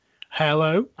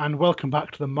Hello and welcome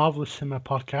back to the Marvelous Cinema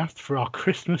podcast for our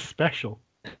Christmas special.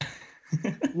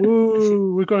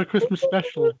 Woo! We've got a Christmas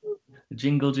special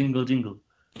Jingle, jingle, jingle.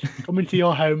 coming to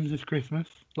your homes this Christmas,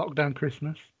 lockdown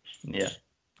Christmas, Yeah.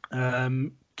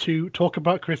 to talk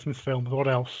about Christmas films. What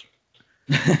else?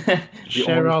 The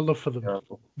Share only our love for them.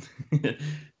 terrible.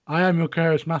 I am your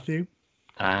co-host Matthew,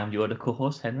 And you're the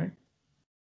co-host, Henry.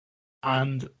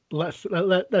 and let's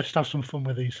have some fun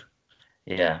with these.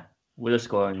 Yeah. We're just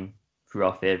going through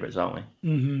our favourites, aren't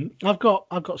we? I've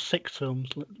got 6 films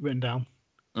written down.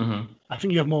 I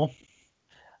think you have more.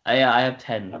 I have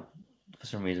 10 for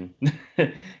some reason.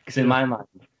 Because in my mind,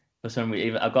 for some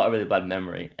reason, I've got a really bad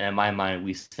memory. And in my mind,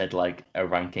 we said like a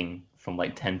ranking from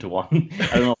like 10 to 1. I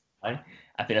don't know why.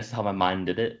 I think that's how my mind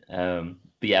did it. But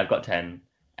yeah, I've got 10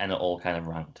 and it all kind of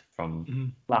ranked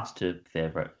from last to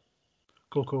favourite.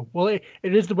 Cool. Well, it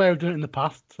is the way we've done it in the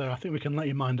past, so I think we can let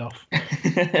your mind off.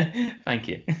 Thank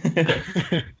you.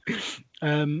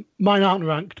 Mine aren't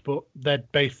ranked, but they're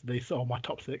basically sort of my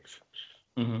top 6.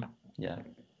 Yeah.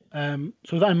 So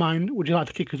with that in mind, would you like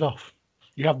to kick us off?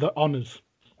 You have the honours.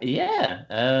 Yeah.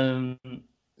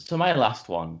 So my last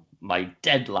one, my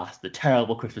dead last, the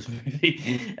terrible Christmas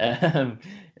movie. I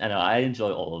know I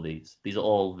enjoy all of these. These are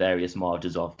all various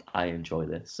margins of I enjoy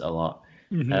this a lot.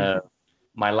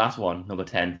 My last one, number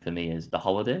 10 for me, is The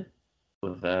Holiday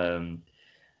with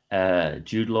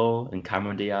Jude Law and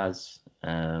Cameron Diaz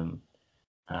and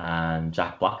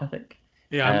Jack Black, I think.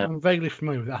 Yeah, I'm vaguely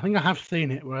familiar with it. I think I have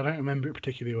seen it, but I don't remember it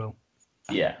particularly well.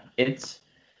 Yeah, it's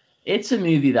a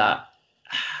movie that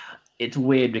it's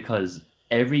weird because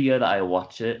every year that I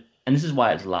watch it, and this is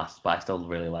why it's last, but I still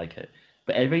really like it.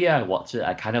 But every year I watch it,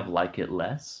 I kind of like it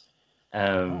less.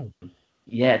 Yeah,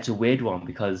 it's a weird one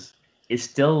because it's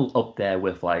still up there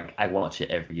with like I watch it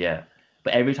every year.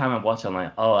 But every time I watch it, I'm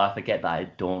like, oh, I forget that I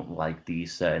don't like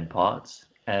these certain parts.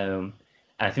 And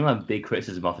I think my big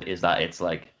criticism of it is that it's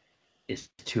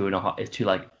 2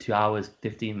 hours,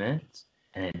 15 minutes,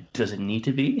 and it doesn't need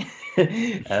to be.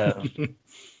 And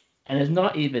it's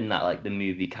not even that like the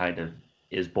movie kind of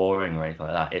is boring or anything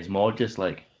like that. It's more just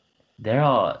like there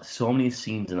are so many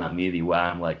scenes in that movie where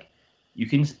I'm like, you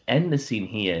can end the scene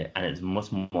here and it's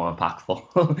much more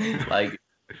impactful. Like,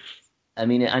 I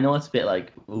mean, I know it's a bit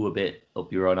like, ooh, a bit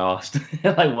up your own arse,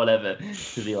 like whatever,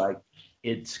 to be like,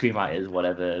 screenwriters,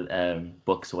 whatever,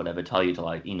 books or whatever, tell you to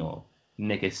like,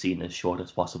 make a scene as short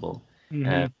as possible.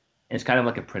 It's kind of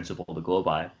like a principle to go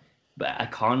by. But I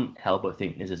can't help but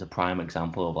think this is a prime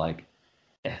example of like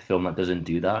a film that doesn't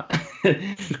do that.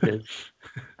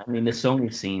 I mean, there's so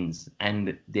many scenes,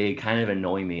 and they kind of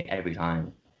annoy me every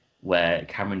time, where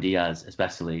Cameron Diaz,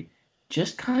 especially,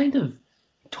 just kind of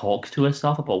talks to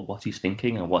herself about what he's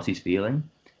thinking and what he's feeling,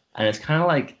 and it's kind of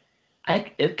like,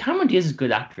 if Cameron Diaz is a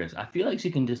good actress, I feel like she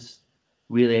can just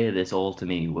relay this all to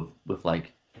me with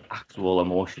like actual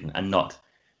emotion and not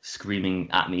screaming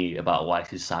at me about why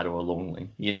she's sad or lonely.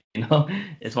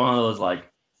 It's one of those like,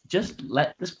 just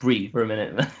let this breathe for a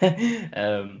minute.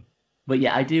 But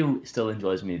yeah, I do still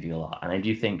enjoy this movie a lot, and I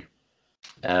do think.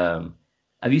 Have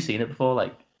you seen it before,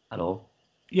 like at all?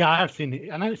 Yeah, I have seen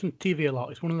it. I know it's on TV a lot.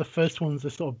 It's one of the first ones they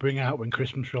sort of bring out when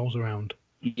Christmas rolls around.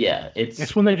 Yeah,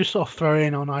 it's one they just sort of throw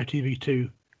in on ITV2.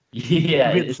 Yeah,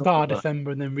 at the start of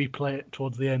December and then replay it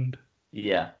towards the end.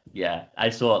 Yeah. I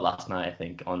saw it last night, I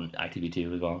think, on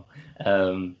ITV2 as well.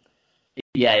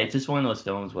 Yeah, it's just one of those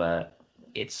films where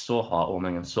it's so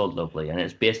heartwarming and so lovely, and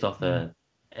it's based off a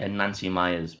Nancy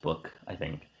Meyers book, I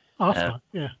think. Oh, that's right.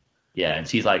 Yeah. Yeah, and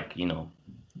she's like,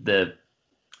 the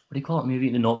what do you call it movie?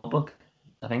 The Notebook,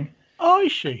 I think. Oh,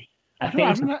 is she? I've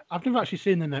never actually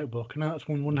seen The Notebook, and that's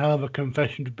one hell of a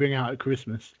confession to bring out at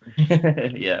Christmas.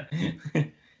 Yeah.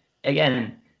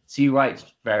 Again, she writes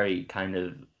very kind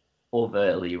of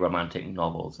overtly romantic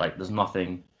novels. Like, there's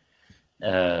nothing, I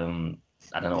don't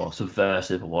know,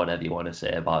 subversive or whatever you want to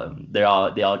say about them. They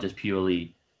are just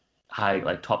purely high,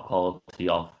 like top quality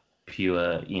of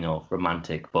pure,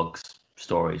 romantic books,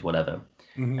 stories, whatever.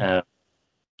 And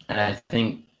I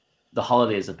think The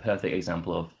Holiday is a perfect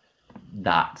example of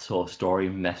that sort of story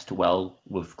messed well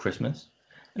with Christmas.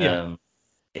 Yeah.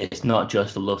 It's not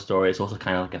just a love story, it's also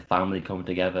kind of like a family coming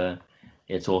together.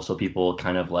 It's also people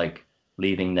kind of like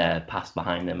leaving their past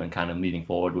behind them and kind of moving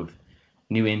forward with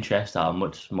new interests that are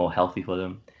much more healthy for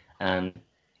them. And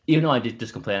even though I did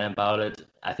just complain about it,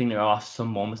 I think there are some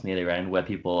moments near the end where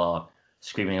people are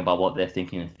screaming about what they're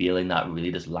thinking and feeling that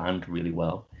really just land really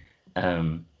well.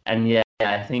 And yeah,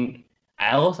 I think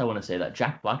I also want to say that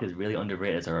Jack Black is really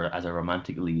underrated as a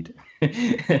romantic lead.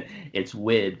 It's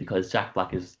weird because Jack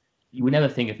Black is, you would never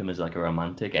think of him as like a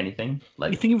romantic anything.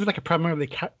 Like, you think of him as like a primarily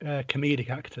comedic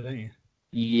actor, don't you?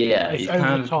 Yeah, It's he's over the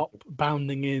kind of top,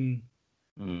 bounding in,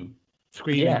 mm, yeah.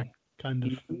 screaming, kind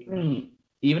of.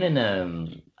 Even in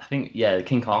I think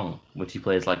King Kong, which he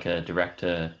plays like a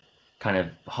director, kind of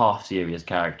half serious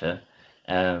character.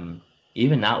 Um,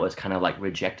 Even that was kind of like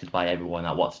rejected by everyone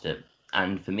that watched it.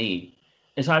 And for me,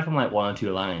 aside from like one or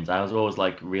two lines, I was always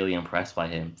like really impressed by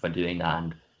him for doing that,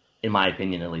 and in my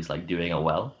opinion, at least, like doing it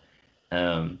well.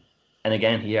 Um, and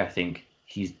again, here I think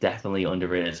he's definitely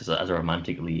underrated as a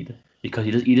romantic lead because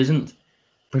he doesn't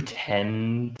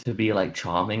pretend to be like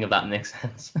charming, if that makes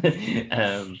sense.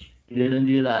 He doesn't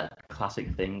do that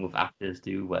classic thing with actors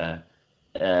do where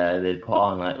they put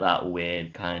on like that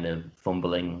weird kind of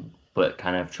fumbling but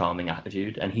kind of charming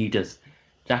attitude, and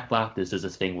Jack Black does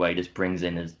this thing where he just brings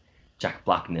in his Jack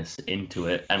Blackness into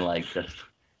it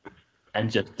and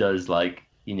just does like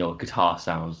guitar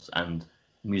sounds and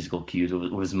musical cues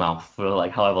with his mouth for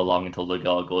like however long until the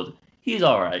girl goes, he's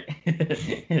all right.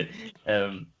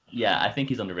 Yeah, I think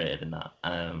he's underrated in that.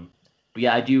 But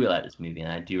yeah, I do really like this movie,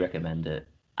 and I do recommend it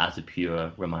as a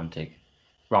pure romantic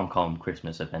rom-com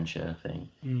Christmas adventure thing.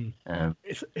 Mm. Um,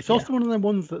 It's yeah. also one of the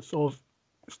ones that sort of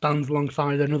stands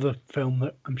alongside another film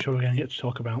that I'm sure we're going to get to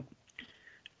talk about.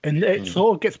 And it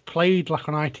sort of gets played like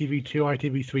on ITV2,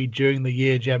 ITV3 during the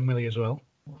year generally as well.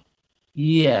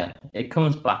 Yeah, it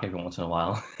comes back every once in a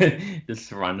while,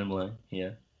 just randomly.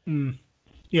 Yeah.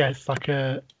 Yeah, it's like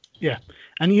yeah,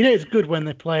 and it's good when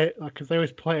they play it like because they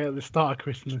always play it at the start of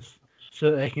Christmas,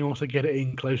 so that they can also get it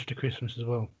in close to Christmas as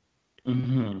well.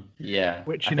 Yeah.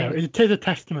 Which I think, it is a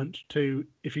testament to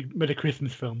if you made a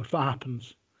Christmas film, if that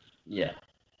happens. yeah.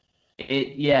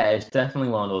 It's definitely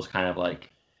one of those kind of like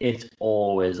it's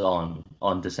always on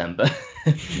December.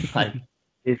 Like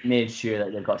they've made sure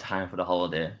that they've got time for the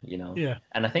holiday. Yeah,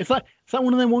 And I think it's like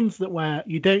one of them ones that where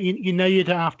you don't you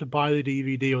don't have to buy the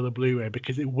DVD or the Blu-ray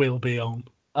because it will be on.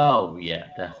 oh yeah,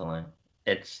 definitely.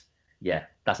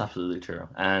 That's absolutely true.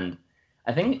 And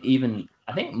I think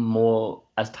more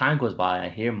as time goes by, I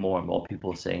hear more and more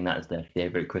people saying that is their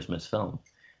favorite Christmas film,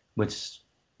 which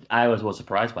I was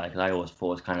surprised by because I always thought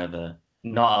it was kind of a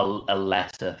not a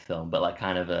lesser film, but like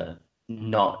kind of a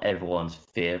not everyone's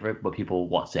favorite, but people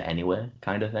watch it anyway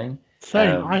kind of thing.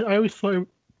 Same. I always thought.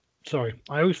 Sorry,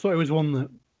 I always thought it was one that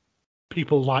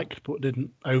people liked but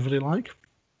didn't overly like.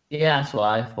 Yeah, that's what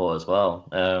I thought as well.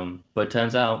 But it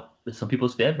turns out it's some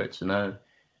people's favorites, and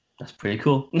that's pretty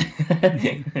cool.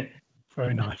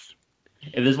 Very nice.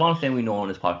 If there's one thing we know on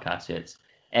this podcast, it's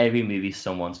every movie's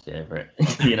someone's favorite,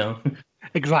 you know?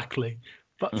 Exactly.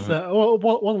 But Mhm,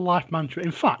 what a life mantra.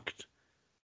 In fact,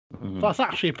 mhm. that's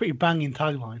actually a pretty banging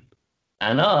tagline.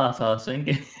 I know, that's what I was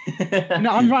thinking.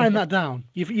 I'm writing that down.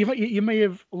 You may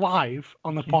have live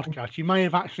on the podcast. You may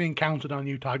have actually encountered our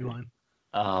new tagline.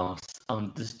 Oh,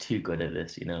 I'm just too good at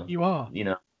this. You are.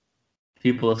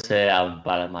 People say I'm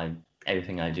bad at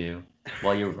everything I do.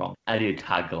 Well, you're wrong. I do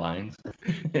taglines.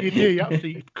 You do.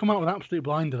 You come out with absolute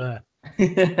blinder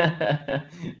there.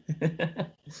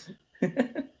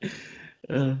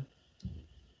 Uh,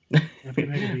 Every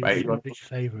movie right, is you want somebody's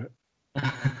favourite.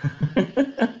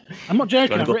 to... I'm not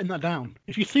joking. wanna I've go? written that down.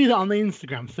 If you see that on the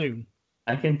Instagram soon,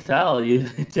 I can tell you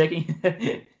taking.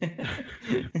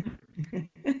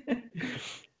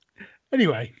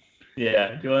 anyway,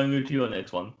 Yeah, do you want to move to your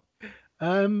next one?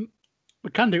 we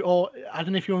can do. Or I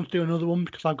don't know if you want to do another one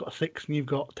because I've got 6 and you've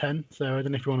got 10. So I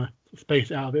don't know if you want to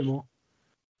space it out a bit more.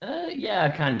 Yeah, I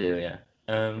can do. Yeah.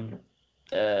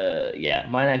 Yeah.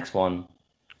 My next one.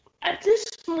 This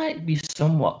might be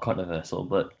somewhat controversial,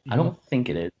 but I don't think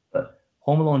it is. But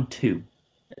Home Alone 2.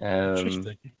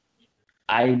 Interesting.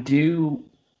 I do.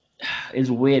 It's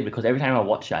weird because every time I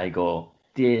watch it, I go,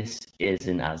 "This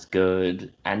isn't as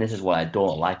good," and this is what I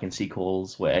don't like in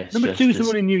sequels, where it's Number just 2 is the this.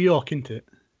 one in New York, isn't it?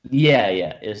 Yeah,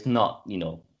 it's not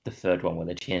the third one where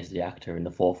they changed the actor, and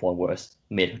the fourth one where it's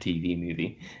made for TV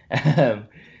movie. Um,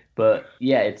 but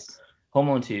yeah, it's Home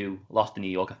Alone 2, Lost in New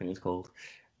York, I think it's called.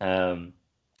 Um,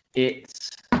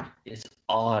 it's it's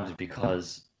odd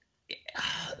because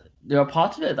there are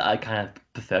parts of it that I kind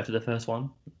of prefer to the first one.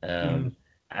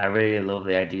 I really love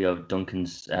the idea of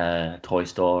Duncan's toy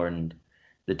store and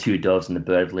the two doves and the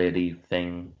bird lady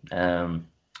thing. And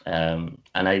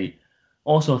I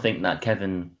also think that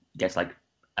Kevin gets like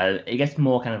he gets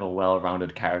more kind of a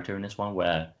well-rounded character in this one,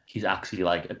 where he's actually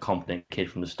like a competent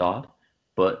kid from the start.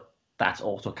 But that's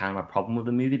also kind of a problem with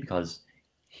the movie because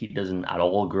he doesn't at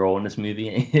all grow in this movie.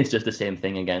 It's just the same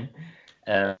thing again.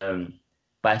 Um,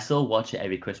 but I still watch it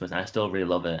every Christmas, and I still really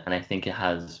love it. And I think it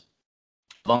has,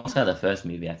 alongside the first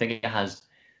movie, I think it has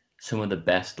some of the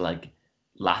best like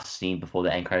last scene before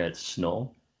the end credits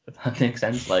snow. If that makes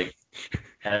sense, like.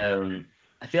 Um,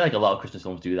 I feel like a lot of Christmas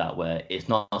films do that, where it's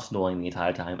not snowing the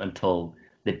entire time until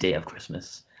the day of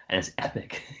Christmas, and it's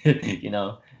epic, you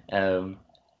know. And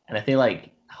I feel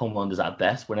like Home Alone does that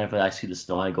best. Whenever I see the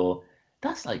snow, I go,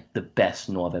 "That's like the best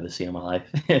snow I've ever seen in my life."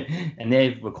 And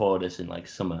they've recorded this in like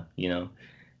summer, you know.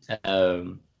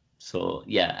 So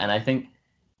yeah, and I think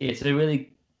it's a really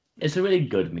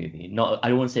good movie. Not I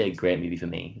don't want to say a great movie for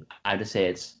me. I just say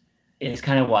it's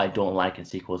kind of what I don't like in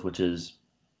sequels, which is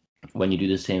when you do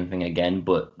the same thing again,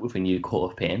 but with a new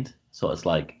coat of paint. So it's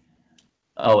like,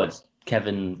 oh, it's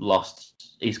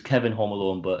he's Kevin Home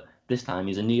Alone, but this time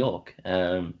he's in New York.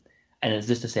 And it's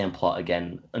just the same plot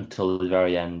again until the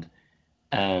very end.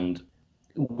 And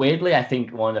weirdly, I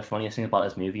think one of the funniest things about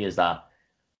this movie is that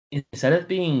instead of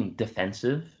being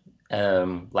defensive,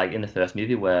 like in the first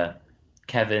movie where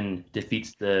Kevin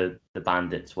defeats the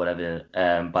bandits, whatever,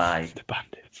 by The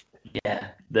bandits. yeah,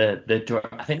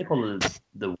 I think they call it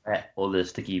the wet or the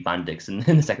sticky bandits in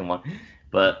the second one,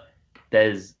 but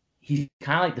he's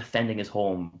kind of like defending his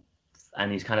home,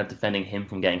 and he's kind of defending him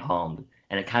from getting harmed,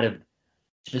 and it kind of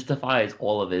justifies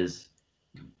all of his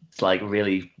like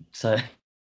really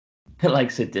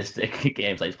like sadistic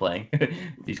games that he's playing with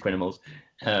these criminals.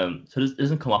 So it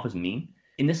doesn't come off as mean.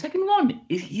 In the second one,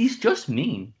 he's just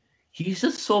mean. He's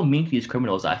just so mean to these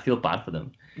criminals that I feel bad for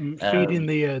them. Feeding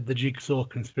the Jigsaw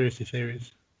conspiracy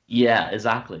theories. Yeah,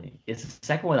 exactly. It's the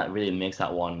second one that really makes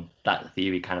that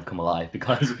theory kind of come alive,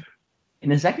 because in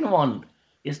the second one,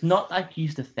 it's not like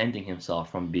he's defending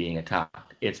himself from being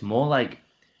attacked. It's more like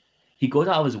he goes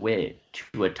out of his way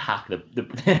to attack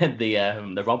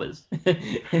the robbers.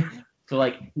 So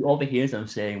like he overhears them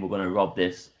saying, "We're going to rob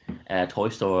this toy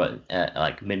store at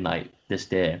like midnight this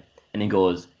day," and he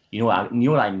goes, "You know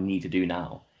what I need to do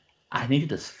now? I need to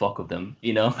just fuck with them,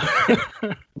 you know."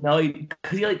 No,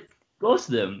 because he like goes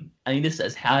to them and he just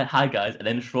says, "Hi guys," and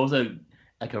then throws a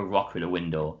rock through the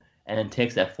window, and then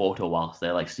takes their photo whilst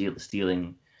they're like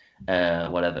stealing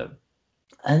whatever,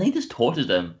 and he just tortures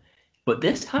them. But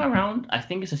this time around, I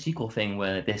think it's a sequel thing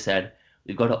where they said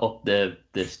we've got to up the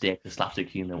stake, the slapstick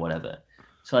humor, whatever.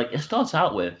 So like it starts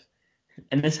out with,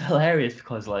 and it's hilarious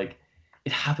because like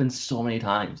it happens so many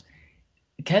times.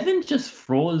 Kevin just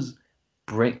throws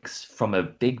bricks from a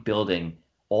big building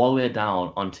all the way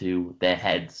down onto their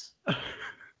heads. And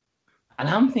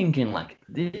I'm thinking, like,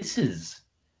 this is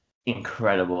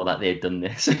incredible that they've done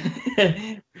this.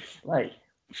 Like,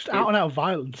 just out and out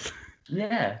violence.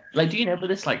 Yeah. Like, do you remember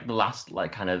this, like, the last,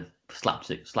 like, kind of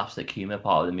slapstick humor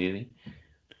part of the movie?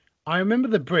 I remember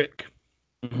the brick.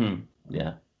 Mm-hmm.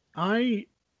 Yeah. I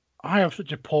have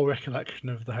such a poor recollection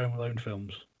of the Home Alone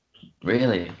films.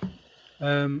 Really?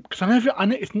 Because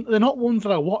they're not ones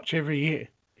that I watch every year.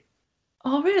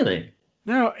 Oh, really?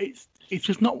 No, it's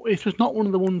just not one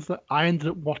of the ones that I ended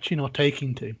up watching or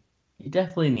taking to. You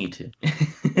definitely need to.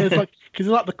 It's like because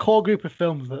it's like the core group of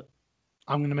films that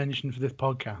I'm going to mention for this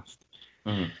podcast.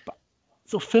 Mm-hmm. But,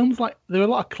 so films like there are a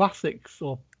lot of classics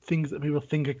or things that people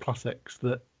think are classics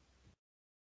that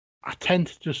I tend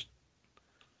to just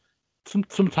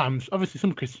sometimes, obviously,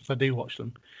 some Christmas I do watch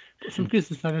them, but some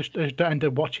Christmas I just don't end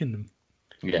up watching them.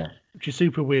 Yeah, which is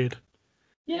super weird.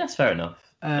 Yeah, that's fair enough.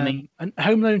 I mean, and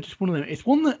Home Alone is just one of them. It's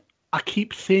one that I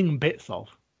keep seeing bits of.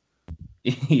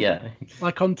 Yeah.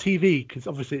 Like on TV, because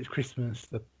obviously it's Christmas.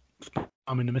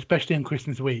 I mean, especially on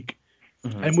Christmas week.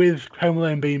 Mm-hmm. And with Home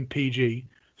Alone being PG,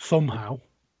 somehow,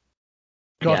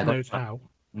 God knows how.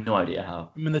 No idea how.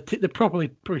 I mean, they're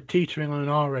probably teetering on an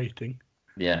R rating.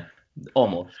 Yeah,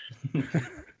 almost. In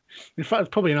fact, it's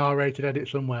probably an R-rated edit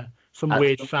somewhere. Some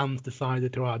weird fans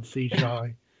decided to add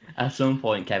CGI. At some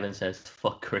point, Kevin says,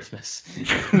 "Fuck Christmas."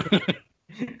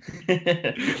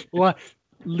 Like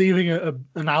leaving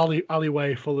an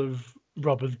alleyway full of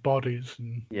robbers' bodies.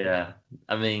 And... Yeah,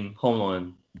 I mean, Home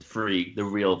Alone 3, the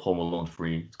real Home Alone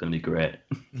 3, it's going to be great.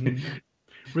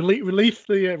 Release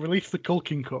the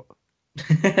Culkin cut.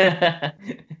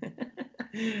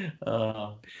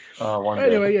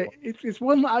 Anyway, yeah, it's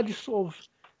one that I just sort of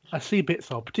I see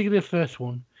bits of, particularly the first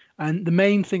one. And the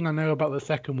main thing I know about the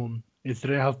second one is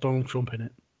that it has Donald Trump in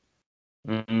it.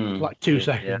 Like 2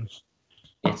 seconds.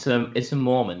 Yeah. It's a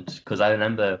moment, because I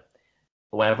remember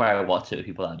whenever I watch it with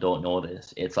people that don't know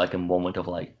this, it's like a moment of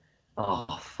like,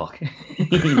 oh fuck,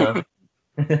 you know,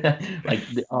 like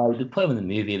they put him in the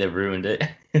movie, they ruined it.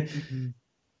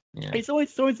 Yeah. It's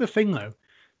always the thing though,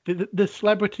 the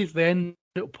celebrities they end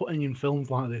up putting in films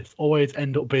like this always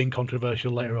end up being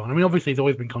controversial later on. I mean, obviously it's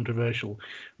always been controversial,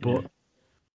 but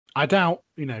I doubt,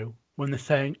 when they're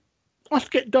saying, let's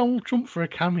get Donald Trump for a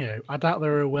cameo, I doubt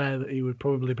they're aware that he would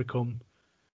probably become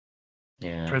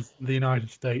president of the United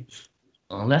States.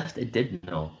 Unless they did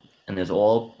know. and it's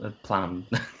all planned.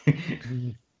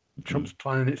 Trump's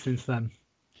planning it since then.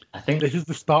 I think This is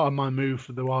the start of my move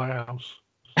for the White House.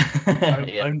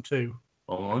 yeah, Own two.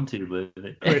 on to with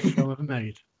it. Greatest film ever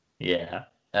made. Yeah.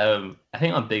 I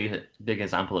think a big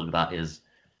example of that is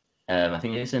I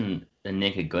think it's in the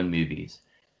Naked Gun movies,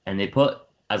 and they put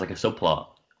as like a subplot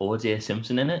O.J.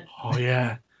 Simpson in it, Oh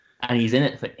yeah. and he's in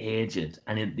it for ages,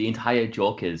 and the entire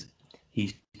joke is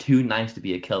he's too nice to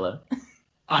be a killer.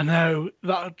 I know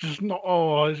that just not.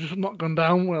 Oh, it's just not gone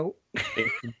down well.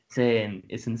 It's insane.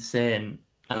 It's insane,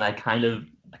 and I can't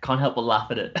help but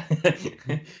laugh at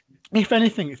it. If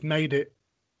anything, it's made it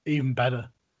even better.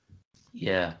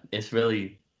 Yeah, it's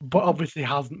really. But obviously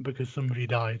hasn't because somebody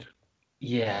died.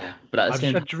 Yeah, but at the I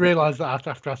same just realised that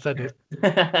after I said it. For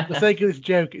the sake of this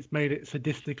joke, it's made it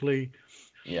sadistically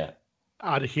yeah,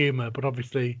 out of humour, but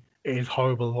obviously it is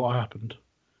horrible what happened.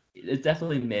 it's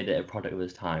definitely made it a product of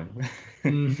its time.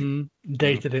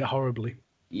 Dated it horribly.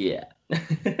 Yeah.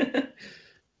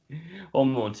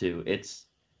 Home Alone 2. It's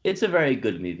a very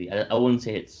good movie. I wouldn't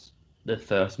say it's the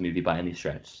first movie by any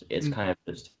stretch. It's kind of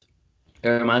just it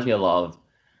reminds me a lot of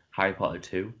Harry Potter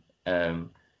 2.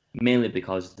 Mainly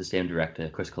because it's the same director,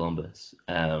 Chris Columbus.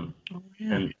 Oh,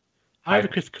 yeah. And I have a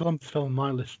Chris Columbus film on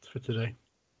my list for today.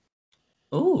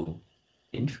 oh,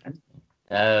 interesting.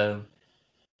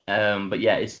 But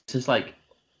yeah, it's just like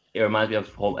it reminds me of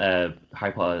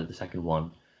Harry Potter, the second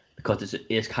one, because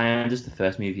it's kind of just the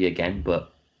first movie again,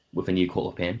 but with a new coat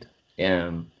of paint.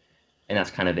 And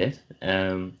that's kind of it.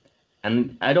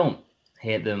 And I don't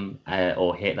hate them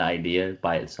or hate the idea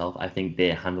by itself. I think they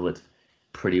handle it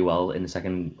pretty well in the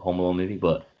second Home Alone movie.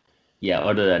 But yeah,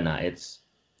 other than that, it's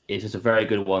just a very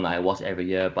good one that I watch every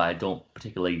year, but I don't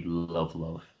particularly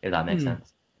love, if that makes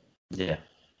sense. Yeah.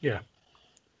 Yeah.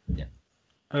 Yeah.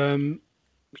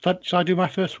 Shall I do my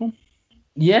first one?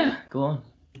 Yeah, go on.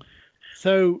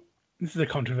 So this is a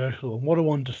controversial one. What a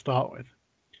one to start with.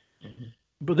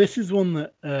 But this is one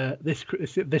that this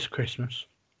Christmas,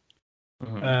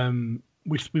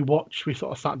 we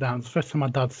sort of sat down. It's the first time my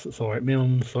dad saw it. Me and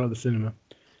Mum saw it at the cinema,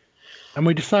 and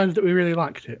we decided that we really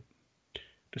liked it,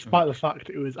 despite the fact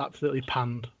that it was absolutely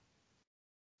panned.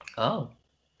 Oh.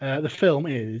 The film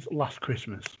is Last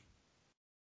Christmas.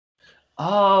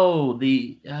 Oh,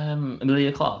 the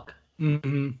Emilia Clarke.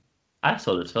 Mm-hmm. I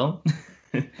saw this film.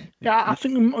 Yeah, I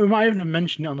think we might even have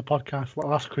mentioned it on the podcast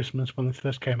Last Christmas when it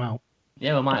first came out.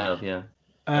 Yeah, we might have, yeah.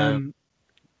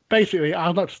 Basically,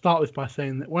 I'd like to start this by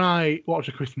saying that when I watch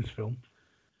a Christmas film,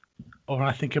 or when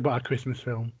I think about a Christmas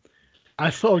film,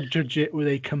 I sort of judge it with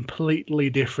a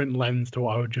completely different lens to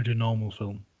what I would judge a normal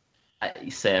film.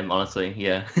 Same, honestly,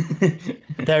 yeah.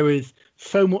 There is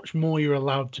so much more you're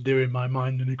allowed to do in my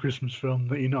mind in a Christmas film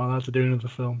that you're not allowed to do in other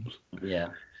films. Yeah.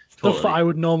 Stuff Totally. that I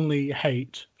would normally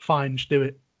hate, fine, just do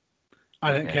it.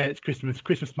 I don't care. It's Christmas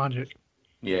magic.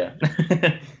 Yeah.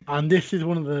 And this is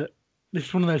one of those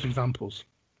examples.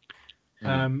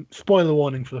 Spoiler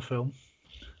warning for the film.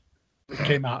 It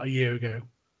came out a year ago.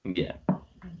 Yeah.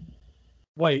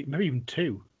 Wait, maybe even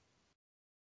 2.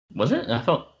 Was it? I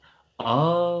thought.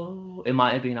 Oh, it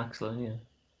might have been actually. Yeah.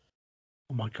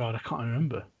 Oh my god, I can't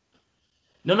remember.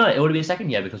 No, it would have been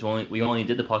second year because we only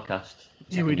did the podcast.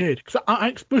 Yeah, we did. Because I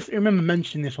explicitly remember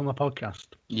mentioning this on the podcast.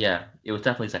 Yeah, it was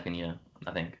definitely second year,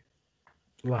 I think.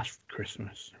 Last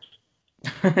Christmas.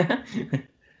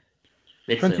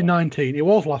 2019. It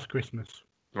was Last Christmas.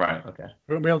 Right, okay.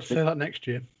 We won't be able to say that next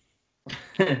year.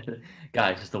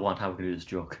 Guys, it's the one time we're going to do this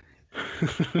joke.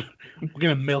 We're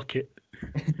going to milk it.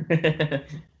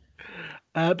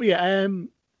 But yeah,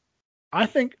 I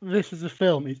think this as a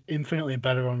film is infinitely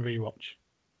better on rewatch.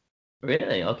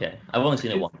 Really? Okay. I've only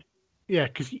seen it once. Yeah,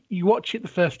 because you watch it the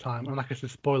first time, and like I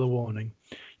said, spoiler warning,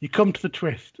 you come to the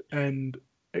twist, and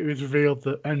it was revealed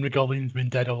that Henry Golding's been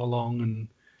dead all along, and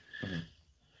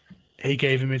he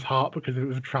gave him his heart because it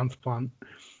was a transplant.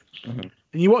 And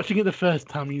you're watching it the first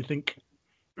time, and you think,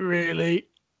 really?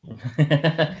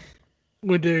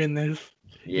 We're doing this?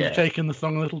 Yeah. You've taken the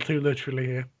song a little too literally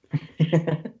here.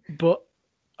 But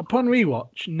upon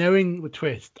rewatch, knowing the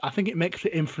twist, I think it makes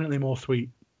it infinitely more sweet.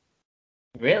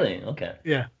 Really? Okay.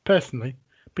 Yeah, personally.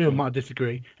 People might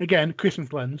disagree. Again,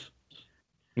 Christmas lens.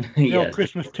 Yes.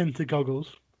 Christmas tinted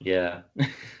goggles. Yeah.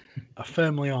 Are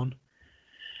firmly on.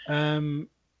 And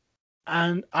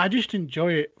I just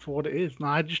enjoy it for what it is. And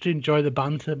I just enjoy the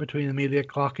banter between Emilia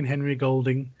Clarke and Henry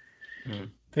Golding.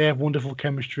 They have wonderful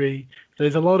chemistry.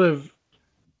 There's a lot of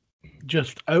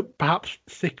just perhaps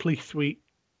sickly sweet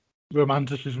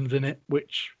romanticisms in it,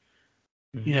 which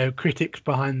critics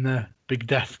behind the big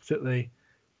desks at a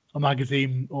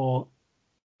magazine or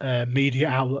media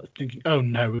outlet thinking, oh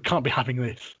no, we can't be having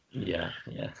this. Yeah,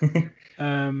 yeah.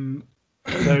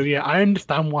 So yeah, I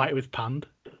understand why it was panned,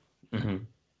 hmm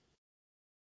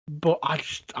but I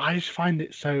just find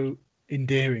it so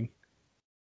endearing.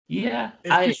 Yeah,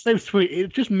 It's just so sweet.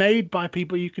 It's just made by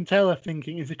people you can tell are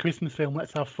thinking it's a Christmas film.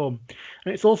 Let's have fun.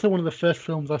 And it's also one of the first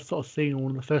films I've sort of seen, or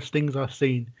one of the first things I've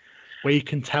seen, where you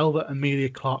can tell that Amelia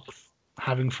Clark's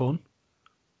having fun.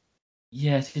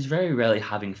 yeah, she's very rarely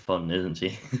having fun, isn't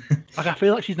she? Like I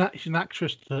feel like she's an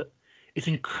actress that is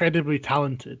incredibly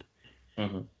talented,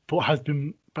 hmm but has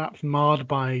been perhaps marred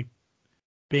by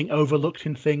being overlooked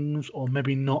in things, or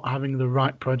maybe not having the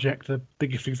right project. The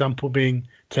biggest example being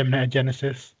Terminator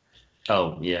Genesis.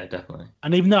 Oh, yeah, definitely.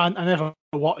 And even though I never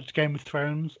watched Game of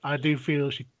Thrones, I do feel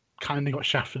she kind of got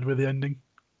shafted with the ending.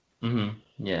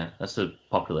 Yeah, that's a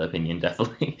popular opinion,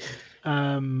 definitely.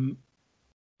 Um,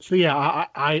 so yeah,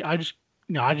 I just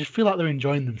I just feel like they're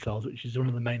enjoying themselves, which is one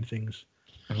of the main things.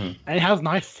 hmm And it has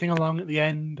nice sing along at the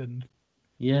end, and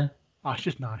Yeah. it's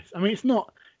just nice. I mean, it's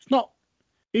not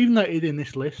even though it's in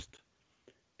this list,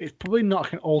 it's probably not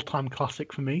like an all time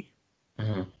classic for me,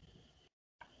 hmm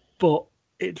but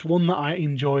it's one that I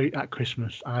enjoy at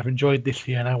Christmas. And I've enjoyed this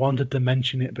year, and I wanted to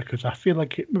mention it because I feel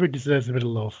like it maybe deserves a bit of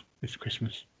love this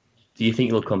Christmas. Do you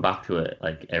think you'll come back to it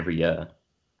like every year?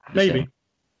 The same? Maybe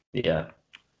Yeah.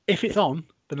 if it's on,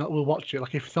 then we'll watch it.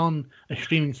 Like if it's on a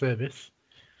streaming service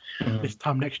Mhm. this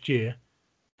time next year,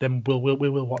 then we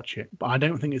will watch it. But I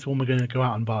don't think it's one we're going to go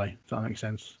out and buy. If that makes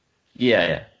sense.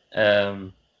 Yeah, yeah.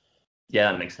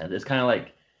 Yeah, that makes sense. It's kind of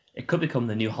like it could become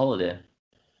the new holiday,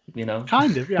 you know?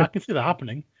 Kind of, yeah, I can see that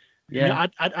happening. I mean, Yeah.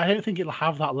 I don't think it'll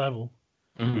have that level.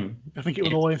 hmm I think it will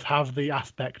It's, always have the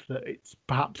aspect that it's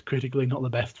perhaps critically not the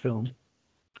best film.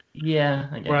 yeah,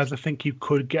 I Whereas guess. I think you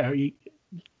could get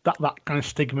that kind of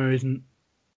stigma isn't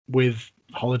with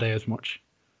Holiday as much.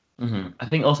 I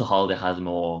think also Holiday has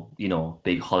more,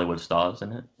 big Hollywood stars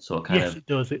in it, so it kind Yes, of it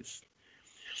does. It's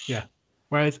yeah.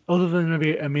 Whereas other than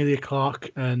maybe Amelia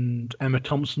Clarke and Emma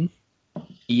Thompson,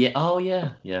 yeah. Oh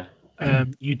yeah, yeah.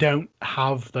 you don't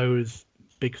have those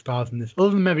big stars in this.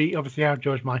 Other than maybe obviously you have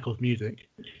George Michael's music,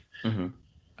 hmm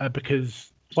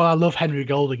because while I love Henry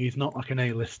Golding, he's not like an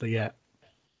A-lister yet.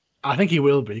 I think he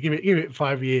will be. Give it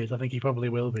 5 years. I think he probably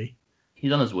will be.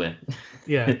 He's on his way.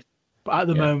 Yeah, but at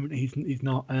the Yeah. moment he's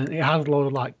not, and it has a lot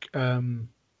of like you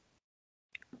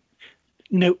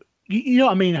know you know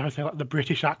what I mean. I say like the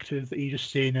British actors that you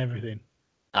just see in everything.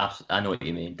 I know what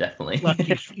you mean, Like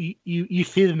definitely. you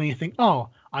see them and you think, oh,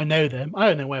 I know them. I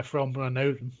don't know where from, but I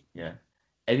know them. Yeah.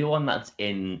 Everyone that's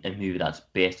in a movie that's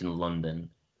based in London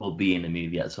will be in a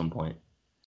movie at some point.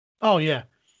 Oh yeah.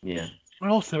 Yeah.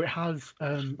 And also it has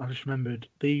I just remembered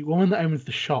the woman that owns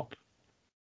the shop.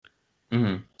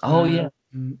 Oh yeah.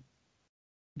 Um,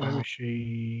 where Oh is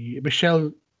she?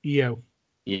 Michelle Yeoh.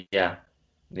 yeah.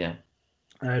 Yeah.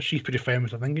 She's pretty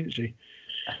famous, I think, isn't she?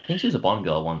 I think she was a Bond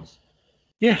girl once.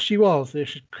 Yeah, she was.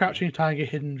 She's Crouching Tiger,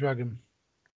 Hidden Dragon.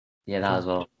 Yeah, that So as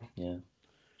well. Yeah.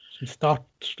 some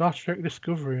Star Trek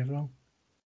Discovery as well.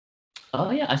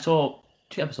 Oh yeah, I saw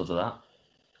 2 episodes of that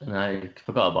and I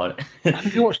forgot about I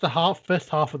think I it. watched the first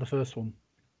half of the first one.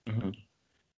 hmm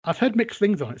I've heard mixed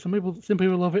things on it. Some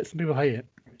people love it, some people hate it.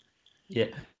 Yeah.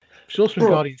 She's also in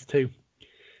Bro. Guardians too.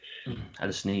 I had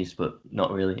a sneeze, but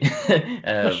not really.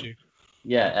 Bless um, you.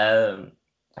 yeah.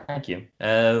 Thank you.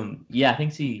 Yeah, I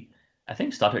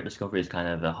think Star Trek Discovery is kind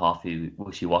of a halfy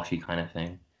wishy-washy kind of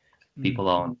thing. Mm. People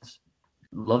aren't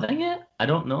loving it. I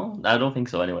don't know. I don't think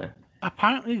so anyway.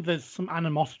 Apparently, there's some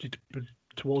animosity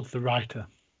towards the writer,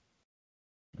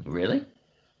 Really?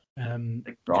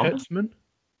 Like drama? Kurtzman.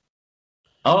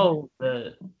 Oh,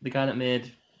 the guy that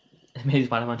made made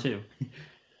Spider-Man 2.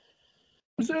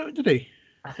 Did he?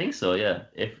 I think so, yeah.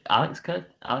 If Alex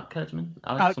Kurtzman,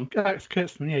 Alex some Alex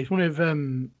Kurtzman. Yeah, he's one of.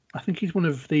 I think he's one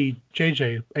of the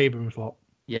J.J. Abrams lot.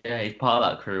 yeah, he's part of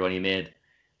that crew and he made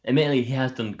admittedly he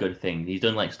has done good things. He's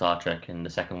done like Star Trek in the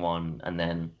second one and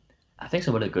then I think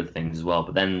some other good things as well.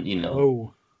 But then,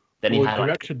 Oh, then he or had like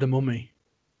directed The Mummy.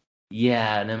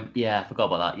 yeah, and then yeah, I forgot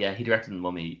about that. Yeah, he directed The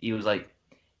Mummy. He was like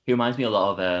he reminds me a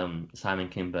lot of Simon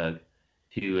Kinberg,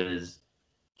 who is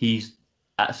he's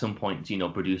at some point,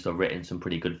 produced or written some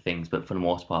pretty good things, but for the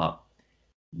most part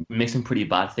makes some pretty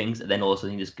bad things, and then also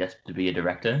he just gets to be a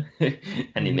director,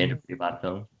 and he made a Mm. pretty bad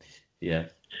film. Yeah.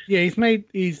 Yeah,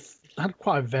 he's had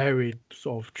quite a varied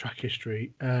sort of track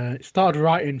history. Started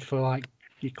writing for like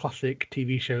your classic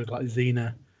TV shows like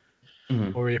Xena,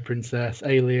 Mhm. Warrior Princess,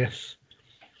 Alias,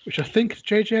 which I think is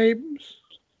J.J. Abrams.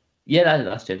 Yeah,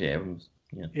 that's J.J. Abrams.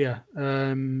 Yeah. Yeah.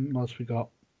 What else we got?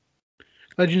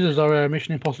 Legends of Zorro,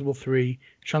 Mission Impossible 3,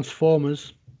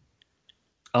 Transformers.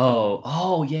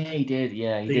 Oh, yeah, he did.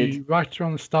 Yeah, he The did. writer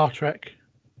on Star Trek.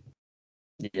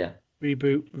 Yeah.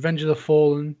 reboot, Revenge of the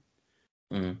Fallen,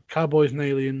 Mm. Cowboys and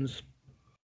Aliens,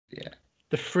 Yeah.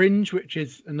 The Fringe, which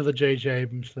is another J.J.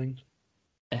 Abrams thing.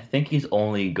 I think he's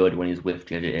only good when he's with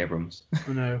J.J. Abrams.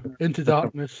 I know. Into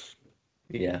Darkness.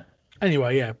 Yeah.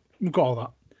 Anyway, yeah, we've got all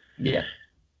that. Yeah.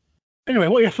 Anyway,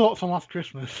 what are your thoughts on Last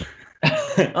Christmas?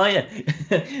 Oh yeah.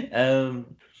 um,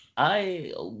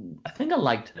 I I think I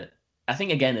liked it. I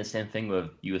think again the same thing with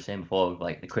you were saying before, with,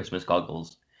 like the Christmas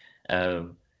goggles. I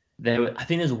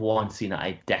think there's one scene that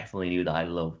I definitely knew that I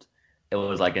loved. It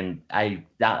was like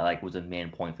that like was a main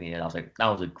point for me. And I was like, that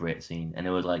was a great scene, and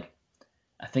it was like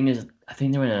I think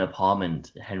they're in an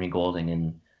apartment, Henry Golding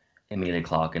and Emilia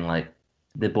Clarke, and like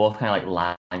they're both kind of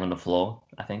like lying on the floor,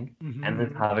 I think, and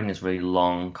they're having this really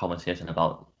long conversation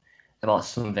about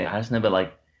something. I just remember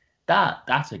like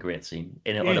that's a great scene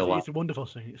in it Yeah, otherwise. it's a wonderful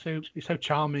scene. It's so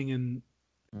charming and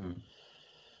Mm.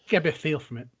 get a bit of feel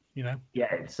from it, you know.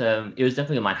 Yeah, it was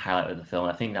definitely my highlight of the film.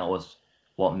 I think that was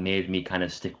what made me kind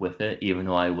of stick with it, even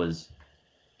though I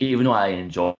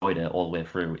enjoyed it all the way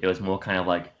through. It was more kind of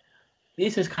like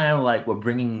this is kind of like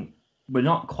we're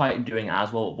not quite doing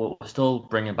as well, but we're still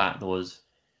bringing back those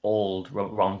old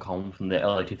rom-com from the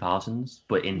early 2000s,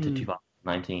 but into Mm.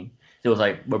 2019. So it was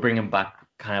like we're bringing back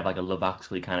kind of like a Love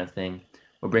Actually kind of thing.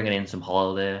 We're bringing in some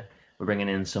holiday. We're bringing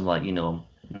in some like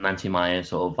Nancy Meyers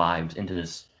sort of vibes into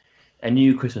this a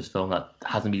new Christmas film that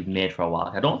hasn't been made for a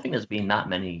while. I don't think there's been that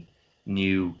many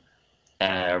new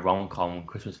rom-com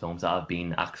Christmas films that have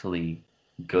been actually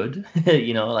good.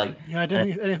 Like Yeah, I don't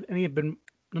think any have been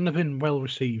none have been well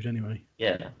received anyway.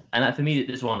 yeah, and for me,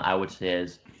 this one I would say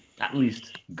is at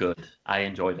least good. I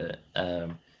enjoyed it,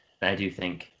 and I do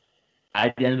think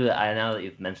at the end of it, I now that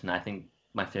you've mentioned, it, I think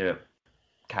my favorite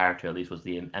character at least was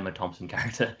the Emma Thompson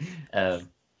character,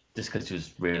 just because she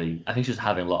was really, I think she was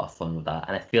having a lot of fun with that,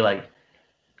 and I feel like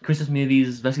Christmas movies,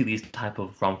 especially these type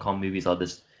of rom-com movies, are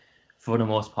this for the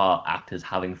most part actors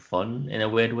having fun in a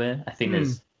weird way. I think Mm.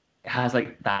 it has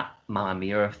like that Mamma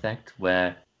Mia effect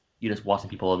where you're just watching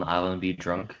people on the island be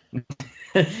drunk.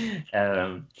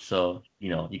 So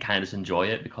you kind of just enjoy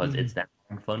it because Mm. it's that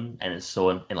fun and it's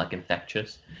so like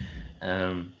infectious.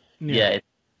 Yeah. Yeah,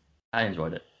 I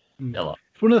enjoyed it Mm. a lot.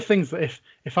 It's one of the things that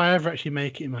if I ever actually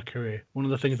make it in my career, one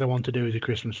of the things I want to do is a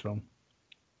Christmas film.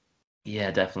 Yeah,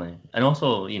 definitely. And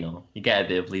also, you get a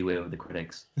bit of leeway with the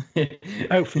critics.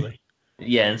 Hopefully.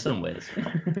 Yeah, in some ways.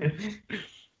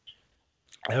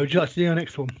 Would you like to do your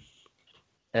next one?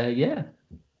 Yeah.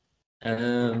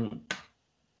 Um,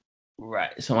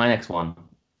 right. So my next one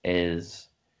is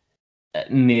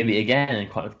maybe again a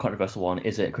controversial one.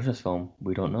 Is it a Christmas film?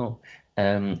 We don't know.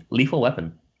 Lethal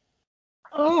Weapon.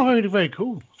 Oh, very, very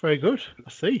cool. Very good. I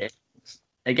see.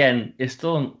 Again, it's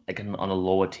still like on a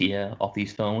lower tier of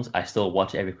these films. I still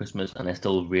watch it every Christmas, and I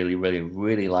still really, really,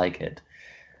 really like it.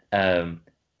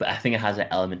 But I think it has an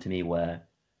element to me where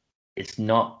it's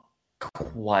not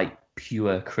quite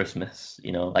pure Christmas.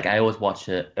 Like I always watch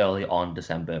it early on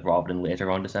December rather than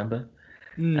later on December.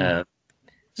 Mm. Um,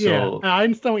 Yeah, so I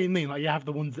understand what you mean. Like you have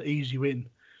the ones that ease you in.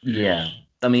 yeah,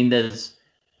 I mean, there's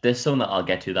some that I'll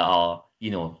get to that are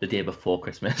the day before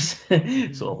Christmas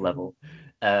sort of level.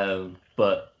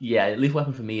 But yeah, Lethal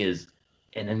Weapon for me is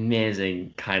an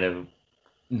amazing kind of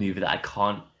movie that I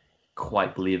can't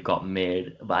quite believe got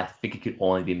made, but I think it could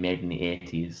only be made in the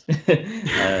 80s.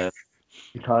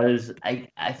 Because I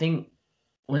think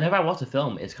whenever I watch a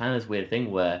film, it's kind of this weird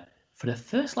thing where for the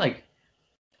first like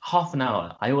half an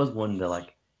hour, I always wonder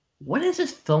like, when is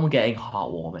this film getting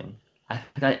heartwarming? I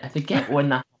forget when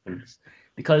that happens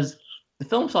because the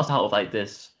film starts out with like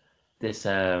this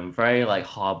very like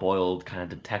hard-boiled kind of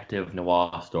detective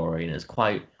noir story, and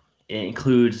it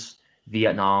includes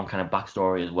Vietnam kind of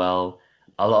backstory as well,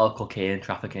 a lot of cocaine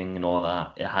trafficking and all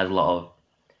that. It has a lot of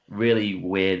really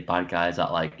weird bad guys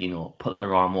that like put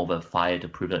their arm over fire to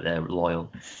prove that they're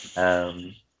loyal.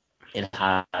 Um, it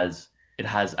has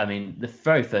I mean the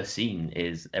very first scene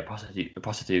is a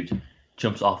prostitute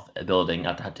jumps off a building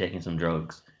after taking some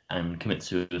drugs and commits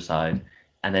suicide,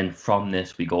 and then from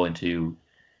this we go into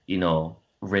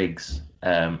Riggs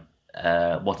watching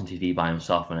TV by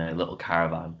himself in a little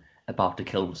caravan about to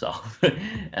kill himself.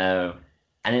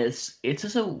 And it's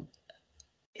just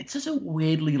a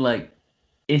weirdly like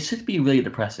it should be really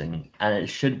depressing, and it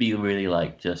should be really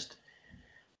like just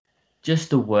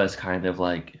the worst kind of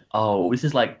like, oh, this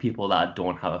is like people that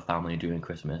don't have a family during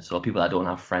Christmas or people that don't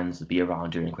have friends to be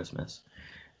around during Christmas.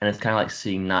 And it's kind of like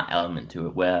seeing that element to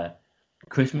it where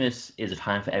Christmas is a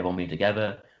time for everyone being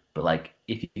together, but like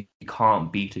if you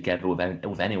can't be together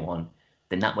with anyone,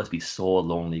 then that must be so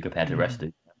lonely compared to the rest of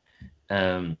it.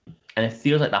 And it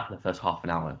feels like that for the first half an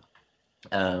hour.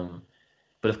 Um,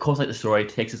 But of course, like the story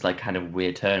takes this like kind of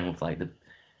weird turn with like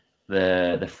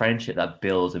the friendship that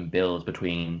builds and builds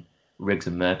between Riggs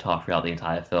and Murtaugh throughout the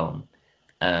entire film.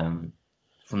 Um,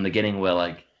 from the beginning, where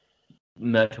like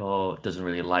Murtaugh doesn't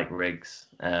really like Riggs,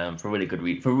 for really good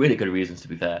reasons, to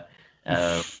be fair.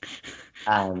 Um,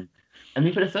 and I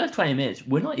mean, for the first 20 minutes,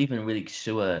 we're not even really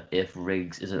sure if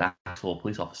Riggs is an actual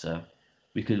police officer.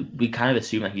 We kind of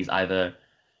assume that he's either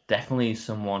definitely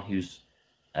someone who's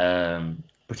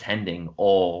pretending,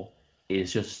 or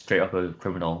is just straight up a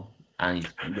criminal, and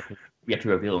we have to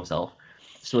reveal himself.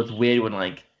 So it's weird when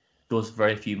like those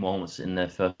very few moments in the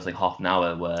first like half an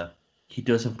hour where he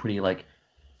does some pretty like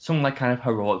some like kind of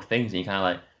heroic things, and you kind of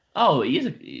like, oh, he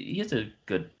is a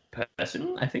good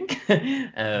person, I think.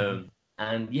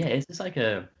 And yeah, it's just like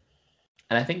and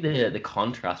I think the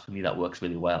contrast for me that works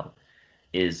really well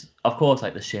is, of course,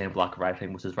 like the Shane Black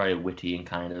writing, which is very witty and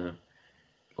kind of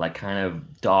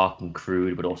dark and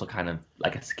crude, but also kind of,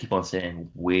 like I keep on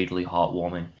saying, weirdly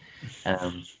heartwarming.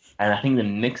 And I think the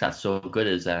mix that's so good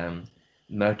is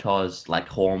Murtaugh's like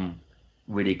home,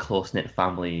 really close knit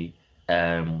family,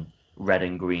 red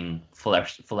and green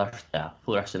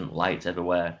fluorescent lights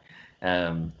everywhere,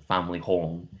 family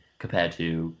home, compared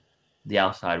to the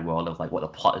outside world of like what the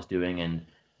plot is doing and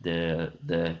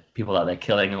the people that they're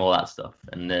killing and all that stuff.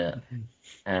 And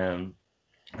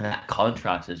that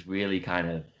contrast is really kind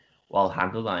of well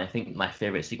handled. And I think my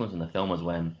favorite sequence in the film was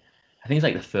when I think it's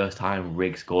like the first time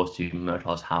Riggs goes to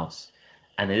Murtaugh's house,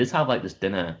 and they just have like this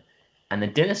dinner, and the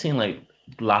dinner scene like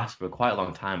lasts for quite a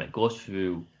long time. It goes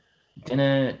through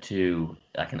dinner to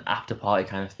like an after party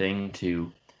kind of thing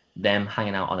to them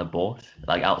hanging out on a boat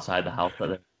like outside the house,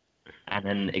 and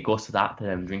then it goes to that to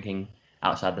them drinking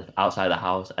outside the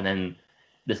house, and then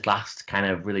this last kind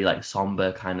of really like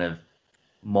somber kind of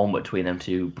moment between them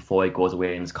two before he goes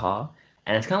away in his car.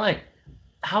 And it's kind of like,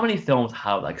 how many films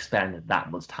have like spent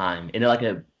that much time in like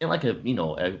a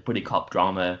a buddy cop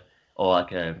drama, or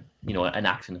like an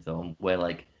action film where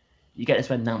like you get to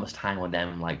spend that much time on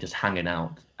them like just hanging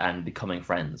out and becoming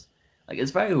friends. Like it's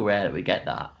very rare that we get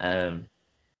that. And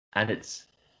it's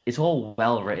all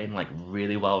well written, like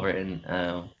really well written.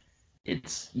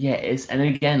 It's and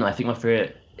again, I think my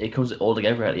favorite, it comes all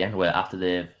together at the end where after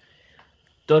they've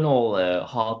done all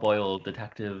hard-boiled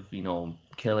detective,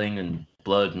 killing and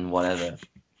blood and whatever,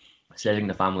 saving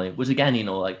the family. Which again,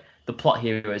 like the plot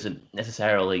here isn't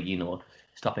necessarily,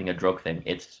 stopping a drug thing.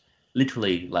 It's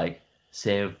literally like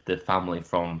save the family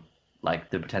from like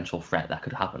the potential threat that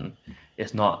could happen.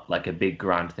 It's not like a big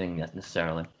grand thing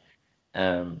necessarily.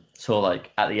 So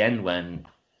like at the end when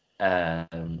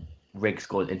Riggs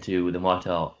goes into the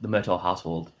Murtaugh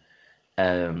household,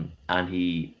 and I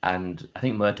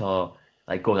think Murtaugh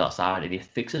like goes outside and he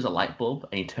fixes a light bulb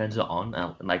and he turns it on,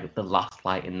 and like the last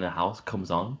light in the house comes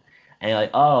on, and you're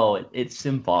like, oh, it's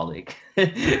symbolic.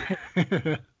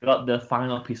 Got the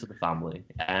final piece of the family,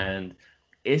 and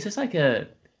it's just like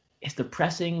it's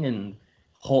depressing and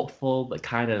hopeful, but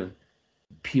kind of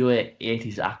pure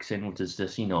 80s action, which is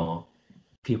just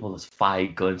people just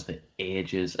fight guns for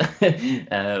ages.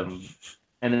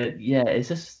 And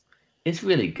it's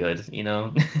really good.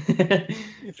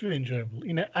 It's really enjoyable,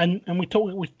 and we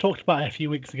talked about it a few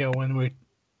weeks ago when we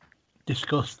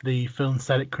discussed the films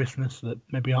set at Christmas that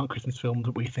maybe aren't Christmas films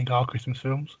that we think are Christmas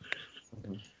films.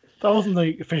 Mm-hmm. That wasn't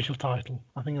the official title.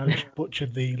 I think I just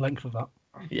butchered the length of that.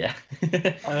 Yeah.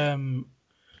 And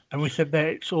we said that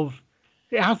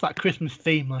it has that Christmas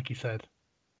theme, like you said.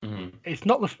 Mm-hmm. It's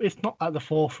not at the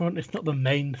forefront. It's not the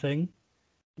main thing.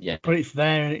 Yeah. But it's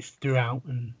there and it's throughout,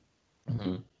 and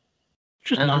mm-hmm. it's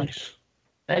just nice.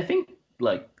 I think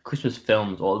like Christmas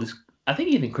films, or this, I think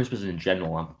even Christmas in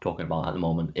general, I'm talking about at the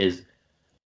moment, is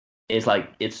like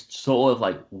it's sort of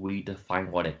like we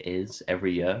define what it is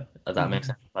every year. Does that make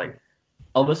sense? Like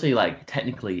obviously, like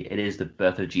technically, it is the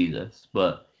birth of Jesus,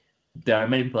 but there are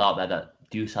many people out there that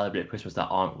do celebrate Christmas that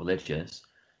aren't religious,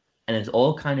 and it's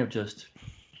all kind of just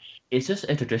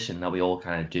a tradition that we all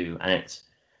kind of do, and it's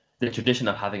the tradition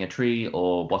of having a tree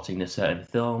or watching a certain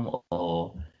film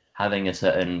or having a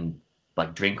certain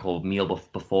like drink or meal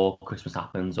before Christmas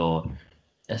happens, or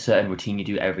a certain routine you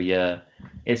do every year.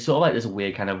 It's sort of like this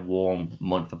weird kind of warm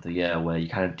month of the year where you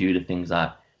kind of do the things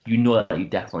that that you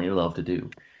definitely love to do.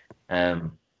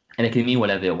 And it can mean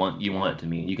whatever you want it to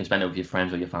mean. You can spend it with your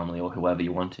friends or your family or whoever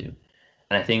you want to. And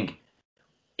I think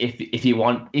if you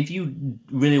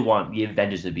really want the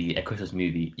Avengers to be a Christmas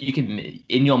movie, you can,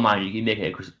 in your mind, you can make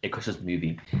it a Christmas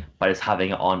movie by just having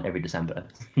it on every December.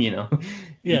 Yeah.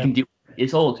 You can do,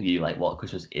 it's all to you like what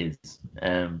Christmas is.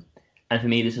 And for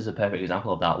me, this is a perfect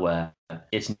example of that, where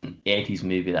it's an 80s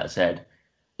movie that said,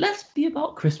 let's be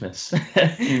about Christmas. Like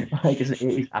it's an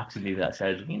 80s action movie that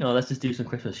says, let's just do some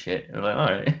Christmas shit. And I'm like, all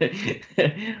right.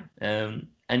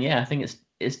 And yeah, I think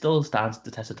it still stands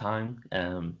the test of time.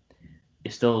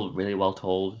 It's still really well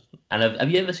told. And have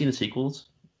you ever seen the sequels?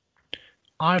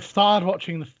 I've started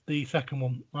watching the second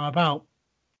one. I'm about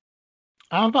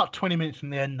 20 minutes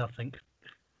from the end, I think.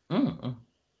 Mm-hmm.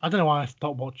 I don't know why I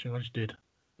stopped watching. I just did.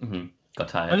 Mm-hmm. Got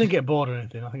tired. I didn't get bored or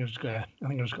anything. I think I just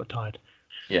got tired.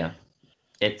 Yeah,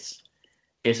 it's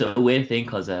a weird thing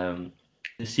because the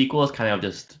sequels kind of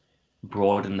just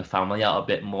broaden the family out a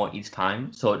bit more each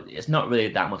time. So it's not really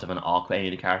that much of an arc for any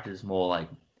of the characters. More like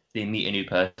they meet a new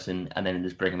person and then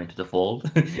just bring them into the fold.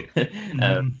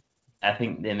 I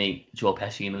think they make Joe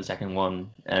Pesci in the second one,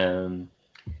 and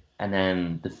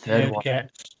then the third one.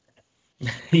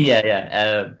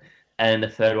 Yeah. And the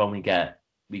third one we get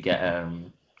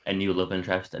a new love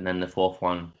interest, and then the fourth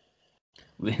one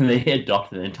they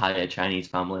adopt an entire Chinese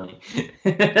family.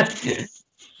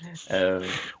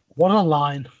 What a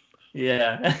line!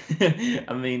 Yeah,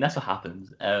 I mean that's what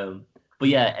happens. But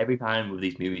yeah, every time with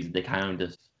these movies, they kind of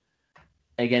just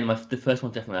again, the first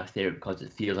one's definitely my favorite because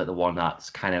it feels like the one that's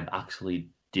kind of actually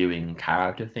doing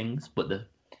character things. But the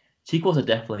sequels are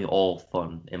definitely all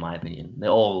fun, in my opinion. They're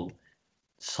all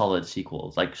solid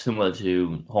sequels, like similar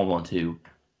to Home Alone 2.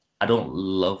 I don't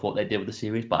love what they did with the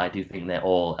series, but I do think they're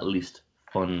all at least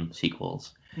fun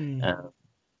sequels.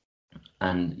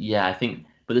 And yeah, I think,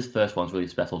 but this first one's really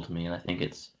special to me, and I think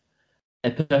it's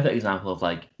a perfect example of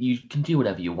like you can do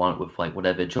whatever you want with like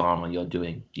whatever genre you're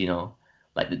doing.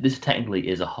 Like this technically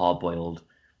is a hard-boiled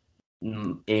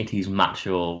 80s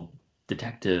macho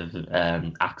detective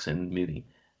action movie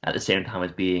at the same time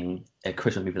as being a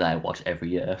Christmas movie that I watch every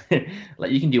year. Like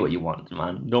you can do what you want,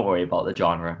 man. Don't worry about the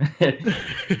genre.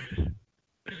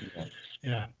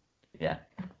 Yeah.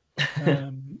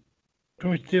 Can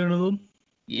we do another one?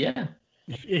 Yeah.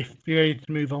 If you're ready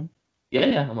to move on.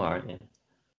 Yeah, I'm alright. Yeah.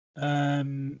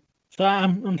 So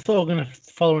I'm sort of going to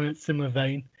follow in a similar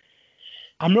vein.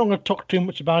 I'm not going to talk too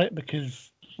much about it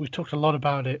because we talked a lot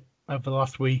about it over the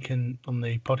last week and on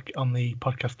the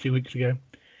podcast 2 weeks ago.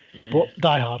 But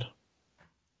Die Hard.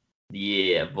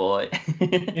 Yeah, boy.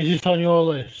 Is it on your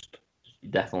list?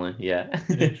 Definitely, yeah.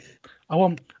 I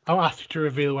won't ask you to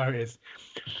reveal where it is,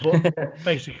 but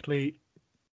basically,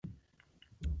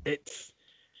 it's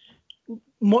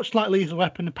much like Lethal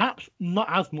Weapon, perhaps not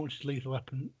as much as Lethal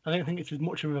Weapon. I don't think it's as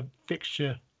much of a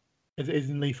fixture as it is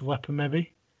in Lethal Weapon,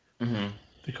 maybe. The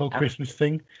whole Christmas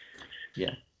thing.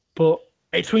 Yeah. But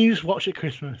it's when you just watch at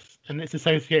Christmas, and it's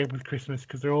associated with Christmas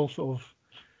because they're all sort of.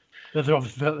 They're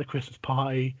obviously at the Christmas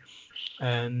party,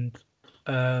 and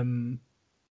I'm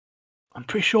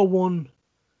pretty sure one.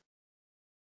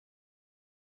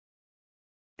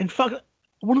 In fact,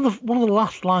 one of the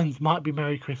last lines might be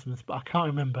 "Merry Christmas," but I can't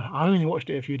remember. I only watched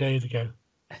it a few days ago.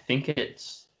 I think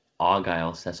it's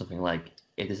Argyle says something like,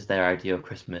 "If this is their idea of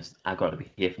Christmas, I've got to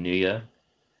be here for New Year."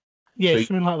 Yeah, so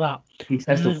something like that. He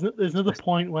says there's another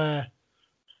point where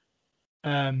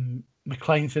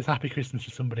McClane says "Happy Christmas"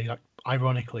 to somebody, like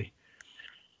ironically.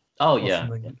 Oh yeah.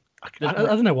 I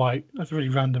don't know why. That's a really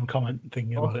random comment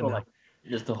thinking about it now. Like,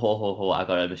 just the ho, I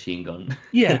got a machine gun.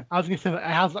 Yeah, I was going to say that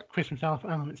it has that Christmas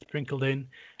element sprinkled in.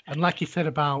 And like you said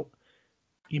about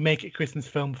you make it a Christmas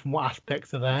film from what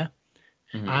aspects are there.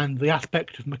 And the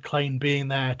aspect of McClane being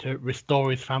there to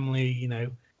restore his family,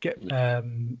 get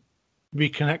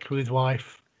reconnect with his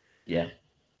wife. Yeah.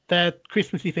 They're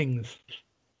Christmassy things.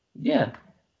 Yeah.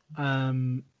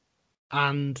 And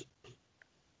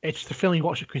it's the film you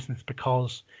watch at Christmas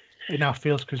because it now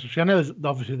feels Christmas. I know there's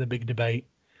obviously the big debate.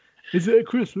 Is it a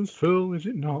Christmas film? Is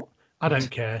it not? I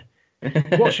don't care.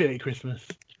 Watch it at Christmas.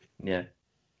 Yeah.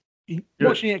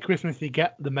 Watching it at Christmas, you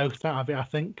get the most out of it, I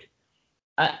think.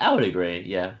 I would agree,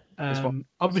 yeah.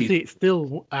 Obviously, it's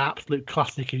still an absolute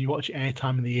classic if you watch it any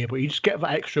time of the year, but you just get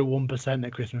that extra 1%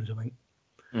 at Christmas, I think.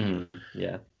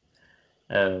 Yeah.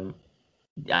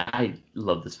 I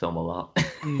love this film a lot.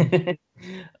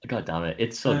 God damn it,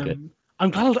 it's so good. I'm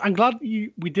glad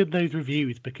we did those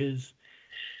reviews because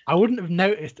I wouldn't have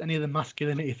noticed any of the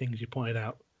masculinity things you pointed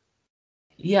out.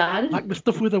 Yeah, I didn't... like the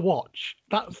stuff with the watch.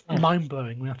 That's mind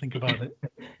blowing when I think about it.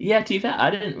 Yeah, to be fair,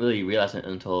 I didn't really realize it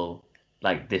until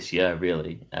like this year,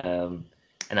 really. And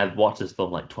I've watched this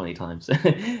film like 20 times.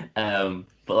 But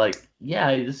like, yeah,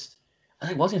 I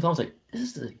think watching the film, I was like,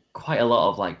 this is quite a lot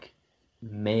of like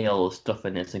male stuff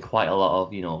in it, and quite a lot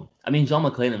of I mean, John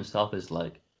McClane himself is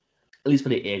like, at least for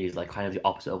the 80s, like kind of the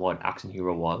opposite of what an action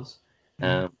hero was.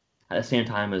 At the same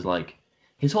time as like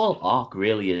his whole arc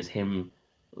really is him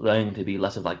learning to be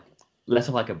less of like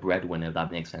a breadwinner, if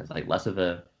that makes sense. Like less of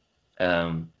a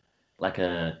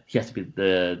he has to be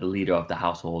the leader of the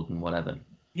household and whatever.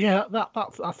 Yeah,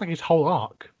 that's like his whole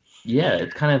arc. Yeah,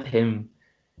 it's kind of him.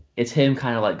 It's him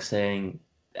kind of like saying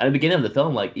at the beginning of the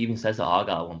film, like even says to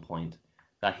Argyle at one point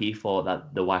that he thought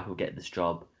that the wife would get this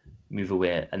job, move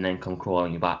away, and then come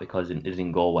crawling back because it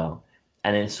didn't go well.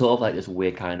 And it's sort of like this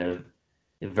weird kind of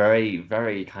very,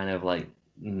 very kind of like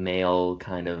male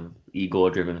kind of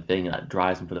ego-driven thing that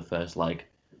drives him for the first like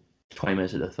 20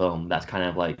 minutes of the film. That's kind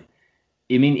of like,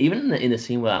 I mean, even in the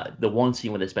scene where the one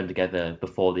scene where they spend together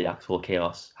before the actual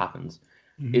chaos happens,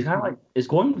 it's kind of like it's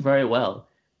going very well.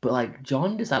 But like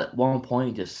John just at one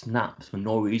point just snaps for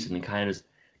no reason and kind of just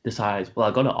decides, well,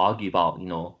 I've got to argue about,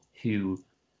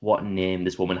 what name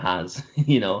this woman has.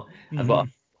 I've got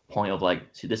a point of like,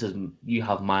 see, this is you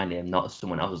have my name, not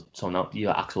someone else,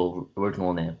 your actual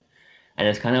original name. And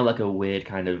it's kind of like a weird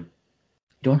kind of, you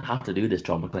don't have to do this,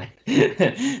 John McClane.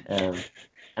 And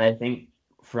I think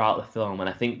throughout the film, and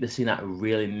I think the scene that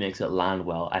really makes it land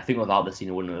well, I think without the scene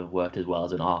it wouldn't have worked as well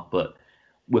as an arc, but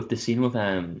with the scene with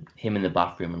him in the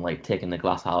bathroom and like taking the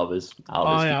glass out of his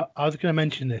yeah, I was going to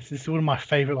mention this. This is one of my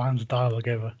favorite lines of dialogue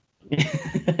ever.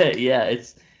 Yeah,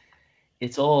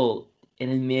 it's all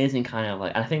an amazing kind of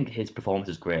like, and I think his performance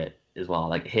is great as well.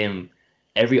 Like him,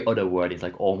 every other word is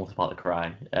like almost about to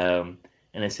cry. And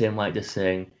it's him like just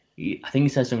saying, I think he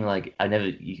says something like,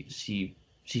 she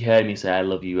heard me say I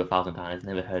love you 1,000 times,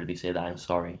 never heard me say that I'm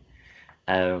sorry.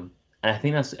 And I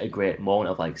think that's a great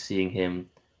moment of like seeing him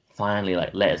finally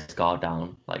like let his guard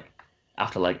down, like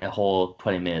after like a whole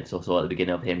 20 minutes or so at the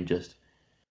beginning of him just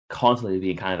constantly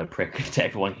being kind of a prick to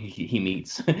everyone he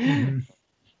meets.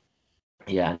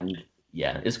 Yeah, and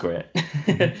yeah, it's great.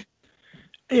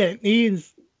 Yeah, he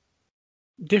is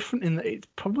different in that it's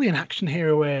probably an action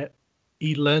hero where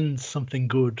he learns something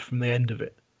good from the end of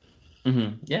it.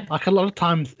 Yeah. Like a lot of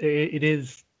times it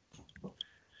is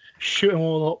shoot them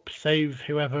all up, save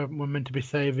whoever we're meant to be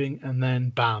saving, and then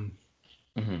bam,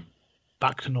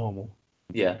 back to normal.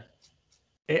 Yeah.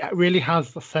 It really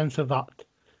has the sense of that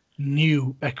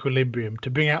new equilibrium, to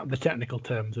bring out the technical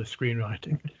terms of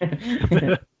screenwriting.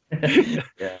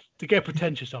 Yeah. To get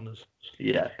pretentious on us.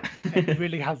 Yeah. It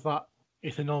really has that.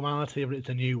 It's a normality, but it's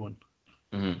a new one.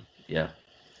 Yeah.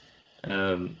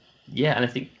 Yeah, and I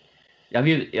think I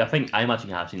imagine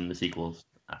you have seen the sequels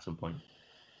at some point.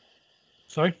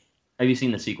 Sorry? Have you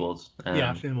seen the sequels?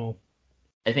 Yeah, I've seen them all.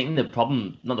 I think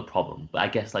not the problem, but I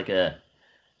guess like the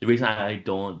reason I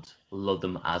don't love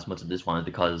them as much as this one is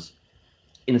because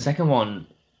in the second one,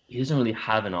 he doesn't really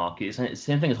have an arc. It's the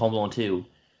same thing as Home Alone 2.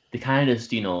 They kind of just,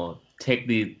 take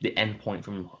the end point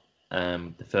from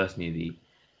the first movie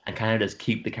and kind of just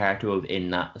keep the character in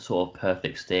that sort of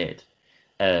perfect state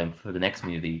for the next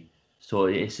movie. So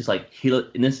it's just like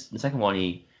in the second one,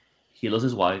 he loves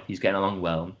his wife. He's getting along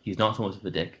well. He's not so much of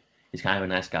a dick. He's kind of a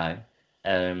nice guy.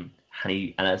 And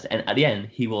at the end,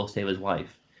 he will save his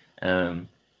wife. And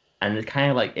it's kind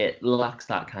of like it lacks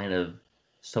that kind of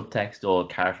subtext or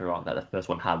character arc that the first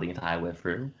one had the entire way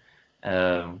through.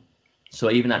 So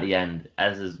even at the end,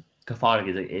 as cathartic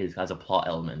as it is as a plot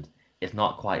element, it's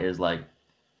not quite as like,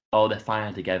 oh, they're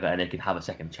finally together and they can have a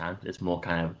second chance. It's more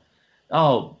kind of,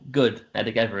 oh, good, they're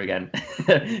together again,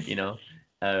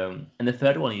 And the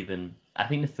third one, even, I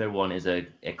think the third one is a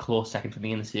close second for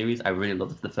me in the series. I really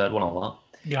loved the third one a lot.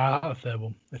 Yeah, I like the third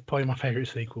one. It's probably my favourite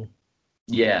sequel.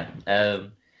 Yeah,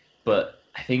 but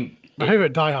I think my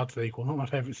favourite Die Hard sequel, not my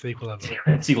favourite sequel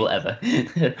ever. Sequel ever.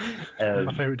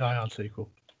 My favourite Die Hard sequel.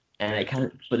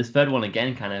 And but this third one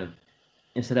again, kind of,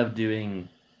 instead of doing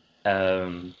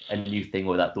a new thing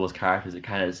with those characters, it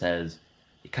kind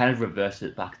of reverses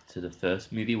it back to the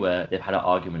first movie where they've had an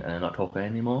argument and they're not talking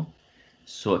anymore.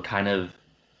 So it kind of,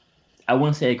 I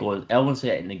wouldn't say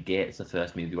it negates the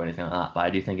first movie or anything like that, but I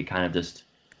do think it kind of just,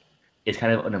 it's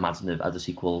kind of unimaginative as a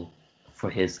sequel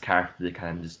for his character to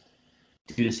kind of just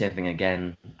do the same thing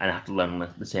again and have to learn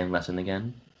the same lesson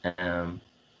again.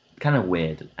 Kind of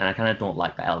weird, and I kind of don't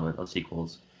like that element of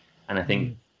sequels. And I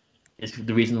think it's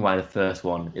the reason why the first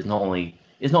one is not only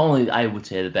I would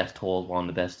say the best told one,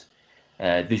 the best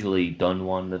visually done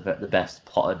one, the best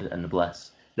plotted, and the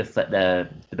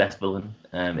best villain.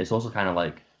 It's also kind of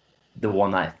like the one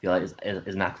that I feel like is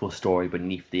an actual story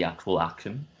beneath the actual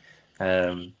action,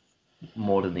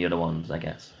 more than the other ones, I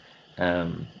guess.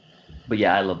 But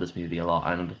yeah, I love this movie a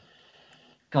lot, and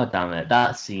God damn it,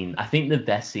 that scene, I think the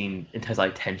best scene in terms of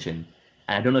like tension,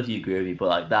 and I don't know if you agree with me, but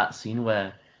like that scene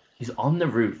where he's on the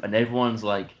roof and everyone's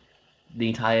like, the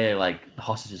entire like the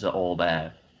hostages are all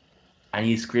there, and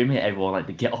he's screaming at everyone like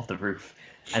to get off the roof,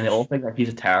 and they all think like he's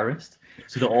a terrorist,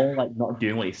 so they're all like not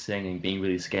doing what he's saying and being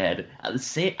really scared. At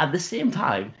the same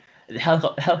time, the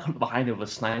helicopter behind him was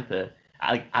a sniper,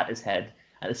 at his head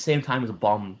at the same time as a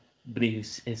bomb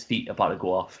beneath his feet about to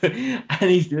go off, and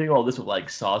he's doing all this with like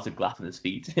shards of glass on his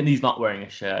feet, and he's not wearing a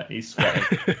shirt, he's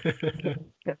sweating,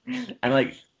 and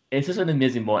like it's just an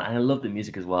amazing moment, and I love the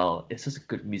music as well. It's just a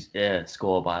good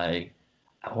score by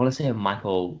I want to say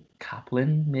Michael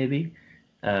Kaplan, maybe.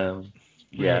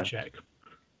 Yeah, check.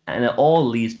 and it all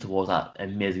leads towards that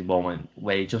amazing moment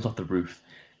where he jumps off the roof,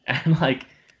 and like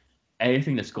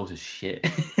everything just goes to shit.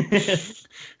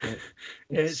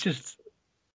 It's just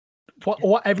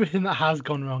what everything that has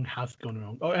gone wrong,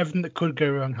 or everything that could go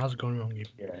wrong has gone wrong.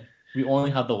 Even. Yeah, we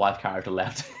only have the wife character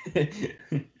left.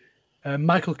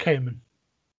 Michael Kamen.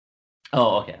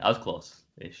 Oh, okay, I was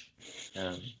close-ish.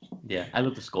 Yeah, I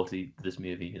love the score to this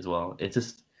movie as well. It's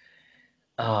just,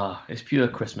 it's pure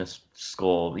Christmas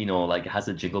score. You know, like it has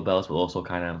the jingle bells, but also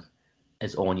kind of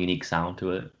its own unique sound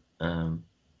to it.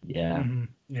 Yeah. Mm-hmm.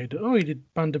 Yeah. He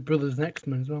did Band of Brothers and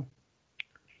X-Men as well.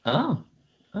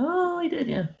 Oh, he did.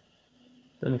 Yeah,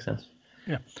 that makes sense.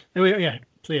 Yeah. Anyway, yeah.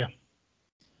 So yeah.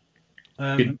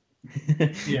 Good.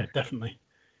 Yeah, definitely.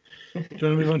 Do you want to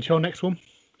move on to your next one?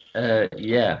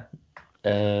 Yeah.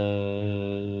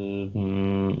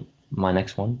 My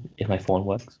next one, if my phone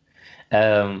works.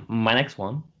 My next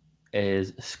one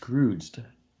is Scrooged,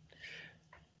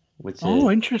 which is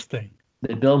interesting.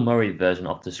 the Bill Murray version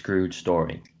of the Scrooge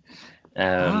story.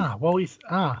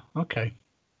 Okay.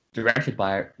 Directed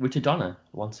by Richard Donner,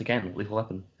 once again, Lethal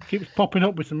Weapon. Keeps popping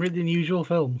up with some really unusual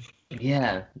films.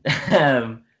 Yeah.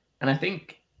 And I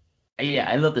think, yeah,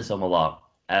 I love this film a lot.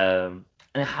 And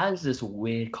it has this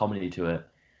weird comedy to it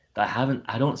that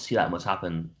I don't see that much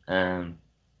happen. And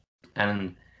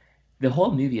the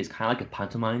whole movie is kind of like a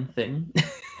pantomime thing.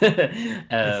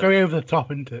 It's very over the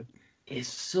top, isn't it? It's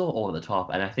so over the top,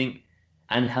 and I think,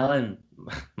 and Helen,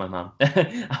 my mum,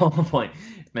 at one point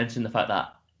mentioned the fact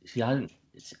that she hadn't.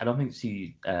 I don't think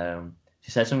she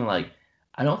said something like,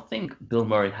 "I don't think Bill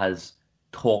Murray has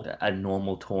talked at a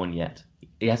normal tone yet.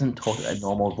 He hasn't talked at a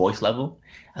normal voice level."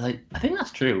 I think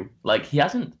that's true. Like he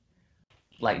hasn't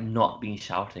like not been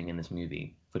shouting in this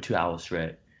movie for 2 hours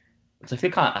straight. So I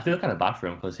feel kind of bad for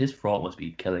him because his throat must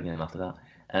be killing him after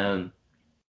that.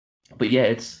 But yeah,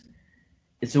 it's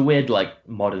a weird like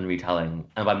modern retelling,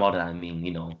 and by modern I mean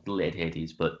the late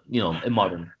 80s, but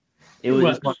modern. It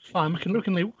was fine. We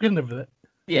can live with it.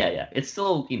 Yeah, it's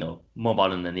still more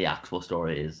modern than the actual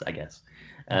story is, I guess.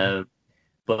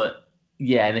 But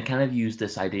yeah, and it kind of used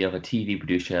this idea of a TV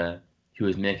producer who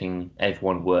was making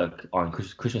everyone work on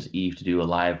Christmas Eve to do a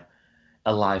live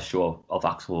show of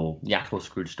the actual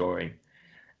Scrooge story,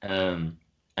 and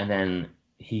then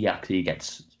he actually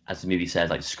gets, as the movie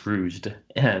says, like Scrooged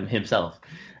himself,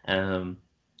 and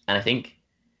I think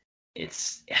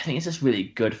it's just really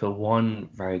good for one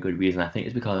very good reason. I think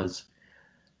it's because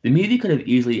the movie could have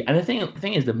easily, and the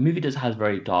thing is, the movie just has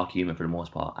very dark humor for the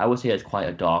most part. I would say it's quite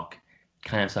a dark,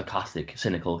 kind of sarcastic,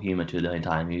 cynical humor to the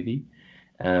entire movie.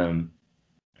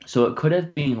 So it could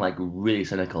have been like really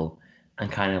cynical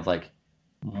and kind of like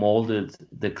molded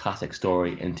the classic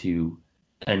story into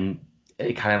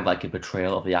a kind of like a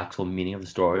portrayal of the actual meaning of the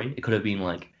story. It could have been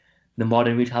like the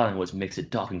modern retelling, which makes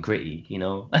it dark and gritty,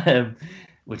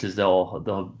 which is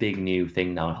the big new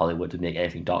thing now in Hollywood, to make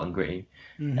everything dark and gritty.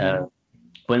 Mm-hmm.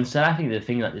 But instead, I think the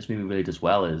thing that this movie really does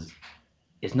well is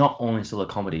it's not only still a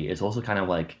comedy, it's also kind of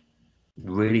like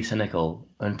really cynical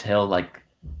until like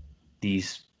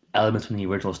these elements from the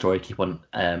original story keep on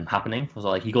happening. So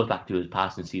like he goes back to his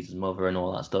past and sees his mother and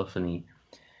all that stuff, and he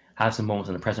has some moments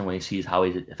in the present when he sees how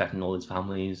he's affecting all his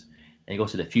families, and he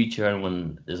goes to the future, and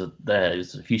when there's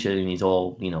a future and he's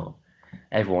all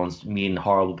everyone's mean and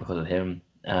horrible because of him,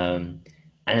 and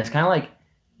it's kind of like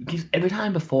every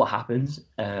time before it happens,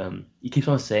 he keeps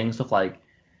on saying stuff like,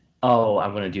 "Oh,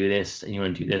 I'm gonna do this, and you're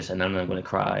gonna do this, and then I'm gonna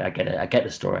cry. I get it. I get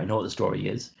the story. I know what the story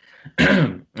is."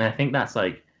 And I think that's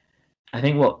like, I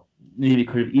think what maybe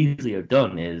could have easily have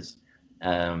done is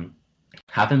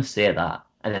have him say that,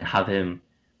 and then have him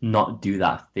not do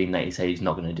that thing that he said he's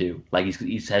not gonna do. Like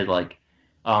he said like,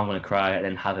 "Oh, I'm gonna cry," and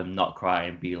then have him not cry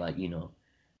and be like,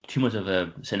 too much of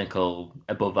a cynical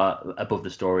above the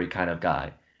story kind of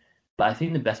guy. But I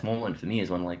think the best moment for me is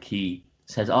when like he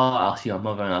says, "Oh, I'll see your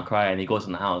mother and I'll cry," and he goes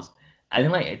in the house. I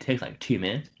think like it takes like 2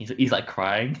 minutes. He's like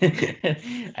crying,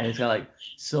 and it's kind of like,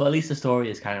 so at least the story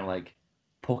is kind of like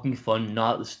poking fun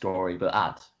not at the story but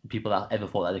at people that ever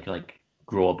thought that they could like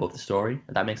grow above the story.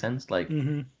 If that makes sense. Like,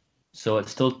 so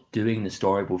it's still doing the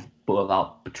story but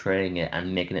without betraying it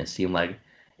and making it seem like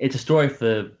it's a story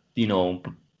for beyond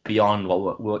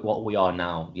what we are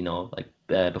now. Like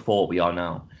before what we are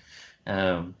now.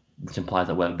 Which implies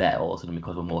that we're better also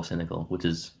because we're more cynical, which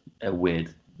is a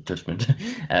weird judgment.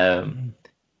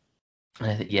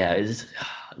 And I think, yeah, it's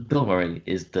Bill Murray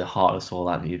is the heart and soul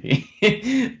of that movie.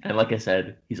 And like I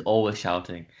said, he's always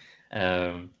shouting.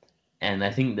 Um, and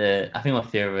I think my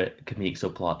favorite comedic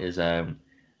subplot is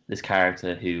this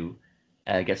character who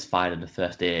gets fired on the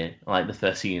first day, like the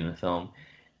first scene in the film,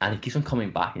 and he keeps on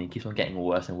coming back and he keeps on getting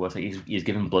worse and worse. Like he's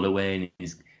giving blood away and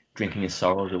he's drinking his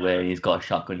sorrows away and he's got a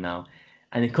shotgun now,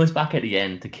 and he comes back at the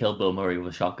end to kill Bill Murray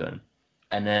with a shotgun,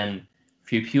 and then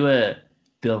through pure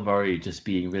Bill Murray just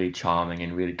being really charming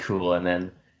and really cool, and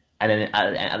then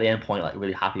at the end point like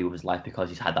really happy with his life because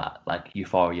he's had that like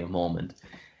euphoria moment,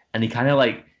 and he kind of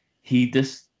like he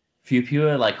just through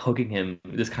pure like hugging him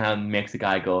just kind of makes the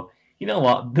guy go, you know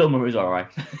what, Bill Murray's all right,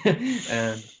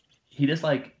 and he just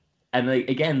like and like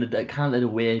again the kind of the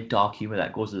weird dark humor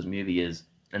that goes to this movie is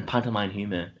and pantomime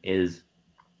humor is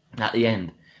at the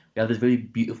end we have this really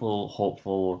beautiful,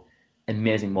 hopeful,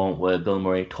 amazing moment where Bill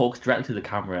Murray talks directly to the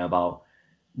camera about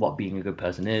what being a good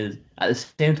person is. At the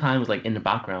same time as like in the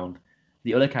background,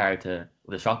 the other character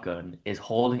with a shotgun is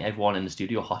holding everyone in the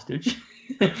studio hostage.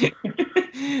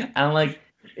 And like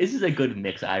this is a good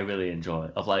mix that I really enjoy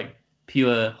of like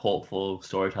pure hopeful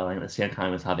storytelling at the same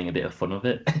time as having a bit of fun with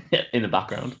it in the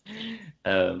background.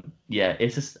 Yeah,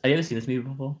 it's just have you ever seen this movie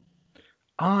before?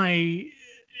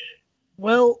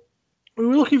 Well, we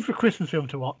were looking for a Christmas film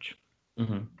to watch,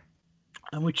 Mm-hmm.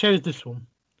 and we chose this one.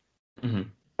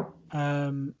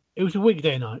 Mm-hmm. It was a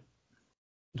weekday night.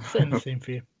 Setting the scene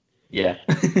for you. Yeah.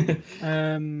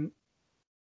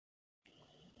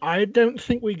 I don't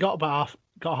think we got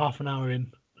half an hour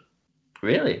in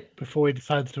Really? before we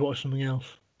decided to watch something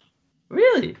else.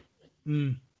 Really?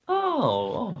 Mm.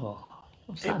 Oh.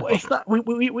 I'm sad about It's not.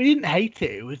 We didn't hate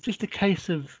it. It was just a case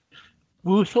of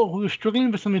we were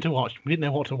struggling for something to watch. We didn't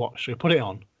know what to watch, so we put it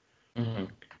on, that. Mm-hmm.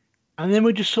 and then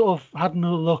we just sort of had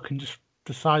another look and just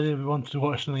decided we wanted to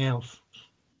watch something else.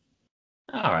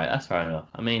 All right, that's fair enough.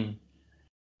 I mean,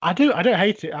 I don't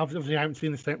hate it. Obviously, I haven't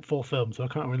seen the full film, so I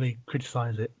can't really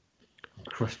criticize it.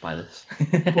 crushed by this.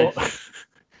 But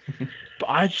but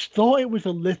I just thought it was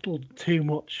a little too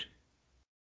much,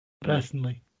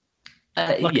 personally.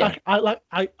 Yeah. I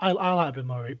like Bill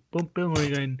Murray. Bill Murray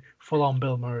going full on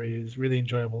Bill Murray is really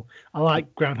enjoyable. I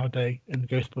like Groundhog Day and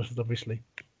Ghostbusters, obviously.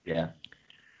 Yeah.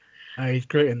 He's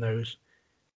great in those.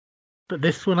 But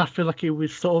this one, I feel like it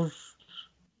was sort of.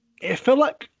 It felt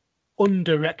like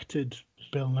undirected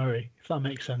Bill Murray, if that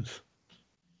makes sense.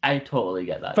 I totally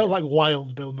get that. It felt like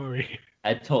wild Bill Murray.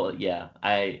 Yeah.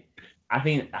 I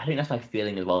think that's my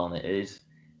feeling as well on it.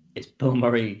 It's Bill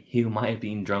Murray who might have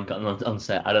been drunk on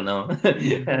set. I don't know,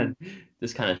 and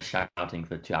just kind of shouting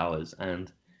for 2 hours.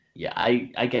 And yeah,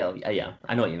 I get. Yeah,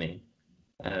 I know what you mean.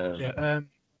 Yeah.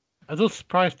 I was also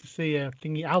surprised to see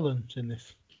Thingy Allen's in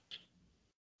this.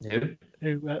 Who?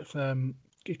 That's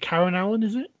Karen Allen,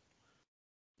 is it?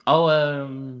 Oh,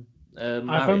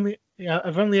 I've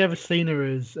only ever seen her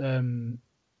as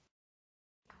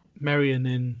Marion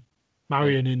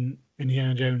in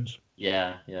Indiana Jones.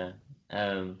 Yeah.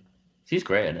 She's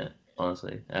great in it,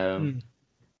 honestly.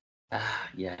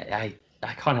 Yeah, I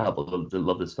can't help but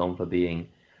love this film for being.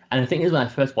 And the thing is, when I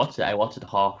first watched it, I watched it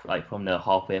from the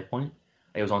halfway point.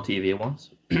 It was on TV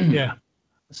once. Yeah.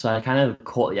 So I kind of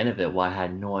caught the end of it where I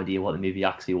had no idea what the movie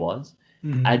actually was.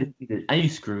 Mm. I knew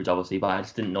Scrooge obviously, but I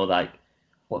just didn't know like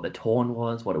what the tone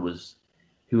was, what it was,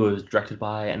 who it was directed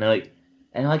by, and like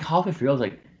halfway through I was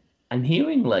like, I'm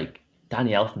hearing like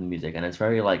Danny Elfman music, and it's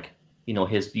very like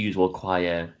his usual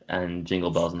choir and jingle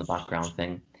bells in the background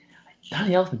thing.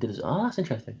 Danny Elfman did this. Oh, that's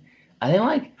interesting. And then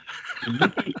like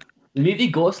the movie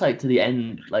goes like to the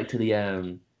end, like to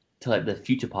like the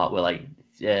future part where like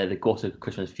the Ghost of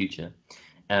Christmas Future.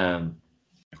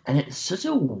 And it's such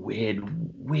a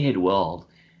weird world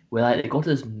where like they go to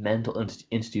this mental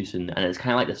institution and it's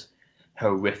kind of like this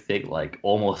horrific, like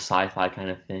almost sci-fi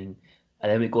kind of thing.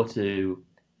 And then we go to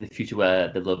the future where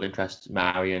the love interest,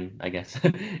 Marion, I guess,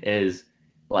 is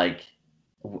like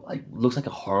looks like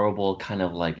a horrible kind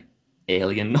of like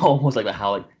alien, almost like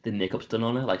how like the makeup's done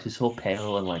on her. Like she's so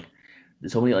pale and like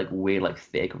there's so many like weird like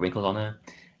fake wrinkles on her.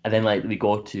 And then like we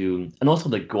go to and also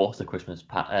the Ghost of Christmas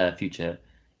Future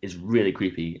is really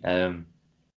creepy.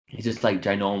 He's just like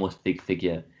ginormous big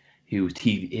figure whose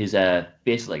TV his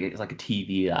basically like it's like a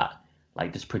TV that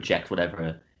like just projects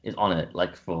whatever is on it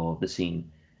like for the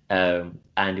scene. And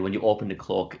when you open the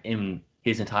cloak, in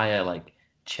his entire like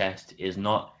chest is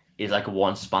like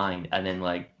one spine, and then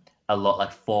like a lot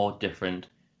like 4 different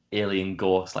alien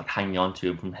ghosts like hanging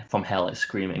onto him from hell, like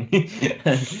screaming.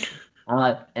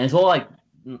 And it's all like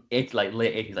it's like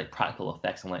late 80s like practical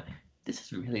effects. I'm like,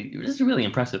 this is really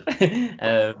impressive.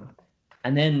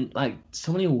 And then like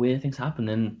so many weird things happen,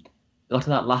 and got to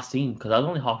that last scene because I was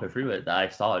only halfway through it that I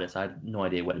started it, so I had no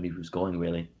idea where the movie was going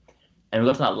really. And we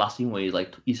got to that last scene where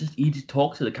he just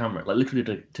talks to the camera, like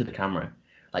literally to the camera,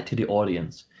 like to the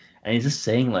audience, and he's just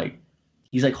saying like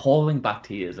he's like holding back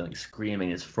tears and like screaming.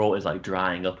 His throat is like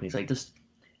drying up, and he's like just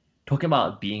talking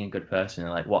about being a good person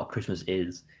and like what Christmas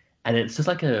is. And it's just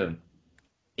like it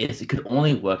could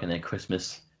only work in a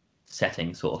Christmas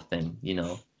setting sort of thing, you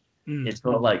know. It's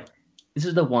sort of like this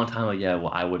is the one time of year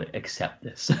where I would accept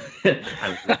this, and,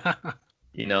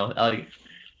 you know, like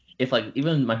if like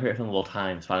even my favorite film of all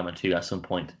time, Spider-Man 2, at some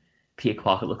point, Peter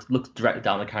Parker looks directly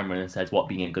down the camera and says what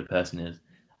being a good person is.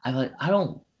 I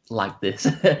don't like this,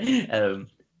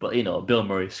 but you know, Bill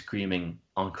Murray screaming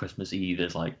on Christmas Eve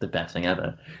is like the best thing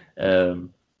ever.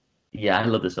 Yeah, I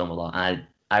love this film a lot.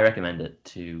 I recommend it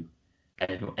to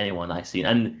anyone I've seen.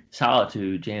 And shout out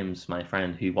to James, my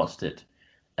friend, who watched it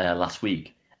last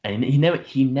week. And he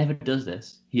never does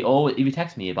this. He always, if he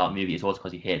texts me about a movie, it's always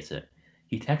because he hates it.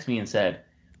 He texted me and said,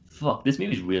 "Fuck, this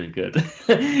movie's really good."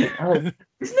 Isn't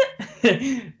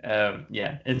it?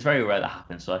 Yeah, it's very rare that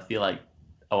happens. So I feel like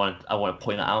I want to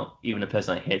point that out. Even a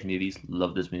person that hates movies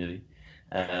love this movie.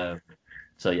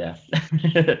 So yeah.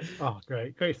 Oh,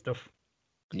 great stuff.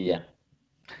 Yeah.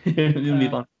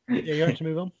 Move on. Yeah, you ready to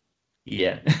move on?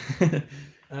 Yeah.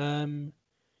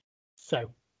 So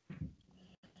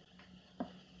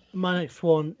my next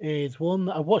one is one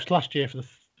that I watched last year for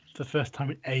the first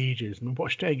time in ages, and I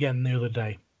watched it again the other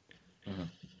day. Mm-hmm.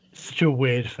 Such a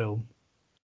weird film.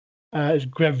 It's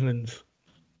Gremlins.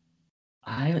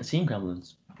 I haven't seen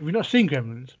Gremlins. Have you not seen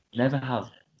Gremlins? Never have.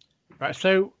 Right,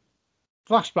 so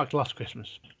flashback to last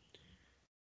Christmas.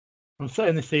 I'm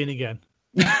setting the scene again.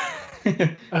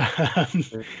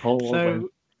 So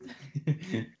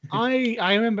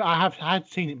I remember I had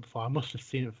seen it before. I must have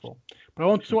seen it before, but I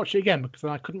wanted to watch it again because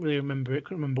I couldn't really remember it.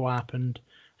 Couldn't remember what happened.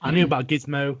 I knew about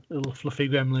Gizmo, a little fluffy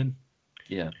gremlin.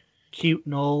 Yeah. Cute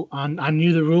and all, and I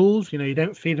knew the rules. You know, you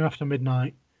don't feed him after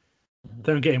midnight.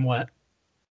 Don't get him wet.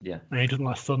 Yeah. And he doesn't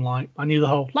like sunlight. I knew the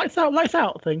whole lights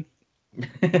out thing.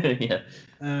 Yeah.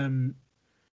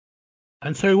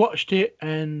 And so we watched it,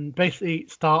 and basically it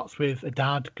starts with a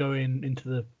dad going into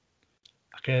the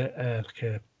like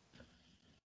a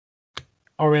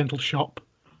Oriental shop,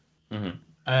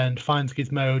 and finds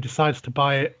Gizmo, decides to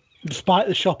buy it. Despite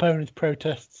the shop owner's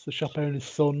protests, the shop owner's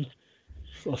son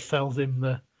sort of sells him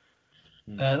the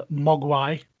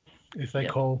Mogwai, as they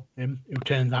call him, who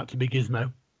turns out to be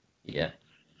Gizmo. Yeah.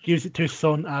 Gives it to his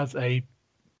son as a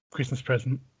Christmas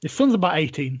present. His son's about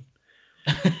 18.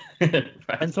 Right.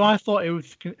 And so I thought it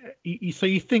was. So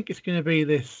you think it's going to be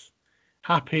this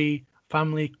happy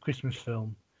family Christmas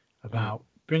film about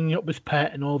bringing up this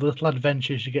pet and all the little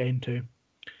adventures you get into.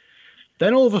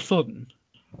 Then all of a sudden,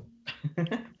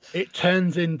 it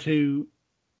turns into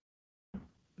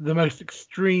the most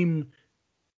extreme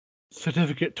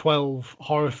Certificate 12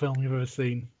 horror film you've ever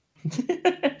seen.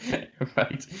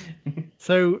 Right.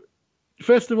 So,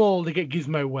 first of all, they get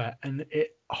Gizmo wet, and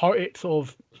it sort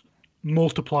of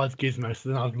multiplies Gizmo, so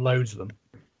then there's loads of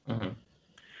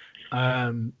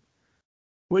them.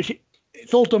 Which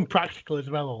it's all done practical as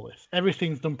well. All this,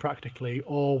 everything's done practically,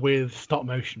 or with stop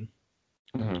motion.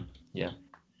 Yeah.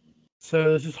 So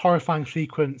there's this horrifying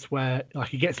sequence where like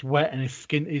he gets wet and his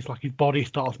skin is like his body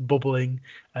starts bubbling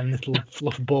and little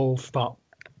fluff balls start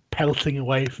pelting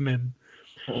away from him.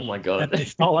 Oh my god. And they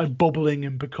start like bubbling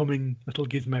and becoming little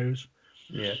gizmos.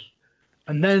 Yeah.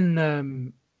 And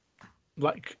then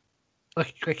like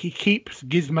he keeps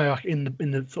Gizmo like in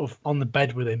the sort of on the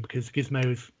bed with him because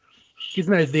Gizmo's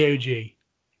the OG.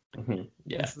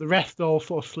 Yeah. So the rest all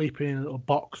sort of sleeping in a little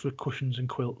box with cushions and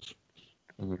quilts.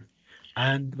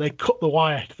 And they cut the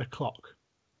wire to the clock.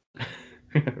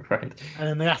 Right. And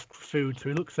then they ask for food. So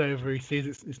he looks over, he sees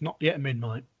it's not yet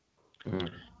midnight.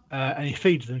 And he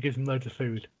feeds them, gives them loads of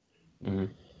food. And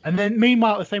then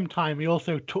meanwhile, at the same time, he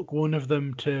also took one of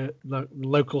them to the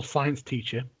local science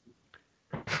teacher.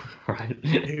 Right.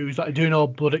 Who's like doing all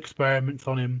blood experiments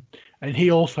on him. And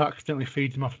he also accidentally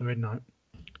feeds him after midnight.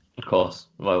 Of course.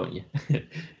 Why wouldn't you?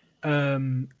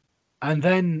 And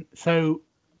then, so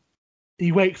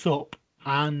he wakes up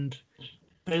and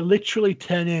they literally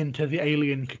turn into the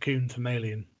alien cocoons from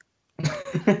Alien.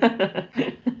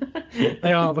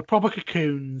 They are the proper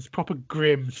cocoons, proper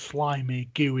grim, slimy,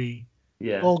 gooey,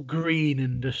 all green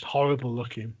and just horrible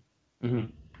looking.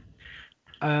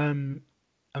 And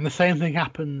the same thing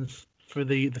happens for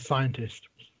the scientist.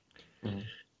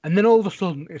 And then all of a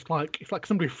sudden, it's like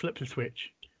somebody flips a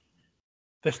switch.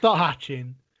 They start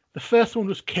hatching. The first one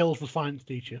just kills the science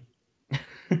teacher.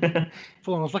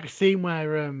 Full on. It's like a scene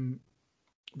where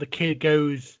the kid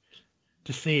goes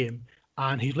to see him,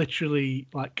 and he's literally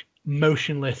like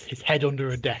motionless, his head under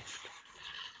a desk.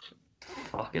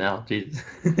 Fucking hell, Jesus.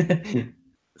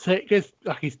 So it goes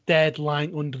like he's dead,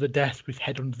 lying under the desk with his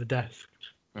head under the desk.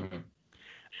 Mm-hmm.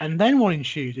 And then what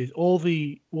ensues is all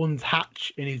the ones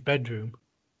hatch in his bedroom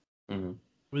Mm-hmm.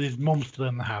 with his mum still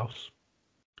in the house.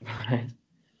 Right.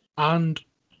 And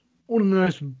one of the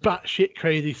most batshit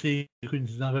crazy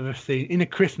sequences I've ever seen in a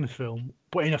Christmas film,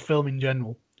 but in a film in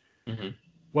general, Mm-hmm.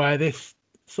 where this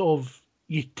sort of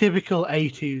your typical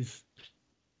 80s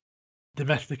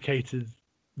domesticated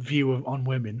view on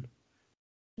women.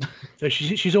 So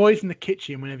she's always in the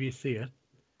kitchen whenever you see her.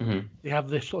 Mm-hmm. They have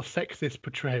this sort of sexist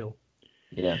portrayal.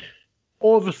 Yeah.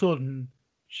 All of a sudden,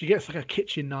 she gets like a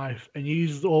kitchen knife and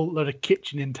uses all a lot of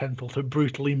kitchen utensils to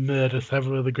brutally murder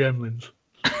several of the gremlins.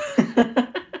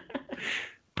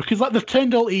 Because like they've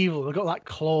turned all evil. They've got like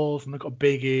claws and they've got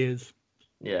big ears.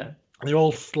 Yeah. They're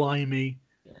all slimy.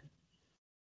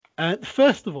 Yeah.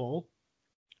 First of all,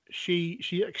 she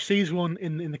sees one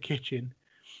in the kitchen,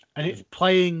 and it's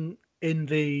playing in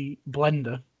the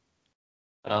blender.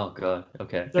 Oh god.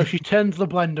 Okay. So she turns the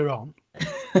blender on,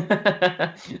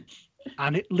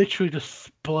 and it literally just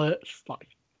splurts like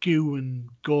goo and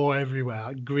gore everywhere,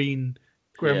 like green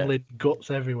gremlin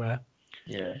guts everywhere.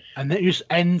 Yeah. And it just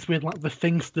ends with like the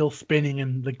thing still spinning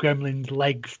and the gremlin's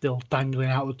legs still dangling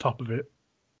out the top of it.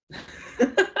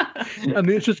 And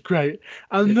it's just great.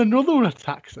 And another one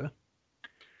attacks her,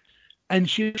 and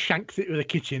she shanks it with a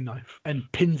kitchen knife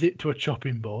and pins it to a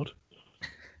chopping board.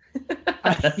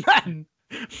 And then,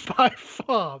 by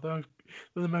far, the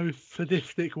most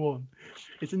sadistic one,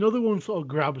 it's another one sort of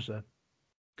grabs her,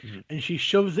 and she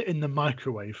shoves it in the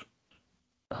microwave.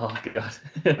 Oh god.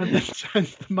 And then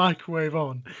turns the microwave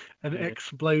on, and it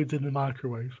explodes in the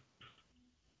microwave.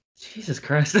 Jesus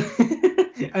Christ.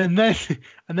 And then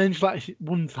she's like,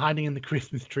 one's hiding in the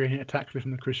Christmas tree, and it attacks her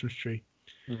from the Christmas tree.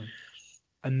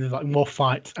 And there's like more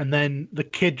fights, and then the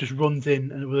kid just runs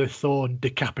in and with a sword and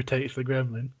decapitates the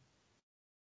gremlin.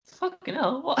 Fucking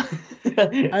hell, what?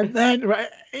 And then it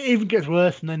even gets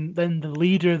worse, and then the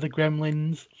leader of the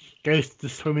gremlins goes to the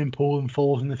swimming pool and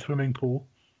falls in the swimming pool.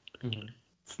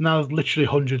 So now there's literally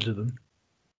hundreds of them.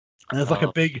 And there's like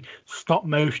a big stop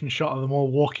motion shot of them all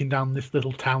walking down this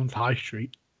little town's high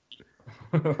street.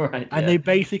 Right. And they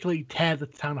basically tear the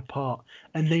town apart,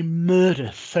 and they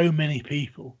murder so many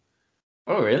people.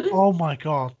 Oh really? Oh my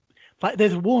god! Like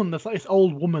there's one that's like this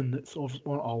old woman that's sort of,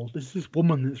 well, not old. There's this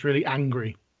woman that's really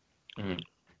angry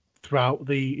throughout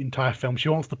the entire film. She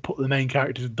wants to put the main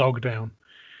character's dog down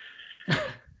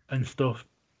and stuff,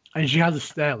 and she has a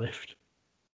stair lift.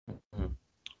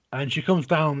 And she comes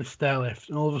down the stair lift,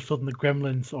 and all of a sudden the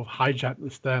gremlins sort of hijack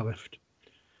the stair lift.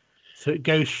 So it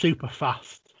goes super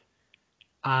fast.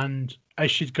 And as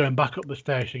she's going back up the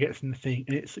stairs, she gets in the thing,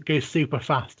 and it goes super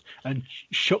fast and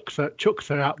chucks her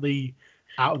out the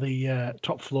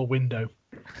top floor window.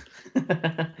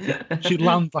 She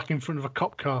lands like in front of a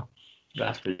cop car.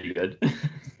 That's pretty good.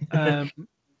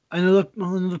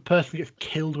 Another person gets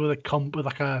killed with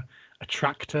a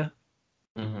tractor.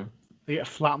 They get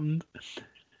flattened.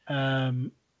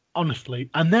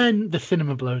 Honestly, and then the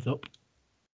cinema blows up.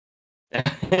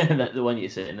 That's the one you're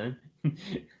sitting in.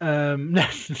 No.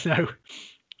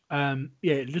 Yeah,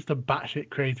 it's just a batshit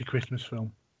crazy Christmas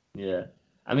film. Yeah,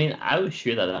 I mean, I was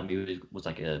sure that movie was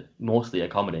like mostly a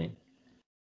comedy.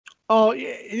 Oh, yeah,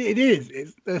 it is.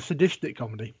 It's a sadistic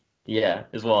comedy. Yeah,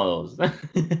 it's one of those.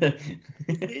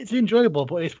 It's enjoyable,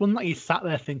 but it's one that you sat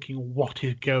there thinking, "What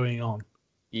is going on?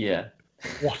 Yeah.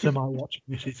 What am I watching?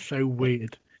 This is so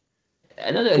weird."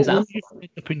 Another example. You end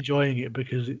up enjoying it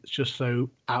because it's just so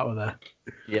out of there.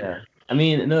 Yeah, I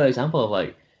mean, another example of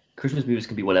like Christmas movies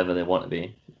can be whatever they want to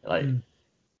be. Like,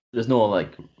 there's no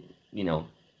like,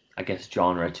 I guess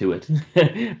genre to it,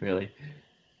 really.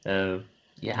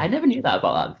 Yeah, I never knew that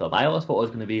about that film. I always thought it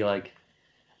was going to be like,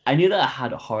 I knew that it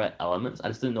had horror elements. I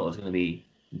just didn't know it was going to be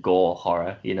gore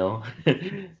horror.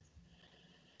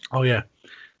 Oh yeah,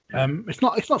 it's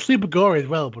not super gory as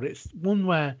well, but it's one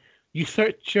where you show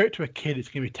it to a kid, it's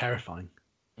going to be terrifying.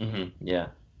 Yeah,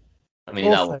 I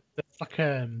mean, also, there's like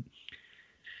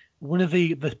one of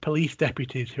the police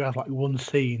deputies who has like one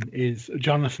scene is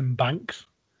Jonathan Banks.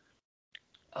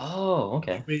 Oh,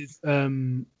 okay. With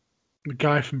the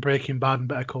guy from Breaking Bad and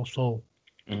Better Call Saul.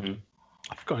 I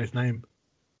forgot his name.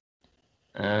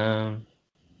 I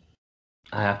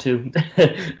have to.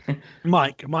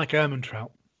 Mike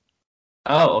Ehrmantraut.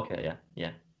 Oh, okay,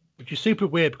 yeah. Which is super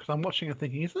weird because I'm watching and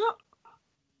thinking, is that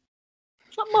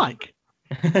Mike?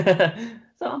 Is that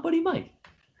my buddy Mike?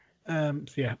 So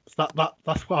yeah,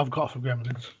 that's what I've got for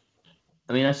Gremlins.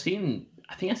 I mean, I think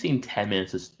I've seen 10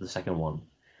 minutes of the second one.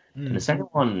 And the second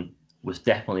one, was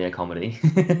definitely a comedy.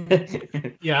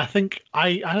 Yeah, I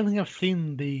don't think I've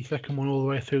seen the second one all the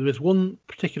way through. There's one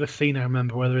particular scene I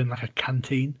remember where they're in like a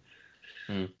canteen,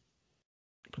 Hmm.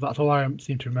 but that's all I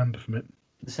seem to remember from it.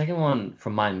 The second one,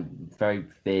 from my very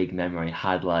vague memory,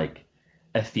 had like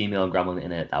a female gremlin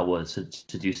in it that was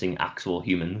seducing actual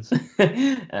humans.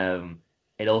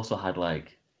 It also had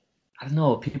like I don't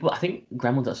know people. I think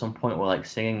gremlins at some point were like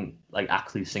singing, like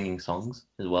actually singing songs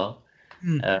as well.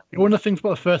 One of the things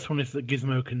about the first one is that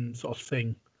Gizmo can sort of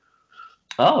sing,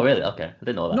 Oh, really? Okay, I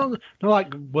didn't know that. not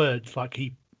like words, like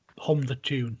he hums a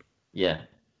tune. Yeah,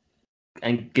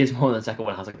 and Gizmo in the second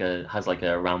one has like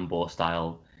a Rambo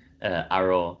style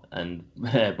arrow and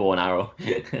bow and arrow.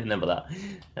 Remember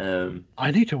that? I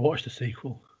need to watch the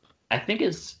sequel. I think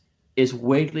it's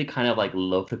weirdly kind of like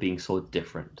love for being so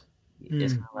different.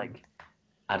 It's kind Mm. of like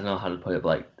I don't know how to put it, but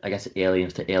like I guess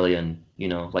aliens to alien,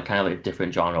 like kind of like a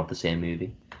different genre of the same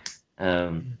movie.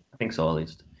 I think so at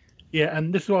least. Yeah,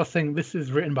 and this is what I was saying. This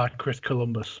is written by Chris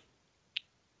Columbus.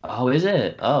 Oh, is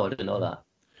it? Oh, I didn't know that.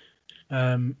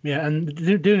 Yeah, and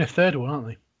they're doing a third one, aren't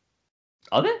they?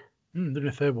 Are they? Doing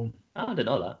a third one. Oh, I didn't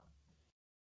know that.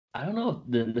 I don't know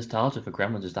if the nostalgia for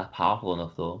Gremlins is that powerful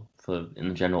enough though for in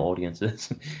the general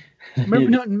audiences. Maybe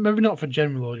not for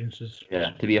general audiences.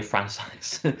 Yeah, to be a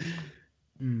franchise.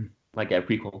 Mm, Might get a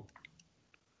prequel.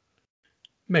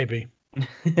 maybe.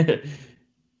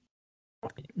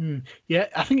 Yeah,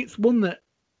 I think it's one that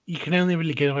you can only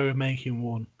really get away with making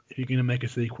one if you're going to make a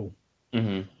sequel.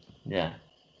 Yeah.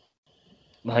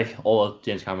 Like all of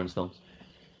James Cameron's films.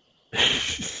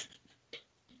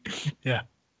 Yeah.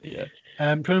 Yeah.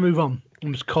 Trying to move on.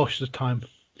 I'm just cautious of time.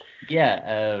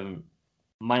 Yeah,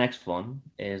 my next one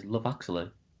is Love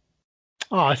Actually.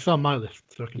 Oh, I saw my list,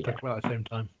 so I can Yeah. talk about it at the same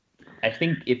time. I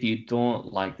think if you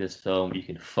don't like this film, you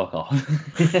can fuck off.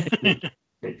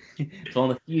 It's one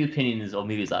of the few opinions or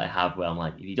movies that I have where I'm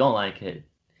like, if you don't like it,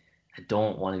 I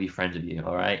don't want to be friends with you.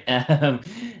 All right.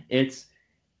 It's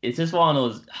it's just one of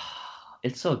those.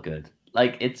 It's so good.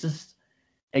 Like it's just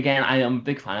again, I am a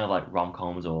big fan of like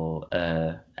rom-coms or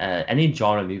any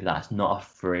genre movie that's not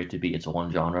afraid to be its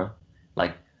own genre.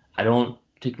 Like I don't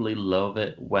particularly love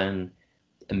it when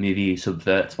a movie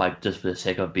subverts by just for the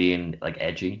sake of being like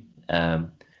edgy.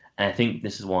 And I think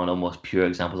this is one of the most pure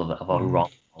examples of a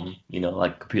rom-com.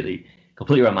 Like completely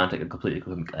romantic and completely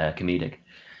comedic.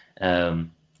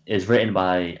 Is written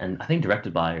by and I think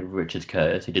directed by Richard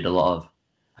Curtis. He did a lot of,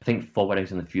 I think, Four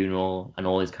Weddings and the Funeral and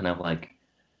all these kind of like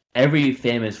every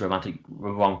famous romantic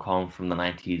rom-com from the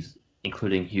 90s,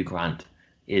 including Hugh Grant,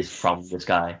 is from this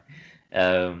guy.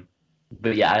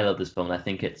 But yeah, I love this film. I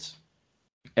think it's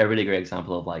a really great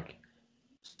example of like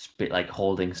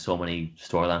holding so many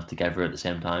storylines together at the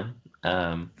same time.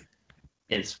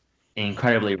 It's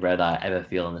incredibly rare that I ever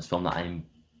feel in this film that I'm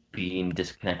being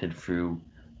disconnected through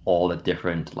all the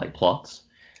different like plots.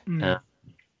 Uh,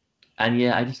 and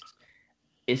yeah,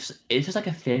 it's just like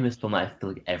a famous film that I feel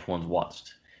like everyone's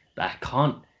watched. But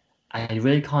I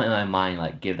really can't in my mind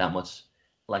like give that much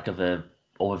like of a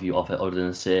overview of it other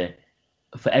than say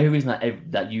for every reason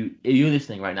that you're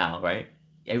listening right now, right?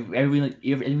 Every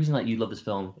reason that you love this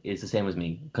film is the same as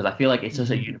me because I feel like it's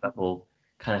just a universal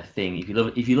kind of thing. If you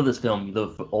love this film, you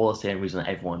love it for all the same reason that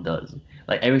everyone does.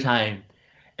 Like every time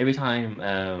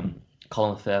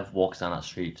Colin Firth walks down that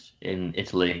street in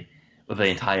Italy with the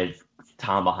entire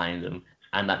town behind him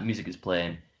and that music is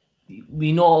playing,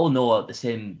 we all know the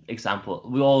same example.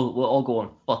 We're all going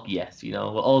fuck yes, we're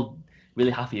all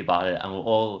really happy about it, and we're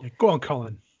all Yeah, go on,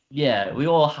 Colin. yeah, we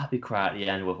all happy cry at the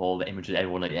end with all the images of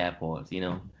everyone at the airport.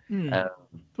 One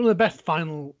of the best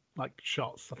final like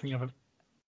shots I think I've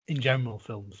in general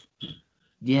films.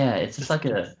 Yeah, it's just like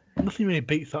nothing really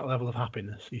beats that level of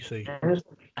happiness you see.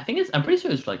 I'm pretty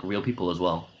sure it's like real people as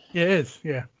well, Yeah, it is.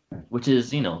 Yeah. which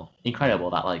is incredible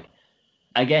that like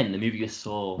again the movie is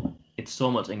it's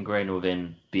so much ingrained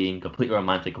within being completely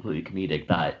romantic, completely comedic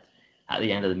that at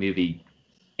the end of the movie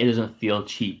it doesn't feel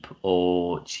cheap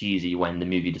or cheesy when the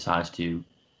movie decides to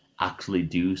actually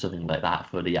do something like that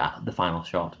for the final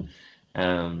shot.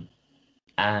 And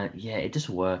yeah, it just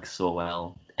works so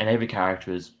well, and every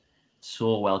character is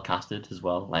so well casted as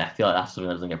well. Like I feel like that's something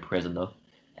that doesn't get praised enough.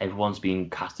 Everyone's being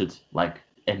casted like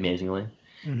amazingly.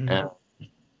 Uh,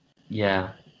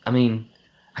 yeah, I mean,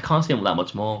 I can't say that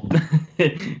much more.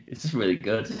 It's just really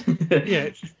good. Yeah,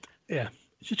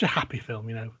 it's such a happy film.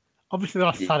 Obviously, there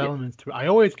are sad Yeah. elements to it. I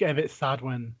always get a bit sad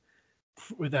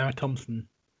with Emma Thompson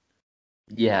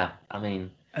Yeah, I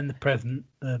mean, and the present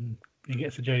he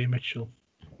gets to Jodie Mitchell.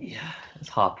 yeah, it's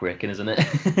heartbreaking, isn't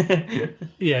it?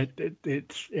 Yeah,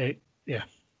 yeah.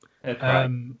 I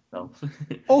cried.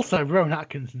 Also, Rowan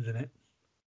Atkinson's in it.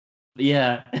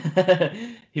 Yeah,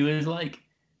 he was like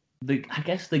I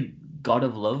guess the god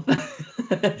of love.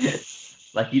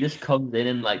 Like he just comes in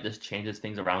and like just changes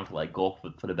things around to like go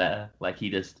for the better. Like he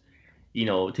just,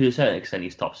 to a certain extent, he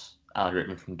stops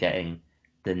Algorithm from getting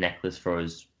the necklace for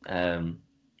his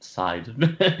side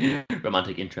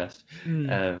romantic interest,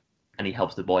 Mm. and he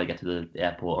helps the boy get to the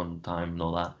airport on time and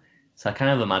all that. So I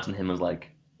kind of imagine him as like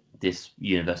this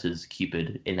universe's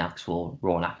Cupid in actual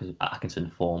Rowan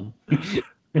Atkinson form.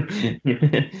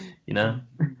 You know?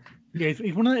 Yeah,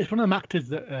 he's one of them actors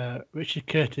that Richard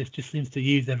Curtis just seems to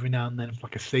use every now and then for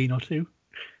like a scene or two.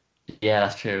 Yeah,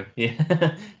 that's true. Yeah,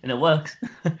 and it works.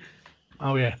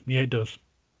 Oh yeah, it does.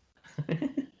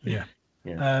 Yeah.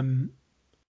 Yeah, Um,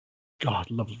 God,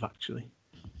 Love Actually.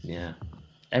 yeah.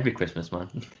 Every Christmas, man.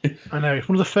 I know it's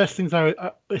one of the first things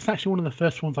it's actually one of the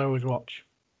first ones I always watch.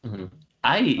 hmm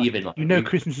I Like even like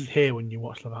Christmas is here when you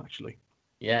watch Love Actually.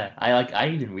 yeah, I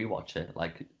even rewatch it.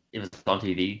 Like it was on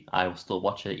TV, I will still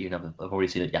watch it, even if I've already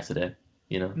seen it yesterday.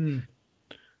 You know, Mm.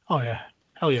 Oh yeah,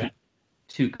 hell too, yeah,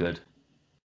 too good.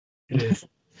 it is. Do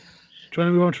you want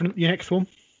to move on to the next one?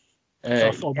 So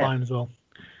I'll start Yeah, mine as well.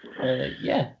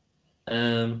 yeah.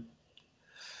 Um,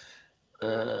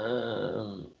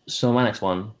 so my next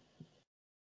one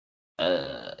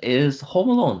is Home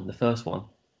Alone, the first one.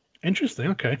 Interesting.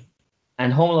 Okay.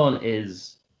 And Home Alone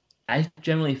is, I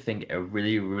generally think, a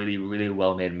really, really, really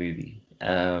well-made movie.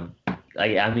 I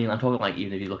mean, I'm talking like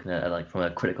even if you're looking at it like from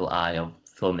a critical eye of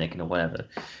filmmaking or whatever,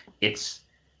 it's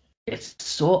it's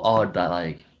so odd that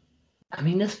like, I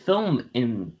mean, this film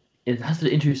it has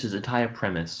to introduce this entire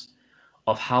premise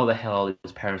of how the hell are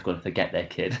these parents going to forget their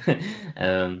kid,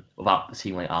 without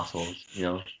seeming like assholes,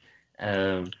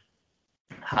 Um,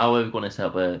 how are we going to set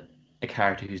up a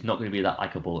character who's not going to be that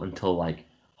likable until like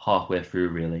halfway through,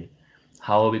 really?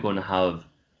 How are we going to have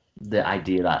the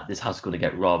idea that this house is going to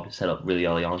get robbed set up really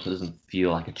early on so it doesn't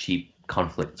feel like a cheap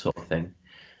conflict sort of thing?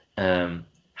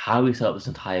 How do we set up this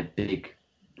entire big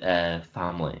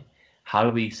family? How do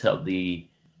we set up the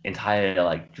entire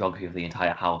like geography of the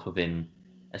entire house within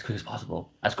as quick as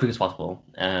possible? As quick as possible.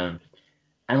 And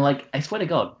like I swear to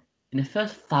God, in the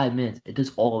first 5 minutes, it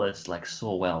does all this like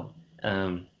so well.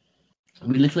 Um,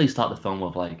 we literally start the film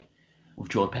with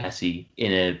Joe Pesci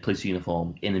in a police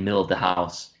uniform in the middle of the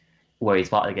house where he's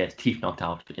about to get his teeth knocked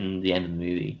out in the end of the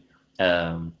movie.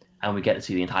 And we get to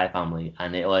see the entire family,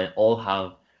 and they all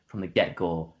have from the get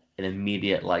go an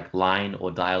immediate like line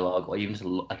or dialogue, or even just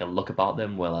like a look about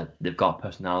them where like they've got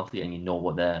personality and you know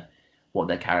what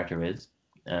their character is.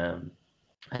 Um,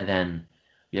 and then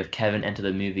you have Kevin enter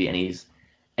the movie, and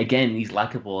he's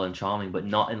likable and charming, but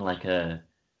not in like a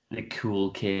the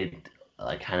cool kid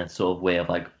like kind of sort of way of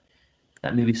like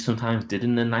that movies sometimes did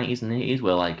in the 90s and 80s,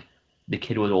 where like the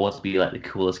kid would always be like the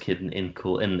coolest kid in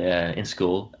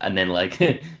school, and then like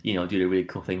do the really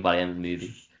cool thing by the end of the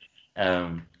movie.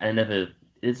 And it never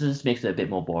it just makes it a bit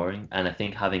more boring. And I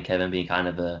think having Kevin being kind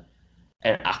of an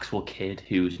actual kid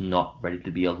who's not ready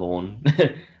to be alone,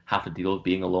 have to deal with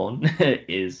being alone,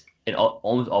 is an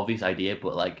almost obvious idea,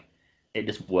 but like it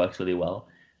just works really well.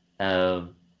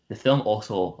 The film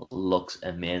also looks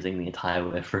amazing the entire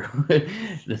way through.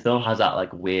 The film has that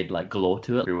like weird like glow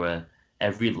to it, where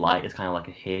every light is kind of like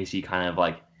a hazy kind of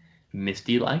like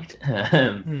misty light.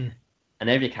 Hmm. And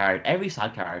every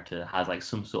side character has like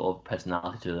some sort of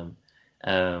personality to them.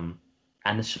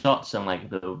 And the shots and like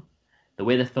the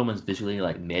way the film is visually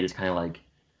like made is kind of like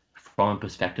from a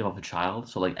perspective of a child.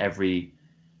 So like every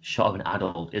shot of an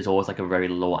adult is always like a very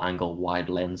low angle, wide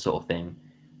lens sort of thing.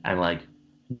 And like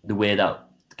the way that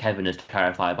Kevin is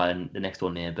terrified by the next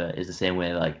door neighbor is the same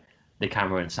way like the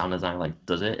camera and sound design like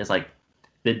does it. It's like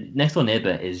the next door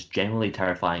neighbor is genuinely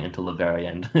terrifying until the very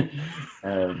end.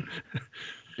 um,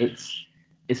 it's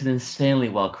it's an insanely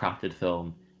well crafted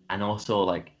film, and also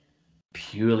like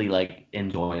purely like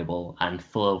enjoyable and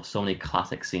full of so many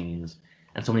classic scenes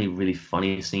and so many really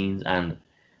funny scenes. And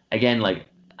again, like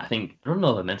I don't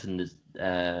know if I mentioned this,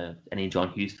 any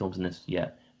John Hughes films in this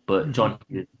yet, but Hmm. John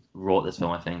Hughes wrote this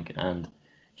film, I think, and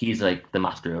he's like the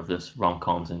master of this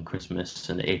rom-coms and Christmas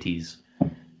and the 80s.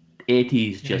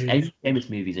 80s, Yeah, just he is. any famous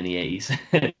movies in the 80s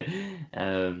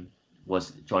um,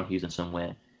 was John Hughes in some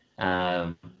way.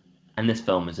 Um, and this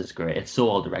film is just great. It's so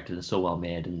well directed and so well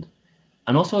made, and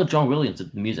also John Williams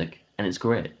did the music, and it's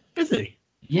great. Is he?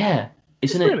 Yeah,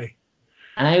 isn't it? Really?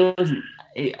 And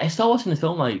I started watching the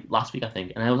film like last week, I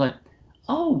think, and I was like,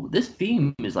 oh, this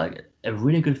theme is like a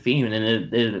really good theme. And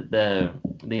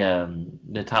then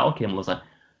the title came and I was like,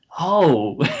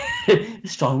 oh,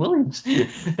 it's John Williams.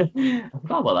 I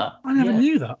forgot about that. I never Yeah,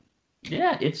 knew that.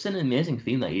 yeah, it's an amazing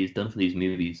theme that he's done for these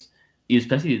movies.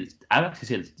 Especially, I would actually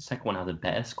say the second one has a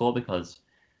better score because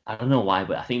I don't know why,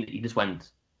 but I think he just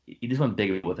went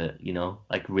bigger with it, you know,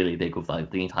 like really big with like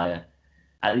the entire.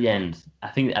 At the end, I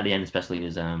think at the end especially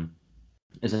is an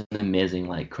amazing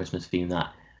like Christmas theme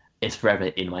that is forever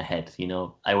in my head. You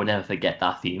know, I will never forget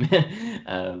that theme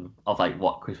of like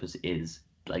what Christmas is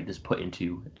like just put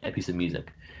into a piece of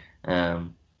music.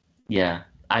 Um, yeah,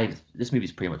 I this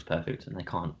movie's pretty much perfect, and I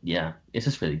can't. Yeah, it's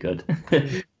just really good.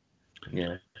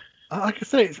 Yeah. Like I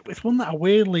say, it's one that I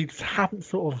weirdly just haven't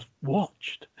sort of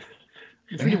watched.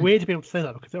 It's really Yeah. weird to be able to say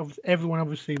that because everyone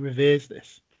obviously reveres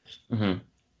this. Hmm.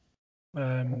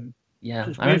 So Yeah,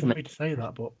 it's I weird for recommend. me to say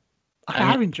that, but I I mean,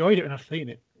 have enjoyed it when I've seen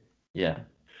it. yeah.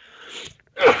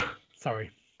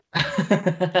 Sorry, I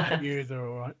hope your ears are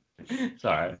all right.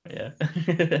 Sorry. Yeah.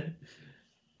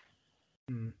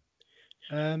 Hmm.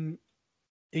 Are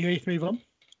you ready to move on?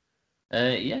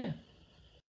 Yeah.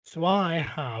 So I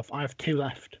have two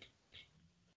left.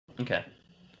 Okay.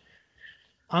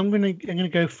 I'm gonna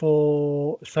go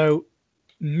for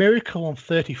Miracle on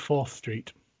 34th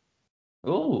Street,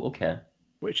 Oh, okay.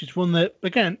 which is one that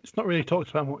again it's not really talked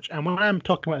about much. And when I'm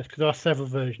talking about this, because there are several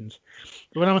versions,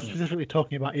 the one I'm specifically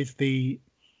talking about is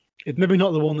it's maybe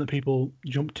not the one that people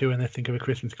jump to when they think of a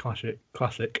Christmas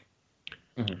classic.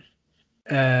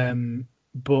 Mm-hmm.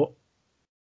 But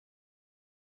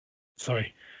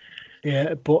sorry,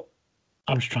 yeah, but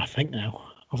I'm just trying to think now.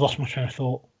 I've lost my train of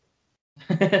thought.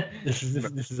 This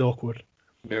is awkward.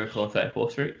 Miracle on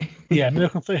 34th Street. Yeah,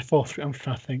 Miracle on 34th Street. I'm just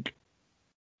trying to think.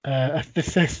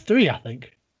 This says three, I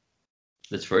think.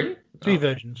 That's free? Three Oh,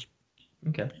 versions.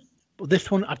 okay. But this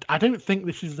one, I don't think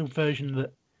this is the version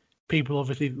that people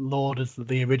obviously laud as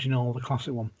the original, the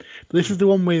classic one. But this is the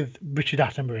one with Richard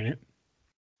Attenborough in it.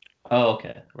 Oh,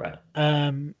 okay. Right.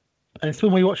 And it's the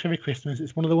one we watch every Christmas.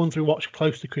 It's one of the ones we watch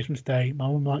close to Christmas Day. My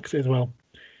mum likes it as well.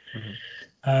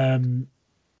 Mm-hmm.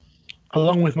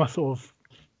 Along with my sort of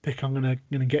pick I'm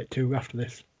gonna get to after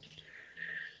this.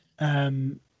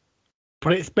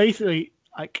 But it's basically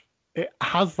like it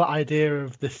has that idea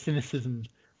of the cynicism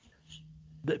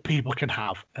that people can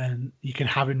have and you can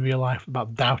have in real life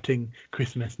about doubting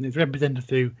Christmas, and it's represented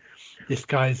through this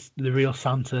guy's the real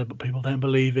Santa, but people don't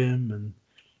believe him, and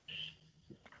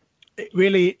it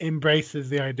really embraces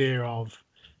the idea of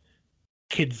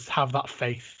kids have that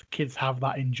faith, kids have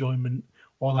that enjoyment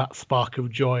or that spark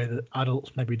of joy that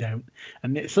adults maybe don't,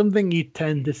 and it's something you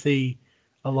tend to see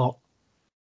a lot.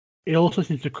 It also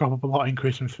seems to crop up a lot in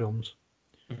Christmas films,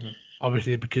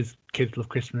 obviously because kids love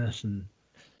Christmas and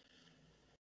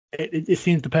it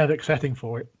seems the perfect setting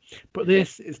for it. But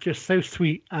this is just so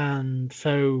sweet and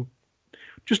so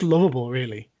just lovable,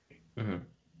 really. Mm-hmm.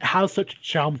 It has such a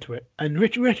charm to it. And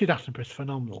Richard Attenborough is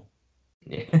phenomenal.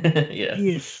 Yeah. Yeah.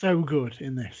 He is so good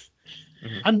in this.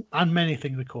 Mm-hmm. And many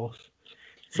things, of course.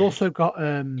 It's also got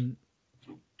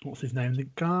what's his name? The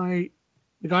guy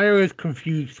who always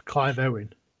confused Clive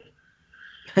Owen.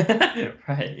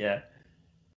 Right, yeah.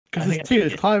 Because there's two.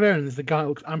 There's Clive Owen. There's the guy who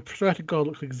looks. I'm swear to God,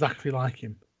 looks exactly like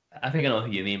him. I think I know who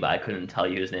you mean, but I couldn't tell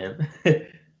you his name.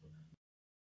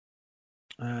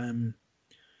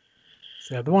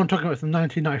 So yeah, the one I'm talking about is the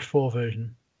 1994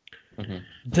 version.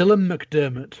 Mm-hmm. Dylan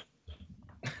McDermott.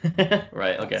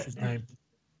 Right, okay. That's his name.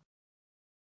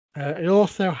 It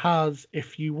also has,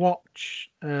 if you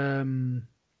ever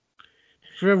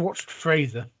watched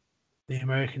Frasier, the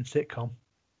American sitcom,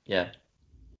 Yeah.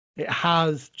 it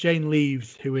has Jane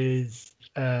Leeves, who is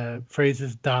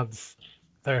Frasier's dad's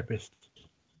therapist.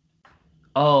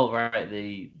 Oh, right.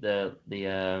 The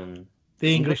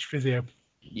English physio.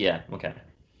 Yeah. Okay.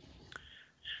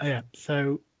 Yeah.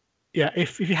 So, yeah,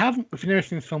 if you've never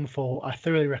seen this film before, I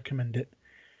thoroughly recommend it.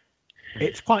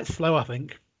 It's quite slow, I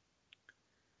think.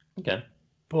 Okay.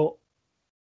 But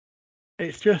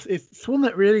it's one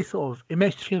that really sort of it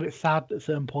makes you feel a bit sad at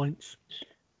certain points,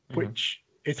 which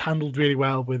is handled really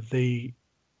well with the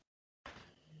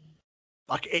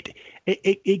like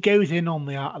it goes in on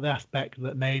the aspect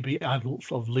that maybe adults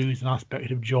sort of lose an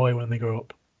aspect of joy when they grow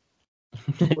up,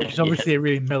 which is obviously a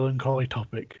really melancholy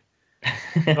topic.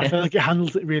 But I feel like it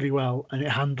handles it really well, and it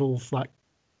handles like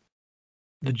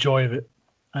the joy of it,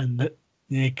 and that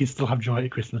you can still have joy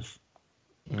at Christmas.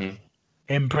 Mm-hmm. It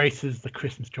embraces the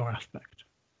Christmas joy aspect.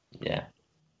 Yeah.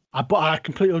 But I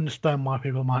completely understand why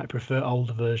people might prefer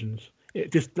older versions.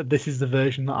 It just that this is the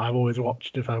version that I've always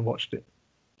watched if I watched it.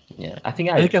 Yeah. I think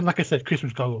And again, like I said,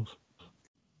 Christmas goggles.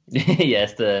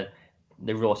 Yes, the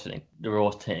rose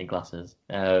tinted glasses.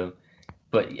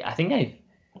 But I think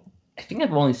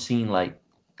I've only seen like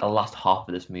the last half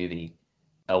of this movie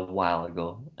a while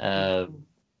ago, and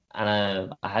I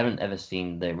haven't ever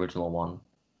seen the original one.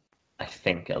 I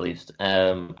think at least.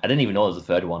 I didn't even know there was a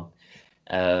third one.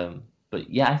 But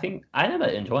yeah, I think I ended up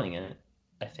enjoying it.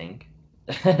 I think.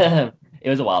 It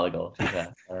was a while ago, to be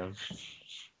fair.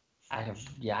 I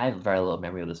have very little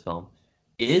memory of this film.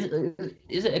 Is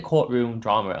it a courtroom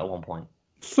drama at one point?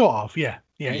 Sort of, yeah.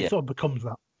 Yeah, it Yeah, sort of becomes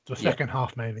that. The yeah. second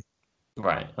half, maybe.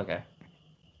 Right. Okay.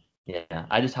 Yeah,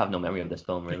 I just have no memory of this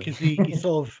film really. Because he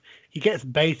sort of he gets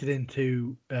baited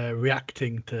into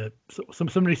reacting to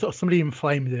somebody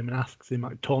inflames him and asks him,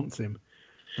 like, taunts him,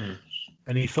 Hmm.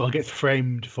 and he sort of gets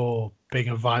framed for being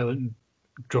a violent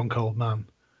drunk old man.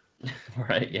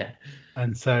 Right. Yeah.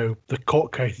 And so the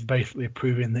court case is basically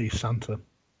proving that he's Santa.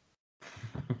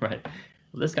 Right.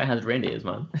 Well, this guy has reindeers,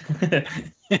 man.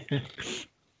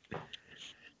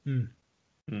 Hmm.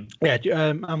 Hmm. Yeah.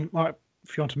 All right,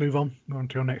 if you want to move on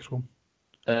to your next one.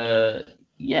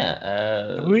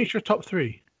 Yeah. Have we reached your top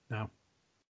three now?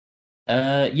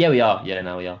 Yeah, we are. Yeah,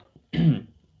 now we are.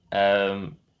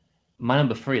 My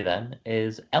number three then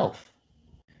is Elf,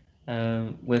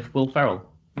 with Will Ferrell,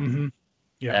 Mm-hmm.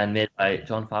 Yeah. and made by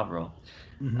Jon Favreau.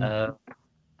 Mm-hmm. Uh,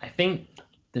 I think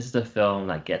this is a film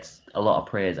that gets a lot of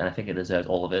praise, and I think it deserves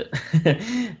all of it.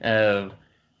 um,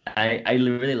 I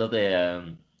really love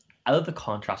I love the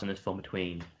contrast in this film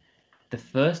between the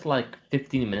first like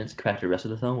 15 minutes compared to the rest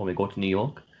of the film when we go to New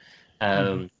York.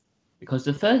 Mm-hmm. Because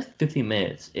the first 15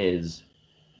 minutes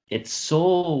it's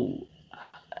so,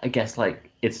 I guess, like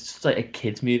it's just like a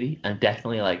kids movie and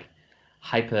definitely like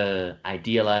hyper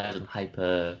idealized and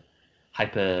hyper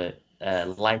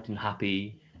light and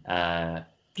happy.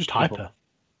 Just People, hyper.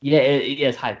 yeah,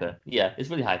 it's hyper. Yeah, it's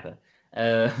really hyper.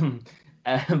 Um,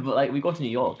 but like we go to New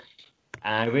York,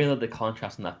 and I really love the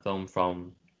contrast in that film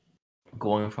from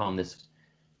going from this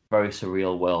very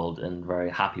surreal world and very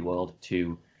happy world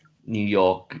to New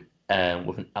York,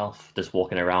 with an elf just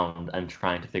walking around and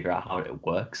trying to figure out how it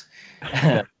works.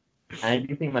 And I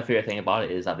do think my favorite thing about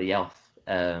it is that the elf,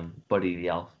 Buddy the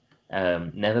elf,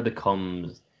 never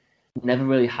becomes, never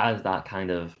really has that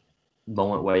kind of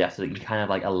moment where he kind of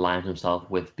like aligns himself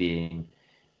with being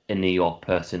a New York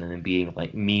person and then being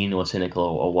like mean or cynical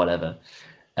or whatever.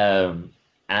 And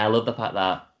I love the fact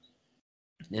that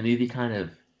the movie kind of,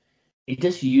 it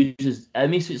just uses. I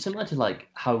mean, so it's similar to like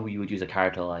how you would use a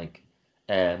character like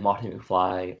Martin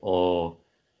McFly, or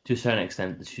to a certain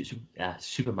extent the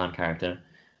Superman character,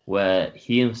 where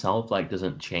he himself like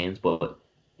doesn't change, but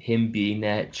him being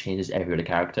there changes every other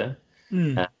character.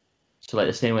 Mm. Uh, so like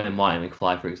the same way Martin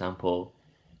McFly, for example,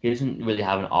 he doesn't really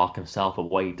have an arc himself, but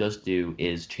what he does do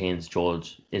is change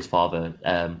George, his father,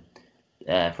 from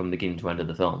the beginning to end of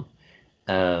the film.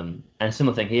 And a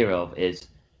similar thing here of is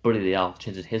Buddy the Elf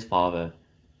changes his father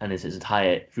and his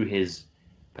entire through his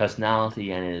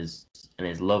personality and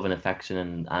his love and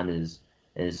affection and his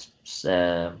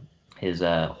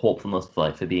hopefulness for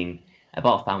like for being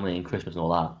about family and Christmas and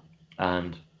all that.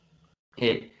 And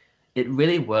it it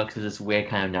really works as this weird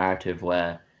kind of narrative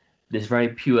where this very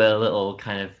pure little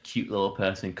kind of cute little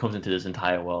person comes into this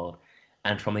entire world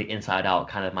and from the inside out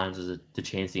kind of manages to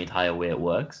change the entire way it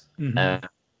works. Mm-hmm.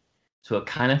 So it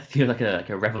kind of feels like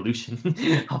a revolution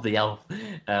of the elf,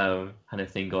 kind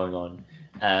of thing going on.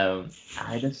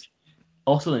 I just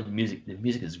also the music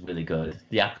is really good.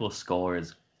 The actual score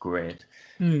is great,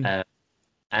 Mm.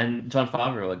 and John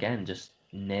Favreau again just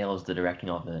nails the directing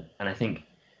of it. And I think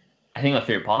my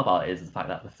favorite part about it is the fact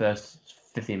that the first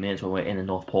 15 minutes when we're in the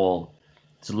North Pole,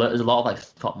 there's a lot of like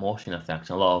stop motion effects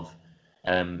and a lot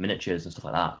of miniatures and stuff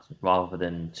like that, rather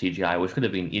than CGI, which could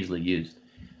have been easily used.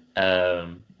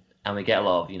 Um, and we get a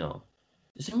lot of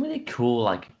some really cool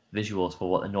like visuals for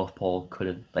what the North Pole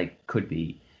could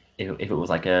be if it was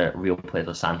like a real place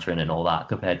with Santa in it and all that.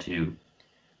 Compared to,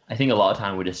 I think a lot of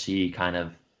time we just see kind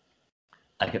of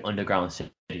like an underground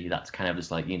city that's kind of just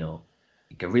like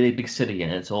a really big city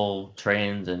and it's all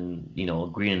trains and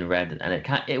green and red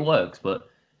and it works. But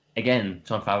again,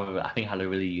 John Favreau I think had a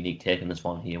really unique take on this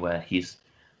one here where he's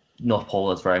North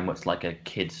Pole is very much like a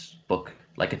kid's book,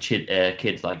 like a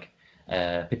kid's like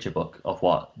picture book of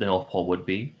what the North Pole would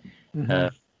be. Mm-hmm. Uh,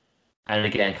 and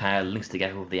again, kind of links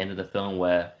together with the end of the film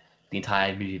where the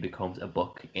entire movie becomes a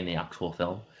book in the actual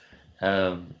film.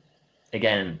 Um,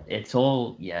 Again, it's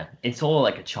all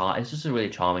like a charm. It's just a really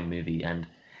charming movie, and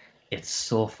it's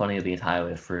so funny the entire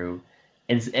way through.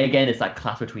 And again, it's that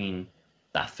clash between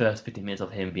that first 50 minutes of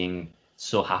him being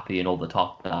so happy and over the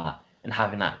top that, and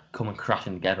having that come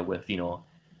crashing together with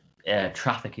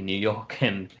traffic in New York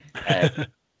and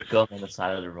going on the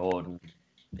side of the road.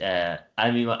 And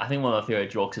I mean, I think one of my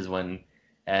favorite jokes is when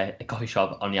a coffee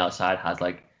shop on the outside has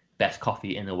like best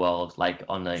coffee in the world, like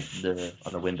on the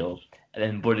on the window, and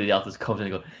then Buddy the Elf just comes in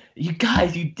and goes, "You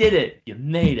guys, you did it! You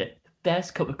made it!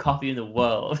 best cup of coffee in the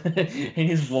world. And he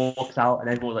just walks out, and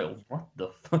everyone's like, what the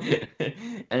fuck?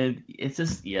 And it's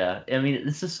just, yeah, I mean,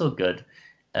 it's just so good.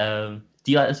 Do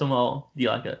you like this one more? Do you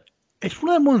like it? It's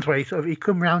one of them ones where you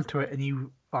come round to it and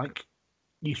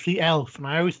you see Elf, and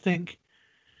I always think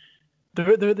there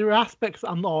are aspects that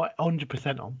I'm not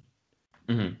 100% on,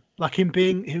 Mm-hmm. like him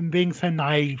being so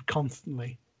naive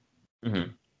constantly.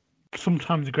 Mm-hmm.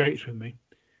 Sometimes grates with me,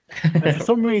 and for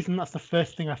some reason that's the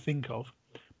first thing I think of.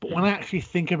 But when I actually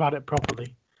think about it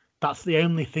properly, that's the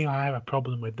only thing I have a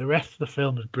problem with. The rest of the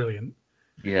film is brilliant.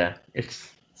 Yeah,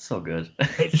 it's so good.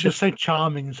 It's just so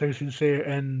charming and so sincere,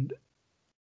 and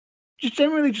just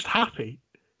generally just happy.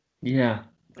 Yeah,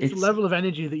 It's a it's level of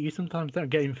energy that you sometimes don't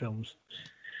get in films.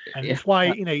 And yeah, it's why,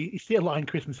 you see a lot in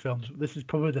Christmas films. This is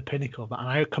probably the pinnacle of that. And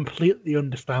I completely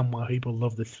understand why people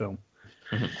love this film.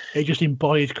 Mhm. It just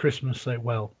embodies Christmas so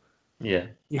well. yeah,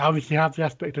 You obviously have the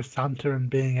aspect of Santa and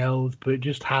being elves, but it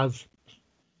just has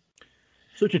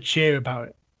such a cheer about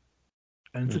it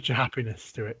and such a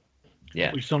happiness to it,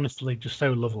 yeah. which is honestly just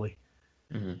so lovely.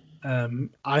 Mm-hmm.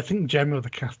 I think generally the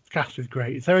cast is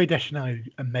great. It's Zoe Deschanel,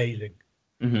 amazing.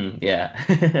 Mm-hmm.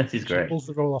 Yeah, she's She great. pulls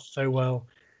the role off so well.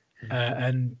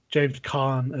 And James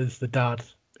Caan as the dad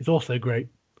is also great.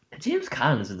 James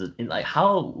Caan is like,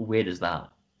 how weird is that?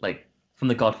 Like from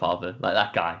The Godfather, like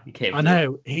that guy, he came I to it.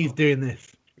 know he's doing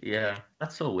this. Yeah,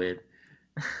 that's so weird.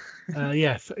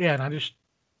 Yes, yeah, and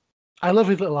I love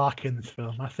his little arc in this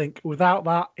film. I think without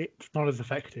that, it's not as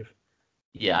effective.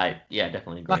 Yeah, I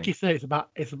definitely Like agree. you say,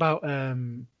 it's about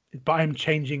him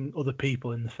changing other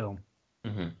people in the film.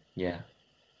 Hmm. Yeah.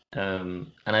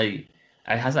 And it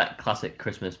has that classic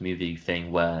Christmas movie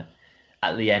thing where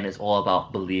at the end it's all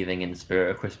about believing in the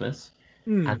spirit of Christmas.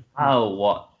 And Mm. how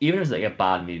what even if it's like a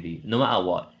bad movie, no matter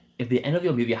what, if the end of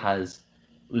your movie has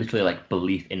literally like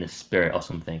belief in the spirit or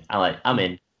something, I'm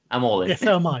in. I'm all in. Yeah,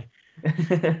 so am I.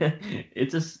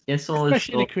 It's always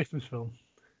Especially in a so Christmas film.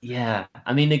 yeah.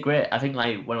 I mean they're great. I think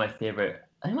like one of my favorite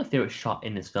I think my favorite shot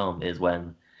in this film is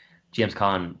when James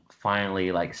Caan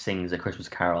finally like sings a Christmas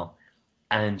carol,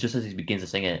 and just as he begins to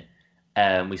sing it,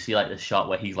 we see like the shot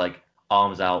where he's like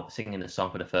arms out singing the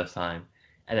song for the first time,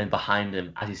 and then behind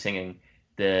him as he's singing,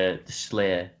 the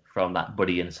sleigh from that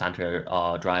Buddy and Santa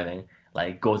are driving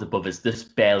like goes above his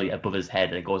just barely above his head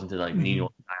and it goes into like New Mhm.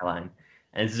 York skyline,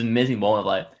 and it's this amazing moment of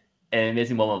like an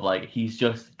amazing moment of like he's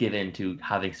just given to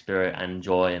having spirit and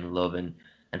joy and love and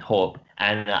hope,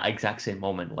 and at that exact same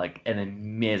moment like an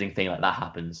amazing thing like that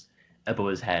happens above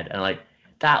his head, and like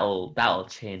that'll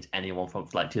change anyone from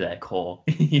like to their core,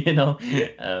 you know.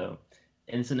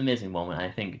 And it's an amazing moment. I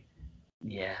think,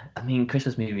 yeah, I mean,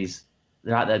 Christmas movies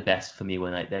they're at their best for me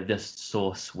when like they're just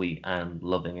so sweet and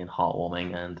loving and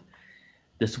heartwarming and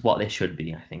just what they should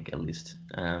be. I think at least.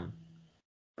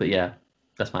 But yeah,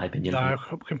 that's my opinion. Yeah,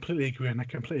 I completely agree, and I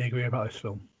completely agree about this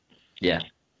film. Yeah,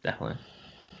 definitely.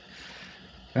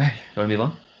 Right, you want to move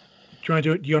on? Do you want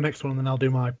to do your next one, and then I'll do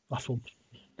my last one?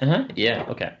 Uh-huh. Yeah.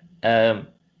 Okay.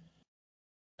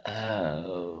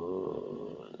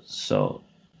 So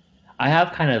I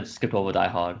have kind of skipped over Die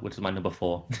Hard, which is my number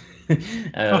four.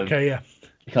 um, Okay, yeah.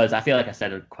 because I feel like I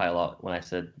said it quite a lot when I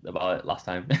said about it last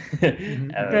time.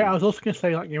 Yeah, I was also going to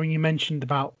say, like, when you mentioned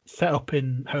about setup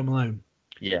in Home Alone,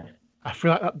 Yeah. I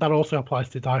feel like that also applies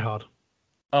to Die Hard.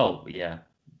 Oh, yeah,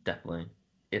 definitely.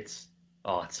 It's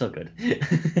it's so good.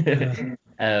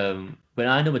 Uh, But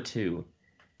my number two,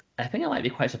 I think I might be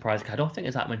quite surprised because I don't think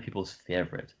it's that many people's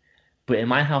favorite. But in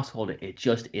my household, it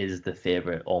just is the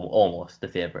favorite, or almost the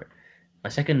favorite. My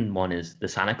second one is The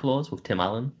Santa Claus with Tim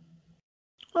Allen.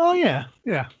 oh yeah,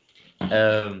 yeah.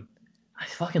 I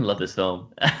fucking love this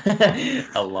film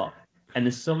a lot, and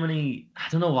there's so many. I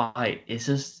don't know why. It's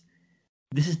just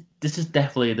this is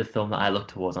definitely the film that I look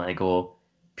towards and I go,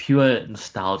 pure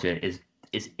nostalgia is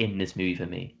in this movie for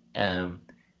me.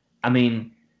 I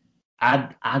mean,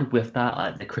 add with that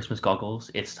like the Christmas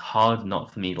goggles. It's hard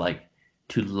not for me like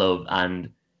to love and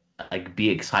like be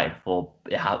excited for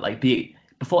it. Like be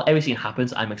before everything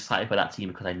happens, I'm excited for that scene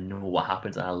because I know what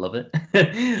happens and I love it.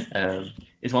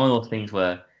 It's one of those things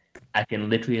where I can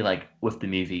literally like with the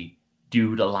movie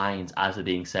do the lines as they're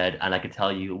being said, and I can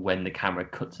tell you when the camera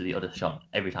cuts to the other shot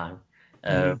every time. Uh,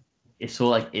 Mhm. it's so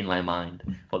like in my mind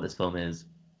what this film is,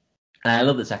 and I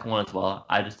love the second one as well.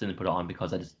 I just didn't put it on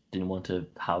because I just didn't want to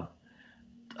have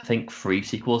I think three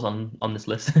sequels on this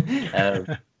list.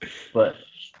 But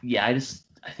yeah,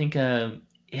 I think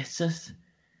it's just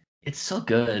it's so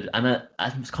good, and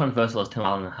as controversial as Tim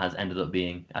Allen has ended up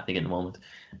being, I think at the moment,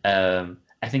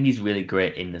 I think he's really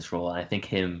great in this role. I think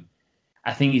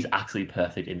he's actually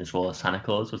perfect in this role as Santa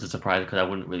Claus, which is surprising because I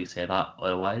wouldn't really say that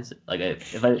otherwise.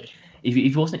 Like if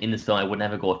he wasn't in this film, I would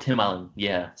never go, Tim Allen,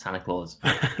 yeah, Santa Claus.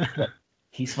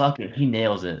 He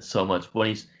nails it so much. When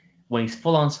he's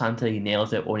full on Santa, he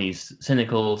nails it. When he's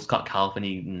cynical, Scott Calvin,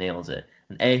 he nails it.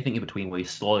 And everything in between, where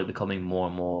he's slowly becoming more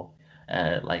and more,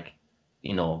 like,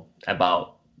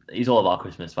 about he's all about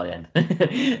Christmas by the end.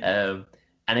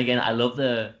 And again, I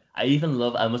even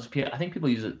love. I think people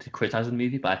use it to criticize the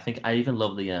movie, but I think I even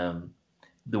love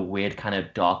the weird kind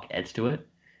of dark edge to it.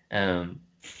 Um,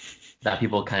 that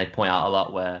people kind of point out a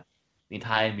lot, where the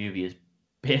entire movie is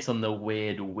based on the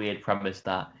weird premise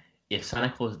that if Santa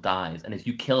Claus dies and if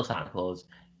you kill Santa Claus,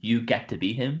 you get to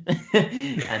be him.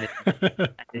 And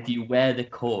if you wear the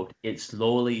coat, it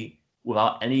slowly,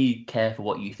 without any care for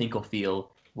what you think or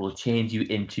feel, will change you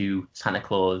into Santa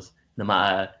Claus. No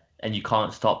matter, and you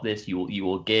can't stop this. You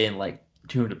will gain like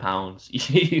 200 pounds.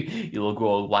 You will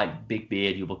grow a white big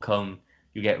beard.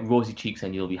 You get rosy cheeks,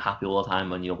 and you'll be happy all the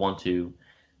time, and you'll want to,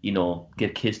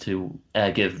 give kids to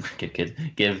give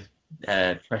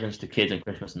presents to kids on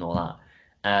Christmas and all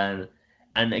that.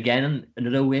 And again,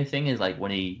 another weird thing is like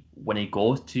when he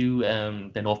goes to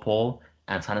the North Pole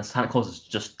and Santa Claus has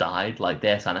just died, like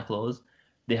their Santa Claus,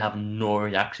 they have no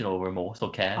reaction or remorse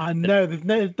or care. I know there's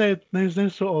no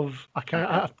sort of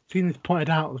I've seen this pointed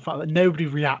out, the fact that nobody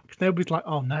reacts. Nobody's like,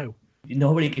 oh no.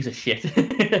 Nobody gives a shit.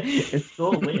 It's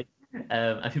so weird.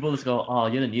 And people just go, "Oh,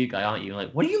 you're the new guy, aren't you?"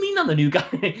 Like, what do you mean I'm the new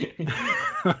guy?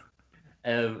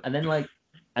 And then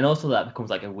and also that becomes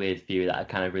like a weird theory that I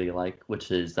kind of really like,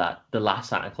 which is that the last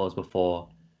Santa Claus before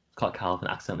Scott Calvin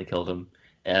accidentally killed him,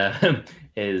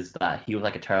 is that he was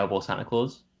like a terrible Santa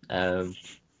Claus.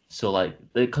 So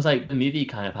because the movie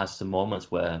kind of has some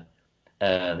moments where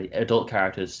the adult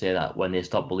characters say that when they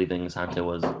stopped believing Santa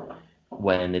was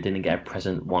when they didn't get a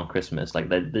present one Christmas, like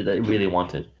they really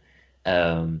wanted.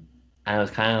 And it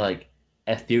was kind of like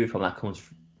a theory from that comes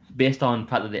based on the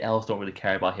fact that the elves don't really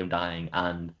care about him dying,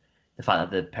 and the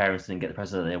fact that the parents didn't get the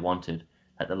present that they wanted.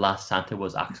 That the last Santa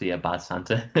was actually a bad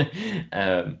Santa,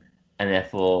 and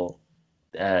therefore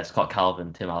Scott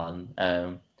Calvin, Tim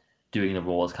Allen, doing the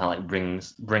role is kind of like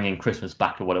bringing Christmas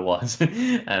back to what it was.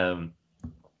 And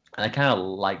I kind of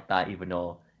like that, even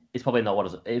though it's probably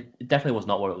not it definitely was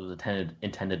not what it was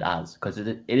intended as, because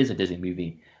it is a Disney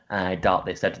movie, and I doubt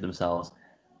they said to themselves,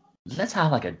 let's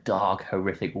have like a dark,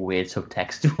 horrific, weird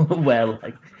subtext where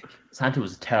like Santa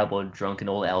was terrible and drunk and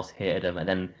all else hated him, and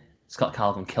then Scott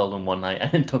Calvin killed him one night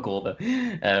and then took over,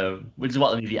 which is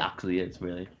what the movie actually is,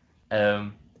 really.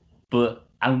 But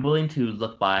I'm willing to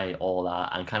look by all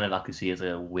that and kind of actually see it as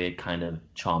a weird kind of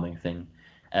charming thing,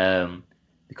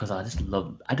 because I just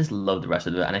love the rest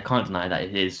of it, and I can't deny that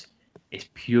it's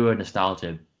pure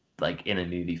nostalgia, like in a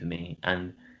movie for me,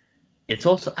 and it's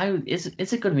also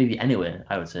it's a good movie anyway,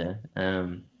 I would say.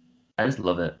 I just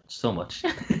love it so much.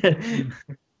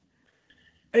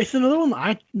 It's another one that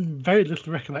I very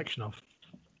little recollection of.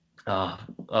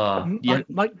 Yeah.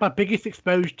 Like my biggest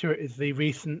exposure to it is the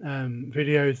recent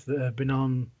videos that have been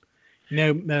on,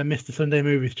 Mr. Sunday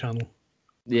Movies channel.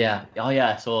 Yeah. Oh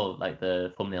yeah, I saw like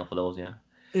the thumbnail for those. Yeah.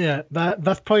 Yeah,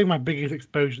 that's probably my biggest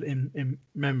exposure in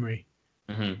memory.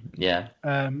 Mm-hmm. Yeah.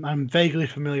 I'm vaguely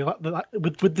familiar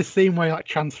with the scene where he like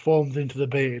transforms into the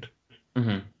beard.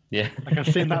 Mm-hmm. Yeah. Like I've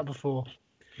seen that before.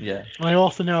 Yeah. And I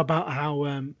also know about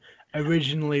how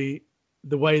originally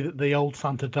the way that the old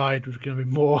Santa died was going to be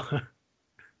more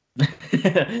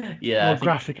more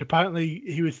graphic. Apparently,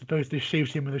 he was supposed to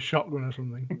shoot him with a shotgun or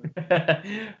something.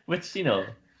 Which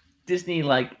Disney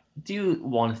do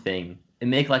one thing and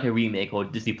make like a remake or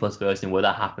Disney Plus version where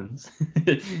that happens.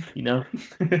 Yeah.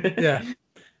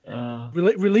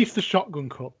 Release the shotgun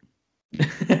cut.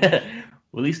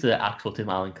 Release the actual Tim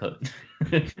Allen cut.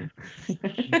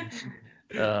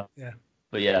 Yeah.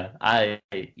 But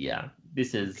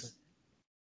this is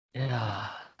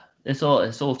it's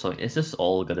just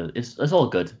all good. It's all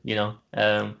good,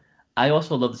 I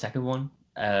also love the second one.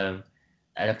 I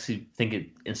actually think it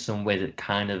in some ways it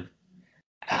kind of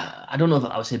I don't know if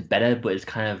I would say better, but it's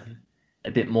kind of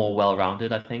a bit more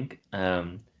well-rounded, I think.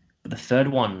 But the third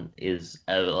one is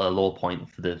a low point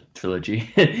for the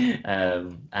trilogy,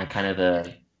 and kind of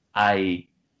I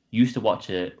used to watch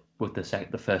it with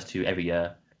the first two every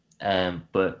year,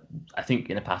 but I think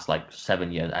in the past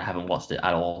 7 years I haven't watched it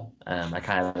at all. I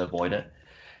kind of avoid it.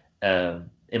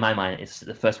 In my mind, it's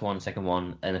the first one, second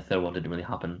one, and the third one didn't really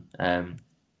happen.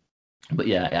 But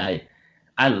yeah,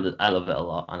 I love it a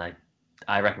lot, and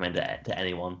I recommend it to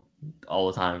anyone all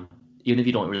the time, even if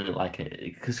you don't really like it,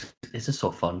 because it's just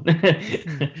so fun.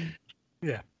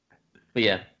 Yeah. But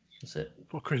yeah, that's it.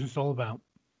 What Christmas is all about.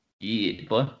 Yeah,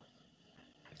 boy.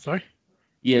 Sorry?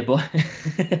 Yeah, boy.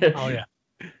 Oh, yeah.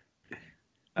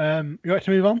 You like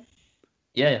to move on?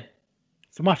 Yeah.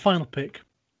 So my final pick,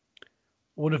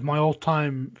 one of my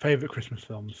all-time favorite Christmas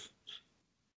films.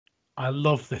 I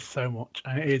love this so much,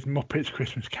 and it is Muppets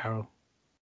Christmas Carol.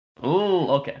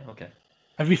 Oh, okay.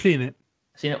 Have you seen it?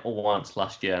 I've seen it once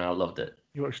last year and I loved it.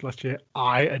 You watched last year.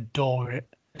 I adore it.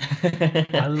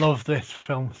 I love this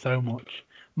film so much.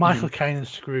 Michael Caine and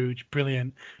Scrooge,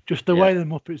 brilliant. Just the way the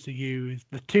Muppets are used,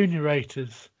 the two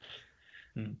narrators.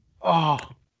 Oh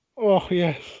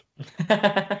yes.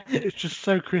 It's just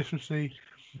so Christmassy.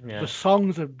 Yeah. The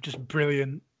songs are just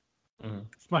brilliant.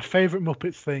 It's my favourite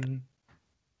Muppets thing.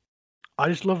 I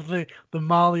just love the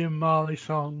Marley and Marley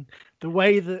song. The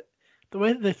way that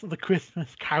the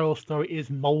Christmas Carol story is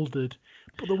moulded,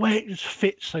 but the way it just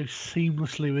fits so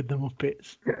seamlessly with the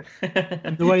Muppets,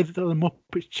 and the way that the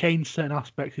Muppets change certain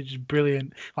aspects is just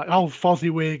brilliant. Like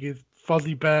Fozzie is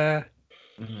Fozzie Bear.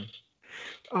 It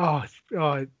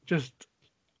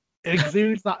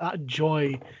exudes that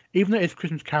joy, even though it's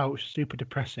Christmas Carol, which is super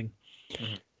depressing.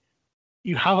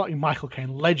 You have like Michael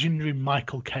Caine, legendary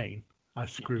Michael Caine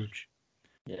as Scrooge.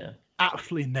 Yeah.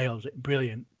 Absolutely nails it.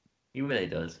 Brilliant. He really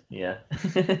does. Yeah.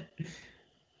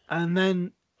 And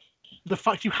then the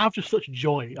fact you have just such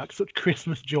joy, like such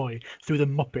Christmas joy through the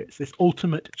Muppets, this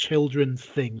ultimate children's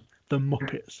thing, the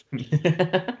Muppets.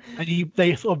 And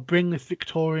they sort of bring this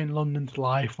Victorian London to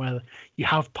life where you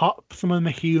have some of them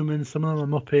are humans, some of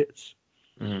them are Muppets.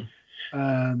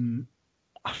 I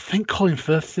think Colin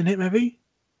Firth's in it, maybe?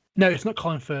 No, it's not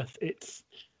Colin Firth. It's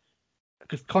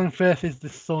because Colin Firth is the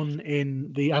son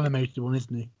in the animated one,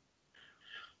 isn't he?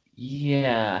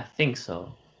 Yeah, I think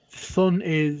so. The son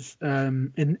is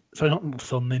not the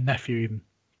son, the nephew even.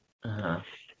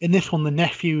 In this one, the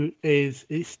nephew is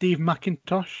Steve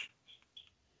McIntosh.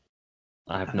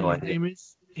 I have no idea. His name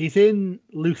is. He's in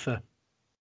Luther.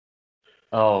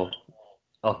 Oh,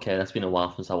 okay. That's been a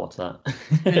while since I watched that.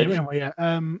 Anyway,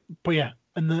 yeah. But yeah,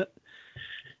 and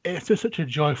it's just such a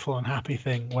joyful and happy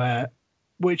thing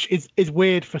which is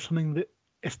weird for something that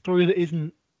a story that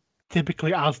isn't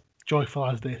typically as joyful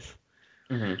as this.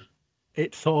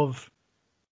 It's sort of,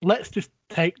 let's just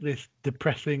take this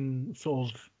depressing sort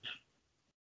of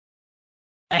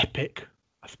epic,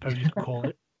 I suppose you'd call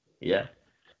it. Yeah.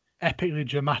 Epically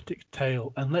dramatic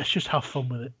tale, and let's just have fun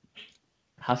with it.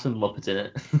 Have some Muppets in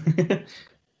it.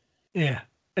 Yeah,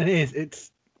 and it is.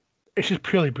 It's just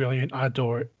purely brilliant. I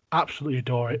adore it. Absolutely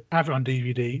adore it. I have it on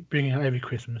DVD, bringing it out every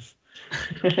Christmas.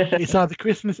 It's either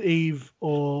Christmas Eve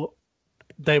or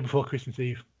day before Christmas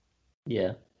Eve.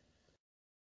 Yeah.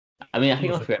 I mean, I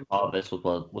think my favorite part of this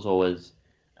was always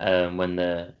when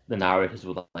the narrators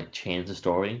would like change the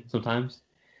story sometimes.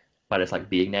 But it's like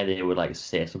being there, they would like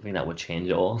say something that would change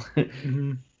it all.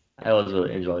 I always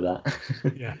really enjoy that.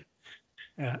 Yeah.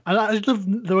 And I just love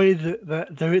the way that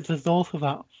there's also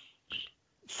that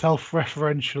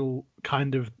self-referential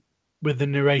kind of with the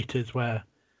narrators where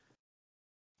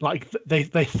like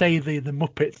they say the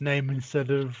Muppet's name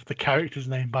instead of the character's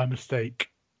name by mistake.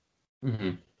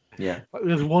 Yeah. Like,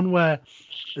 there's one where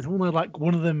like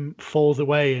one of them falls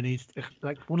away and he's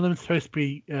like one of them is supposed to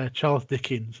be Charles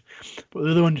Dickens, but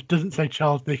the other one doesn't say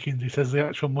Charles Dickens. He says the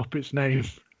actual Muppet's name.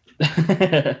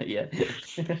 Yeah.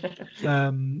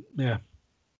 Yeah.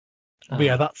 But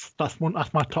yeah, that's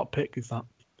my top pick. Is that?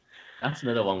 That's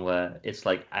another one where it's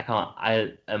like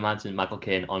I imagine Michael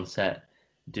Caine on set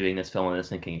doing this film and just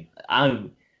thinking,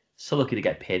 I'm so lucky to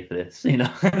get paid for this, you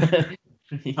know.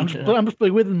 I'm just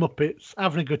with the Muppets,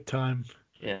 having a good time.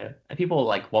 Yeah, and people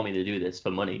like want me to do this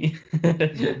for money.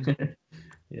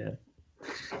 Yeah.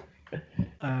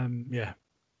 Yeah.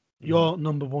 Your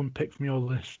number one pick from your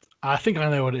list. I think I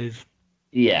know what it is.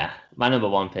 Yeah, my number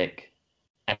one pick.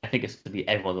 I think it's to be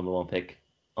everyone's number one pick,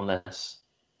 unless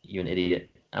you're an idiot.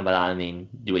 And by that I mean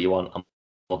do what you want. I'm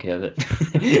okay with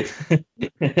it.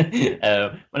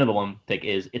 My number one pick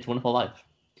is It's a Wonderful Life.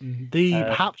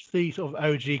 Perhaps the sort of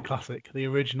OG classic, the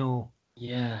original.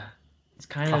 Yeah, it's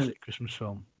kind classic of Christmas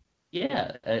film.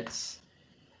 Yeah, and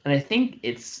I think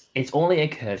it's only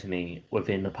occurred to me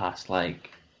within the past like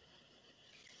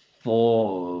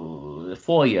 4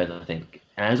 years, I think,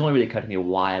 and it's only really occurred to me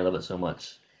why I love it so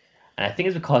much. And I think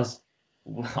it's because,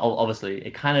 obviously,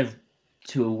 it kind of,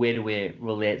 to a weird way,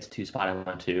 relates to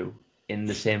Spider-Man 2 in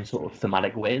the same sort of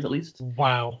thematic ways, at least.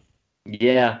 Wow.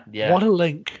 Yeah. What a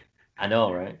link. I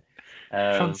know, right?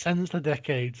 Transcends the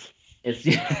decades.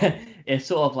 It's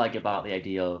sort of like about the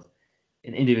idea of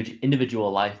an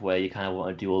individual life where you kind of want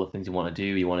to do all the things you want to do.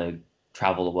 You want to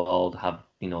travel the world,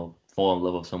 fall in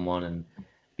love with someone, and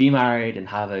be married, and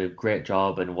have a great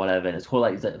job, and whatever. And it's called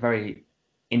like that very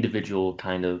individual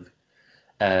kind of,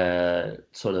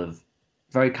 sort of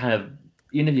very kind of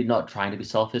even if you're not trying to be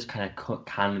selfish, kind of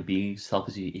can be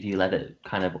selfish if you let it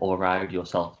kind of override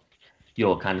yourself,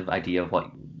 your kind of idea of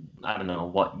what I don't know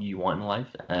what you want in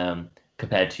life,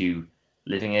 compared to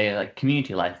living a like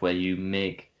community life where you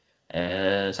make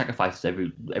sacrifices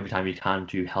every time you can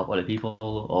to help other people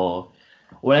or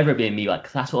whatever it may be.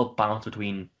 Like that sort of balance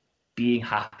between being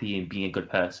happy and being a good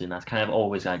person. That's kind of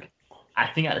always like I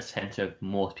think at the center of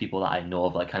most people that I know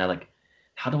of. Like kind of like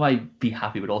how do I be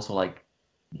happy but also like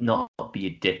not be a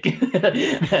dick.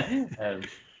 And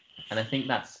I think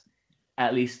that's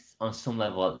at least on some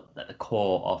level at the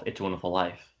core of It's a Wonderful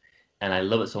Life. And I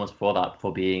love it so much for that,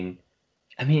 for being.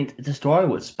 I mean, it's a story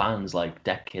which spans like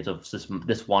decades of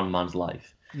this one man's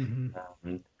life, Hmm.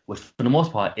 which for the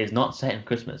most part is not set in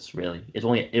Christmas. Really, it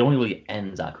only really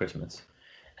ends at Christmas,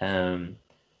 um,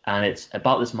 and it's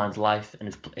about this man's life,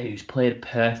 and he's played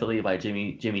perfectly by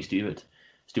Jimmy Stewart,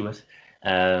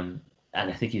 and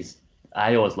I think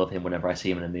I always love him whenever I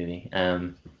see him in a movie,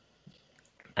 and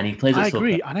he plays it I so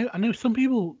agree. I know some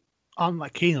people aren't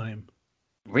that keen on him.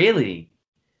 really.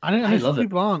 I know I some love it.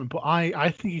 people aren't, but I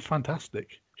think he's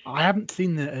fantastic. I haven't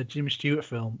seen the Jimmy Stewart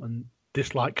film and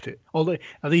disliked it, although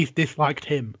at least disliked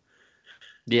him.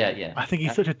 Yeah, yeah. I think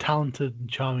he's such a talented and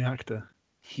charming actor.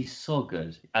 He's so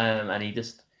good. And he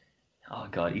just, oh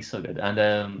God, he's so good. And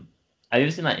I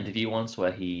ever seen that interview once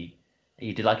where he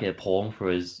did like a poem for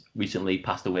his recently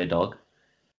passed away dog.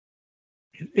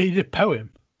 He's a poem.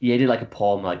 Yeah, he did like a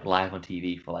poem like live on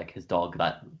TV for like his dog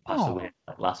that passed Oh, away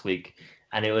like, last week,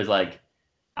 and it was like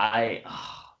I,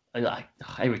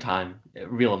 every time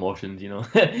real emotions, you know.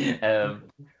 um,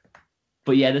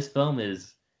 but yeah, this film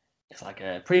is it's like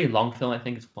a pretty long film, I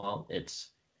think as well. It's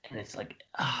like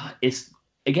it's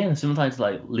again sometimes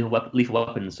like Lethal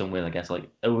Weapon in some way, I guess, like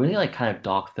a really like kind of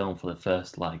dark film for the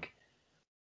first like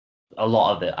a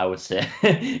lot of it, I would say.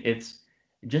 It's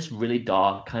just really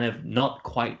dark, kind of not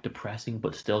quite depressing,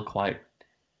 but still quite.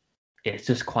 It's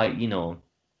just quite,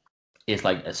 it's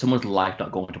like someone's life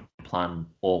not going to plan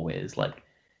always. Like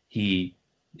he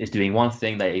is doing one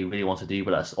thing that he really wants to do,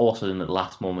 but that's also in the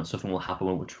last moment something will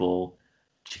happen which will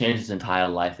change his entire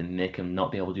life and make him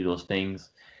not be able to do those things.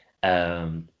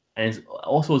 And it's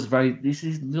very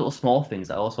these little small things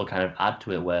that also kind of add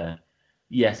to it. Where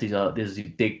yes, there's these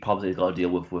big problems that he's got to deal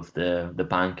with the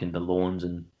bank and the loans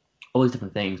and all these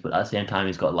different things, but at the same time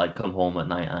he's got to like come home at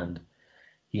night and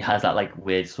he has that like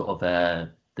weird sort of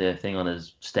the thing on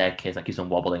his staircase that keeps on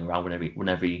wobbling around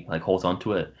whenever he like holds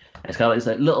onto it. And it's kind of like this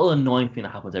like little annoying thing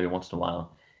that happens every once in a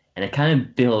while, and it kind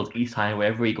of builds each time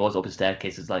wherever he goes up the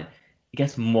staircase. It's like he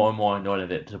gets more and more annoyed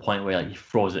of it to the point where like he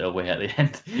throws it away at the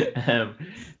end.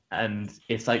 And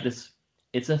it's like this.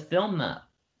 It's a film that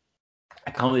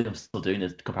I can't believe I'm still doing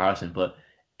this comparison, but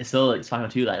it's still like Spider-Man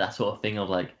 2, like that sort of thing of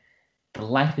like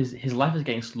his life is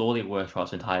getting slowly worse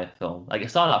throughout the entire film. Like it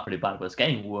started out pretty bad, but it's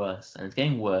getting worse and it's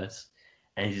getting worse,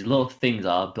 and these little things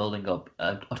are building up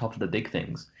on top of the big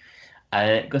things. And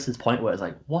it gets to this point where it's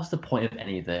like, what's the point of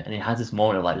any of it? And he has this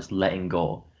moment of like just letting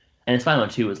go. And in Spider-Man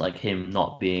 2, it's like him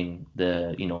not being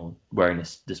wearing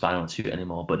this Spider-Man suit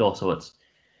anymore, but also it's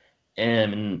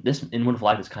in Wonderful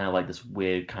Life, it's kind of like this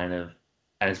weird kind of,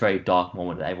 and it's very dark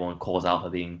moment that everyone calls out for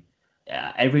being.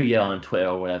 Every year on Twitter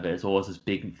or whatever, it's always this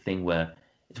big thing where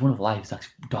it's Wonderful Life. It's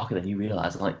actually darker than you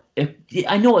realize. I'm like,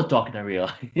 I know it's darker than I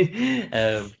realize,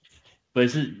 but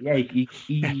it's just, yeah,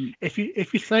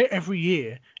 if you say it every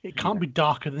year, it can't be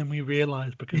darker than we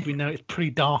realise because we know it's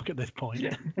pretty dark at this point.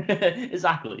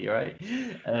 exactly right.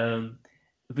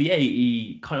 But yeah,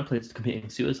 he contemplates committing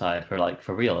suicide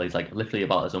for real. He's like literally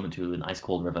about to jump into an ice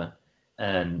cold river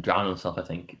and drown himself, I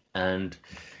think. And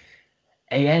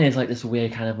again, it's like this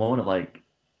weird kind of moment of like,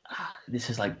 this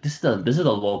is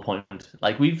a low point.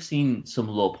 Like we've seen some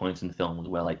low points in films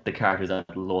where like the characters are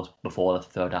low before the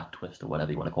third act twist or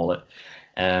whatever you want to call it.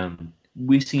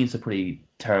 We've seen some pretty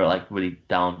terrible, like really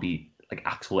downbeat, like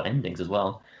actual endings as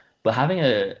well. But having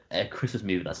a Christmas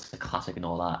movie that's a classic and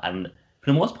all that, and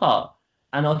for the most part,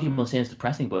 I know people are saying it's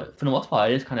depressing, but for the most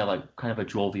part, it is kind of a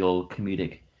jovial,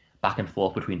 comedic back and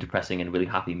forth between depressing and really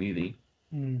happy movie.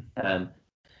 Mm.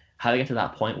 How to get to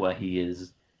that point where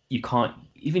you can't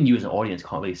even you as an audience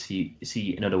can't really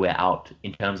see another way out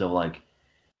in terms of like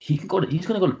he's gonna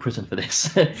go to prison for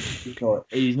this.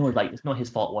 He's not like it's not his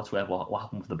fault whatsoever what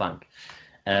happened with the bank.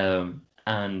 And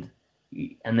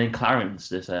then Clarence,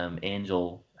 this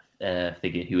angel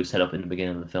figure who was set up in the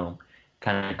beginning of the film,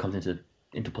 kind of comes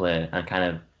into play and kind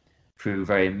of through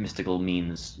very mystical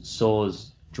means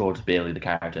shows George Bailey, the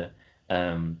character,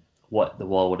 what the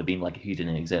world would have been like if he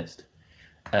didn't exist.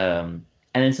 And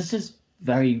it's just this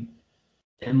very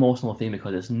emotional thing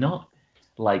because it's not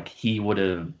like he would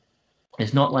have.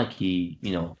 It's not like he,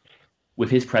 with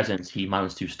his presence, he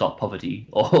managed to stop poverty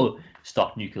or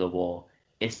stop nuclear war.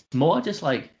 It's more just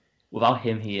like without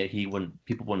him here,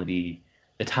 people wouldn't be.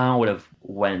 The town would have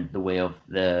went the way of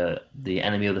the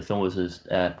enemy of the film was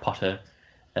Potter.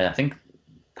 I think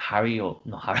Harry or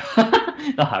not Harry,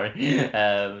 not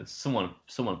Harry. Someone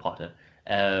Potter.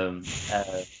 Um,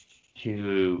 uh,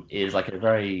 who is like a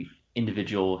very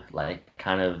individual, like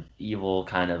kind of evil,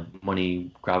 kind of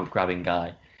money grabbing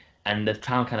guy, and the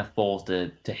town kind of falls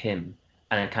to him,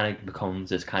 and it kind of becomes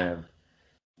this kind of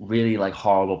really like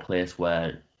horrible place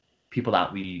where people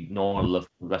that we know and love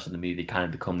for the rest of the movie kind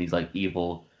of become these like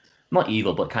evil, not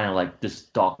evil, but kind of like this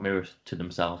dark mirrors to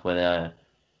themselves where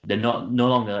they're not no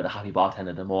longer the happy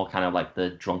bartender, they're more kind of like the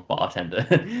drunk bartender,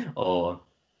 or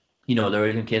there are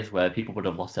even cases where people would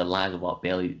have lost their lives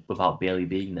without Bailey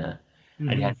being there,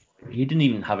 and he didn't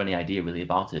even have any idea really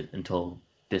about it until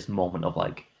this moment of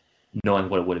like knowing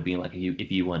what it would have been like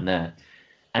if you weren't there,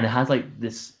 and it has like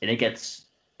this, and it gets,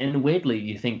 and weirdly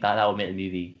you think that would make the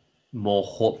movie more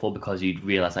hopeful because you'd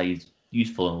realize that he's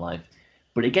useful in life,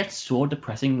 but it gets so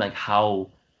depressing like how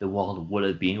the world would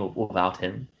have been without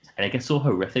him, and it gets so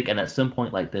horrific, and at some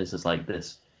point like there's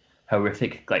this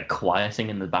horrific like choir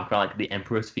singing in the background, like the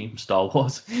Emperor's theme from Star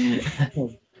Wars,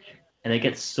 and it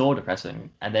gets so depressing.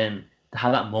 And then to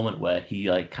have that moment where he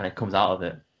like kind of comes out of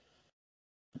it,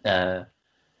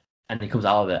 and he comes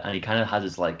out of it, and he kind of has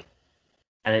this like,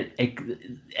 and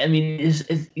I mean,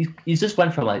 he's just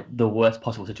went from like the worst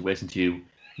possible situation to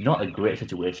not a great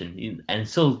situation, and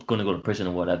still going to go to prison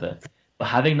or whatever. But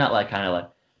having that like kind of like,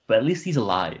 but at least he's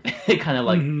alive. Kind of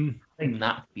like having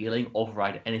that feeling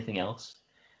override anything else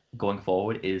going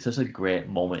forward is just a great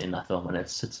moment in that film, and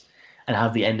and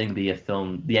have the ending be a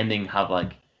film. The ending have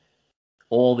like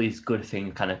all these good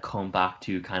things kind of come back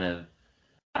to kind of,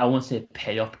 I won't say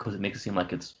pay off because it makes it seem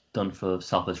like it's done for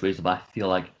selfless reasons, but I feel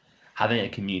like having a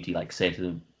community like say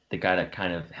to the guy that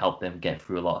kind of helped them get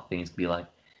through a lot of things, be like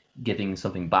giving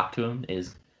something back to him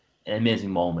is an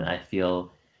amazing moment. I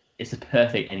feel it's a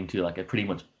perfect ending to like a pretty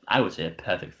much, I would say, a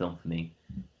perfect film for me,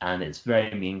 and it's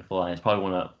very meaningful, and it's probably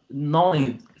one of not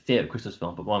only favorite Christmas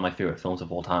film, but one of my favorite films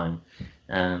of all time.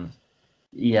 And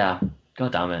yeah,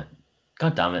 god damn it,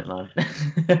 man.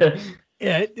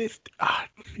 Yeah,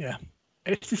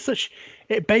 it's just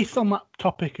based on that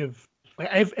topic of like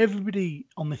everybody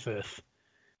on this earth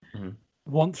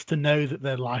wants to know that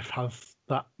their life has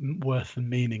that worth and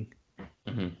meaning.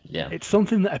 Yeah, it's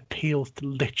something that appeals to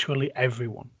literally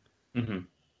everyone.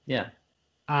 Yeah,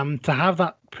 to have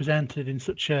that presented in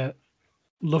such a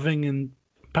loving and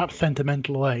perhaps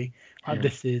sentimental way like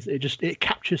this is, it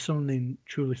captures something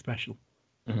truly special.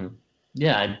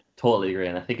 Yeah, I totally agree,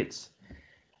 and I think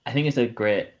it's a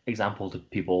great example to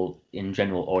people in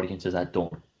general, audiences that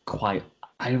don't quite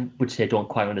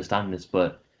understand this,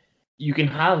 but you can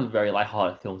have very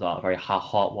lighthearted films that are very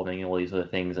heartwarming and all these other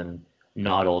things and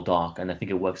not at all dark, and I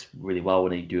think it works really well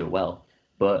when they do it well.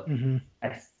 But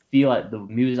I feel like the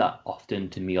movies that often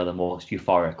to me are the most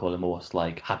euphoric or the most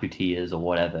like happy tears or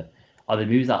whatever are the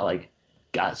movies that like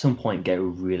at some point get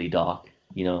really dark,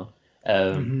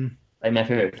 Like my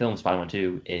favorite film, Spider-Man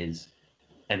 2, is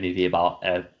a movie about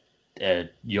a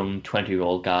young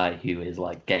 20-year-old guy who is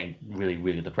like getting really,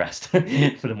 really depressed for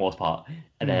the most part,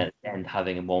 and then at the end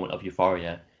having a moment of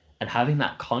euphoria, and having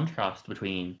that contrast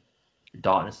between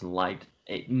darkness and light,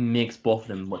 it makes both of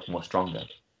them much more stronger,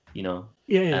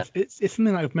 Yeah, it's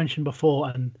something that I've mentioned before,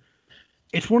 and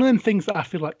it's one of them things that I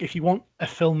feel like if you want a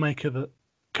filmmaker that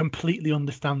completely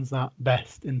understands that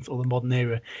best in sort of the modern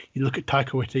era, you look at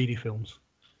Taika Waititi films.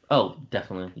 Oh,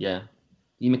 definitely, yeah.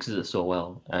 He mixes it so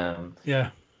well. Yeah.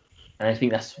 And I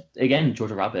think that's, again,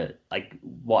 Jojo Rabbit, like,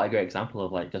 what a great example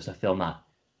of, like, just a film that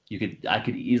I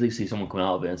could easily see someone coming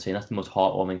out of it and saying that's the most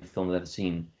heartwarming film I've ever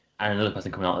seen, and another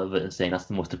person coming out of it and saying that's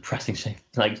the most depressing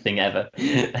thing ever.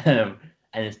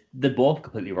 And they're both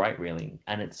completely right, really.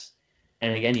 And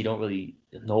again, you don't really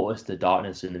notice the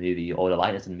darkness in the movie or the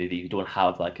lightness in the movie. You don't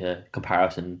have, like, a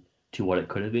comparison to what it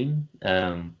could have been.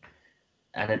 And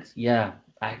it's, yeah,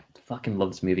 I fucking love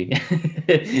this movie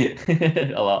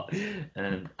a lot,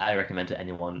 and I recommend it to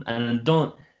anyone. And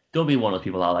don't be one of those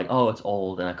people that are like, oh, it's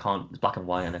old and it's black and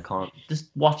white and I can't.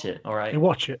 Just watch it, all right? You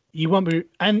watch it. You won't be.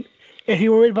 And if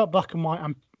you're worried about black and white,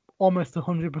 I'm almost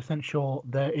 100% sure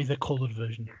there is a coloured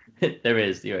version. There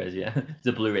is, yeah. There's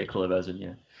a Blu-ray colour version,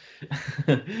 yeah.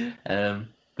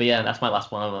 But yeah, that's my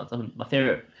last one. My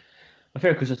favorite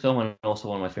Christmas film, and also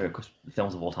one of my favorite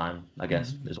films of all time, I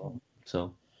guess, as well.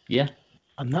 So yeah.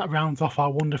 And that rounds off our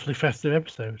wonderfully festive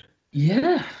episode.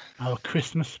 Yeah. Our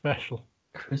Christmas special.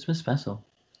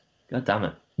 God damn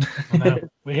it. I know.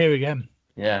 We're here again.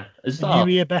 Yeah. The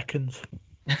new year beckons.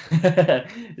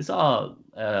 It's our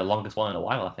longest one in a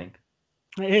while, I think.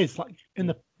 It is like in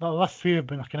the last few have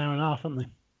been like an hour and a half, haven't they?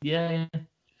 Yeah.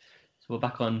 So we're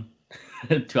back on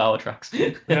 2 hour tracks.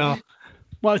 Yeah.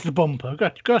 Well, it's a bumper.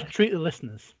 Got to treat the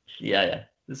listeners. Yeah.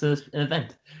 This is an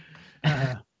event.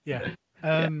 Yeah.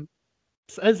 Yeah.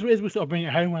 So as we sort of bring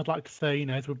it home, I'd like to say,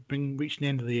 as we're reaching the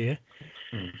end of the year,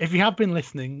 Mm. if you have been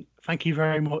listening, thank you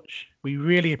very much. We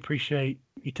really appreciate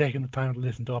you taking the time to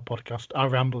listen to our podcast, our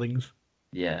ramblings.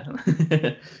 Yeah.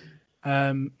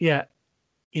 Yeah.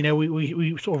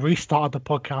 We sort of restarted the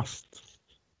podcast,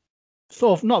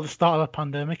 sort of not at the start of the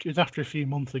pandemic. It was after a few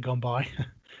months had gone by.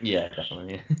 Yeah,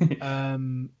 definitely.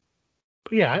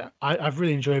 But yeah, I've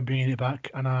really enjoyed bringing it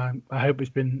back, and I hope it's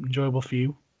been enjoyable for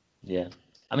you. Yeah.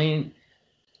 I mean,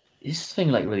 it's just thing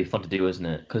like really fun to do, isn't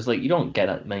it? Because like you don't get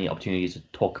that many opportunities to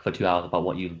talk for 2 hours about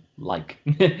what you like,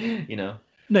 you know.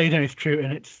 No, it's true,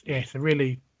 and it's a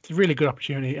really good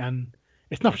opportunity, and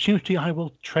it's an opportunity I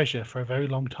will treasure for a very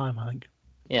long time, I think.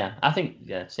 Yeah, I think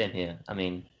same here. I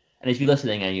mean, and if you're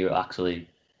listening and you're actually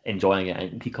enjoying it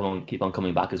and keep on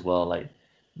coming back as well, like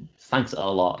thanks a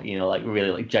lot. Like really,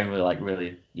 like generally, like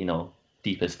really,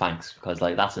 deepest thanks because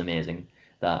like that's amazing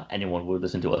that anyone would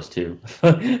listen to us too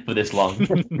for this long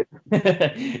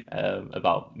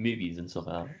about movies and stuff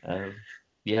like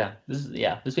that. This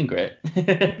has been great.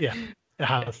 Yeah, it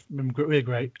has been really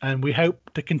great, and we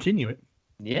hope to continue it.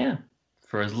 Yeah,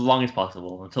 for as long as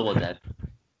possible until we're dead.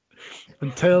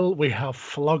 Until we have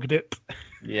flogged it.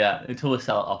 Yeah, until we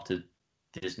sell it off to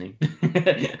Disney.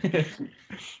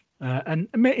 And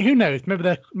who knows?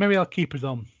 Maybe they'll keep us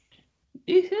on.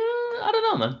 Yeah, I don't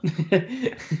know,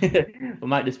 man. We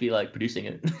might just be like producing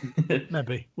it.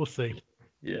 Maybe we'll see.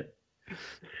 Yeah.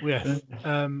 Yes.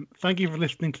 Thank you for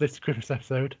listening to this Christmas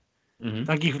episode. Mm-hmm.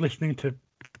 Thank you for listening to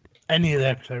any of the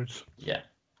episodes. Yeah.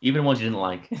 Even ones you didn't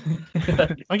like.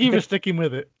 Thank you for sticking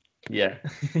with it. Yeah.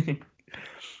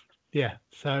 Yeah.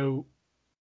 So,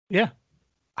 yeah.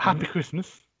 Happy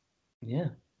Christmas. Yeah.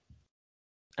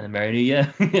 And a Merry New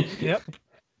Year. Yep.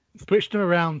 Switched them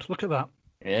around. Look at that.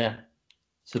 Yeah.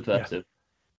 Subversive.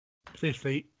 Yeah.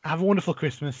 Seriously, have a wonderful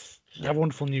Christmas. Yeah. Have a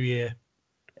wonderful New Year.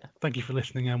 Yeah. Thank you for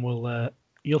listening, and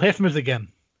you'll hear from us again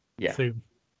soon.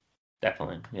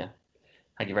 Definitely. Yeah.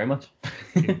 Thank you very much.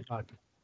 Bye.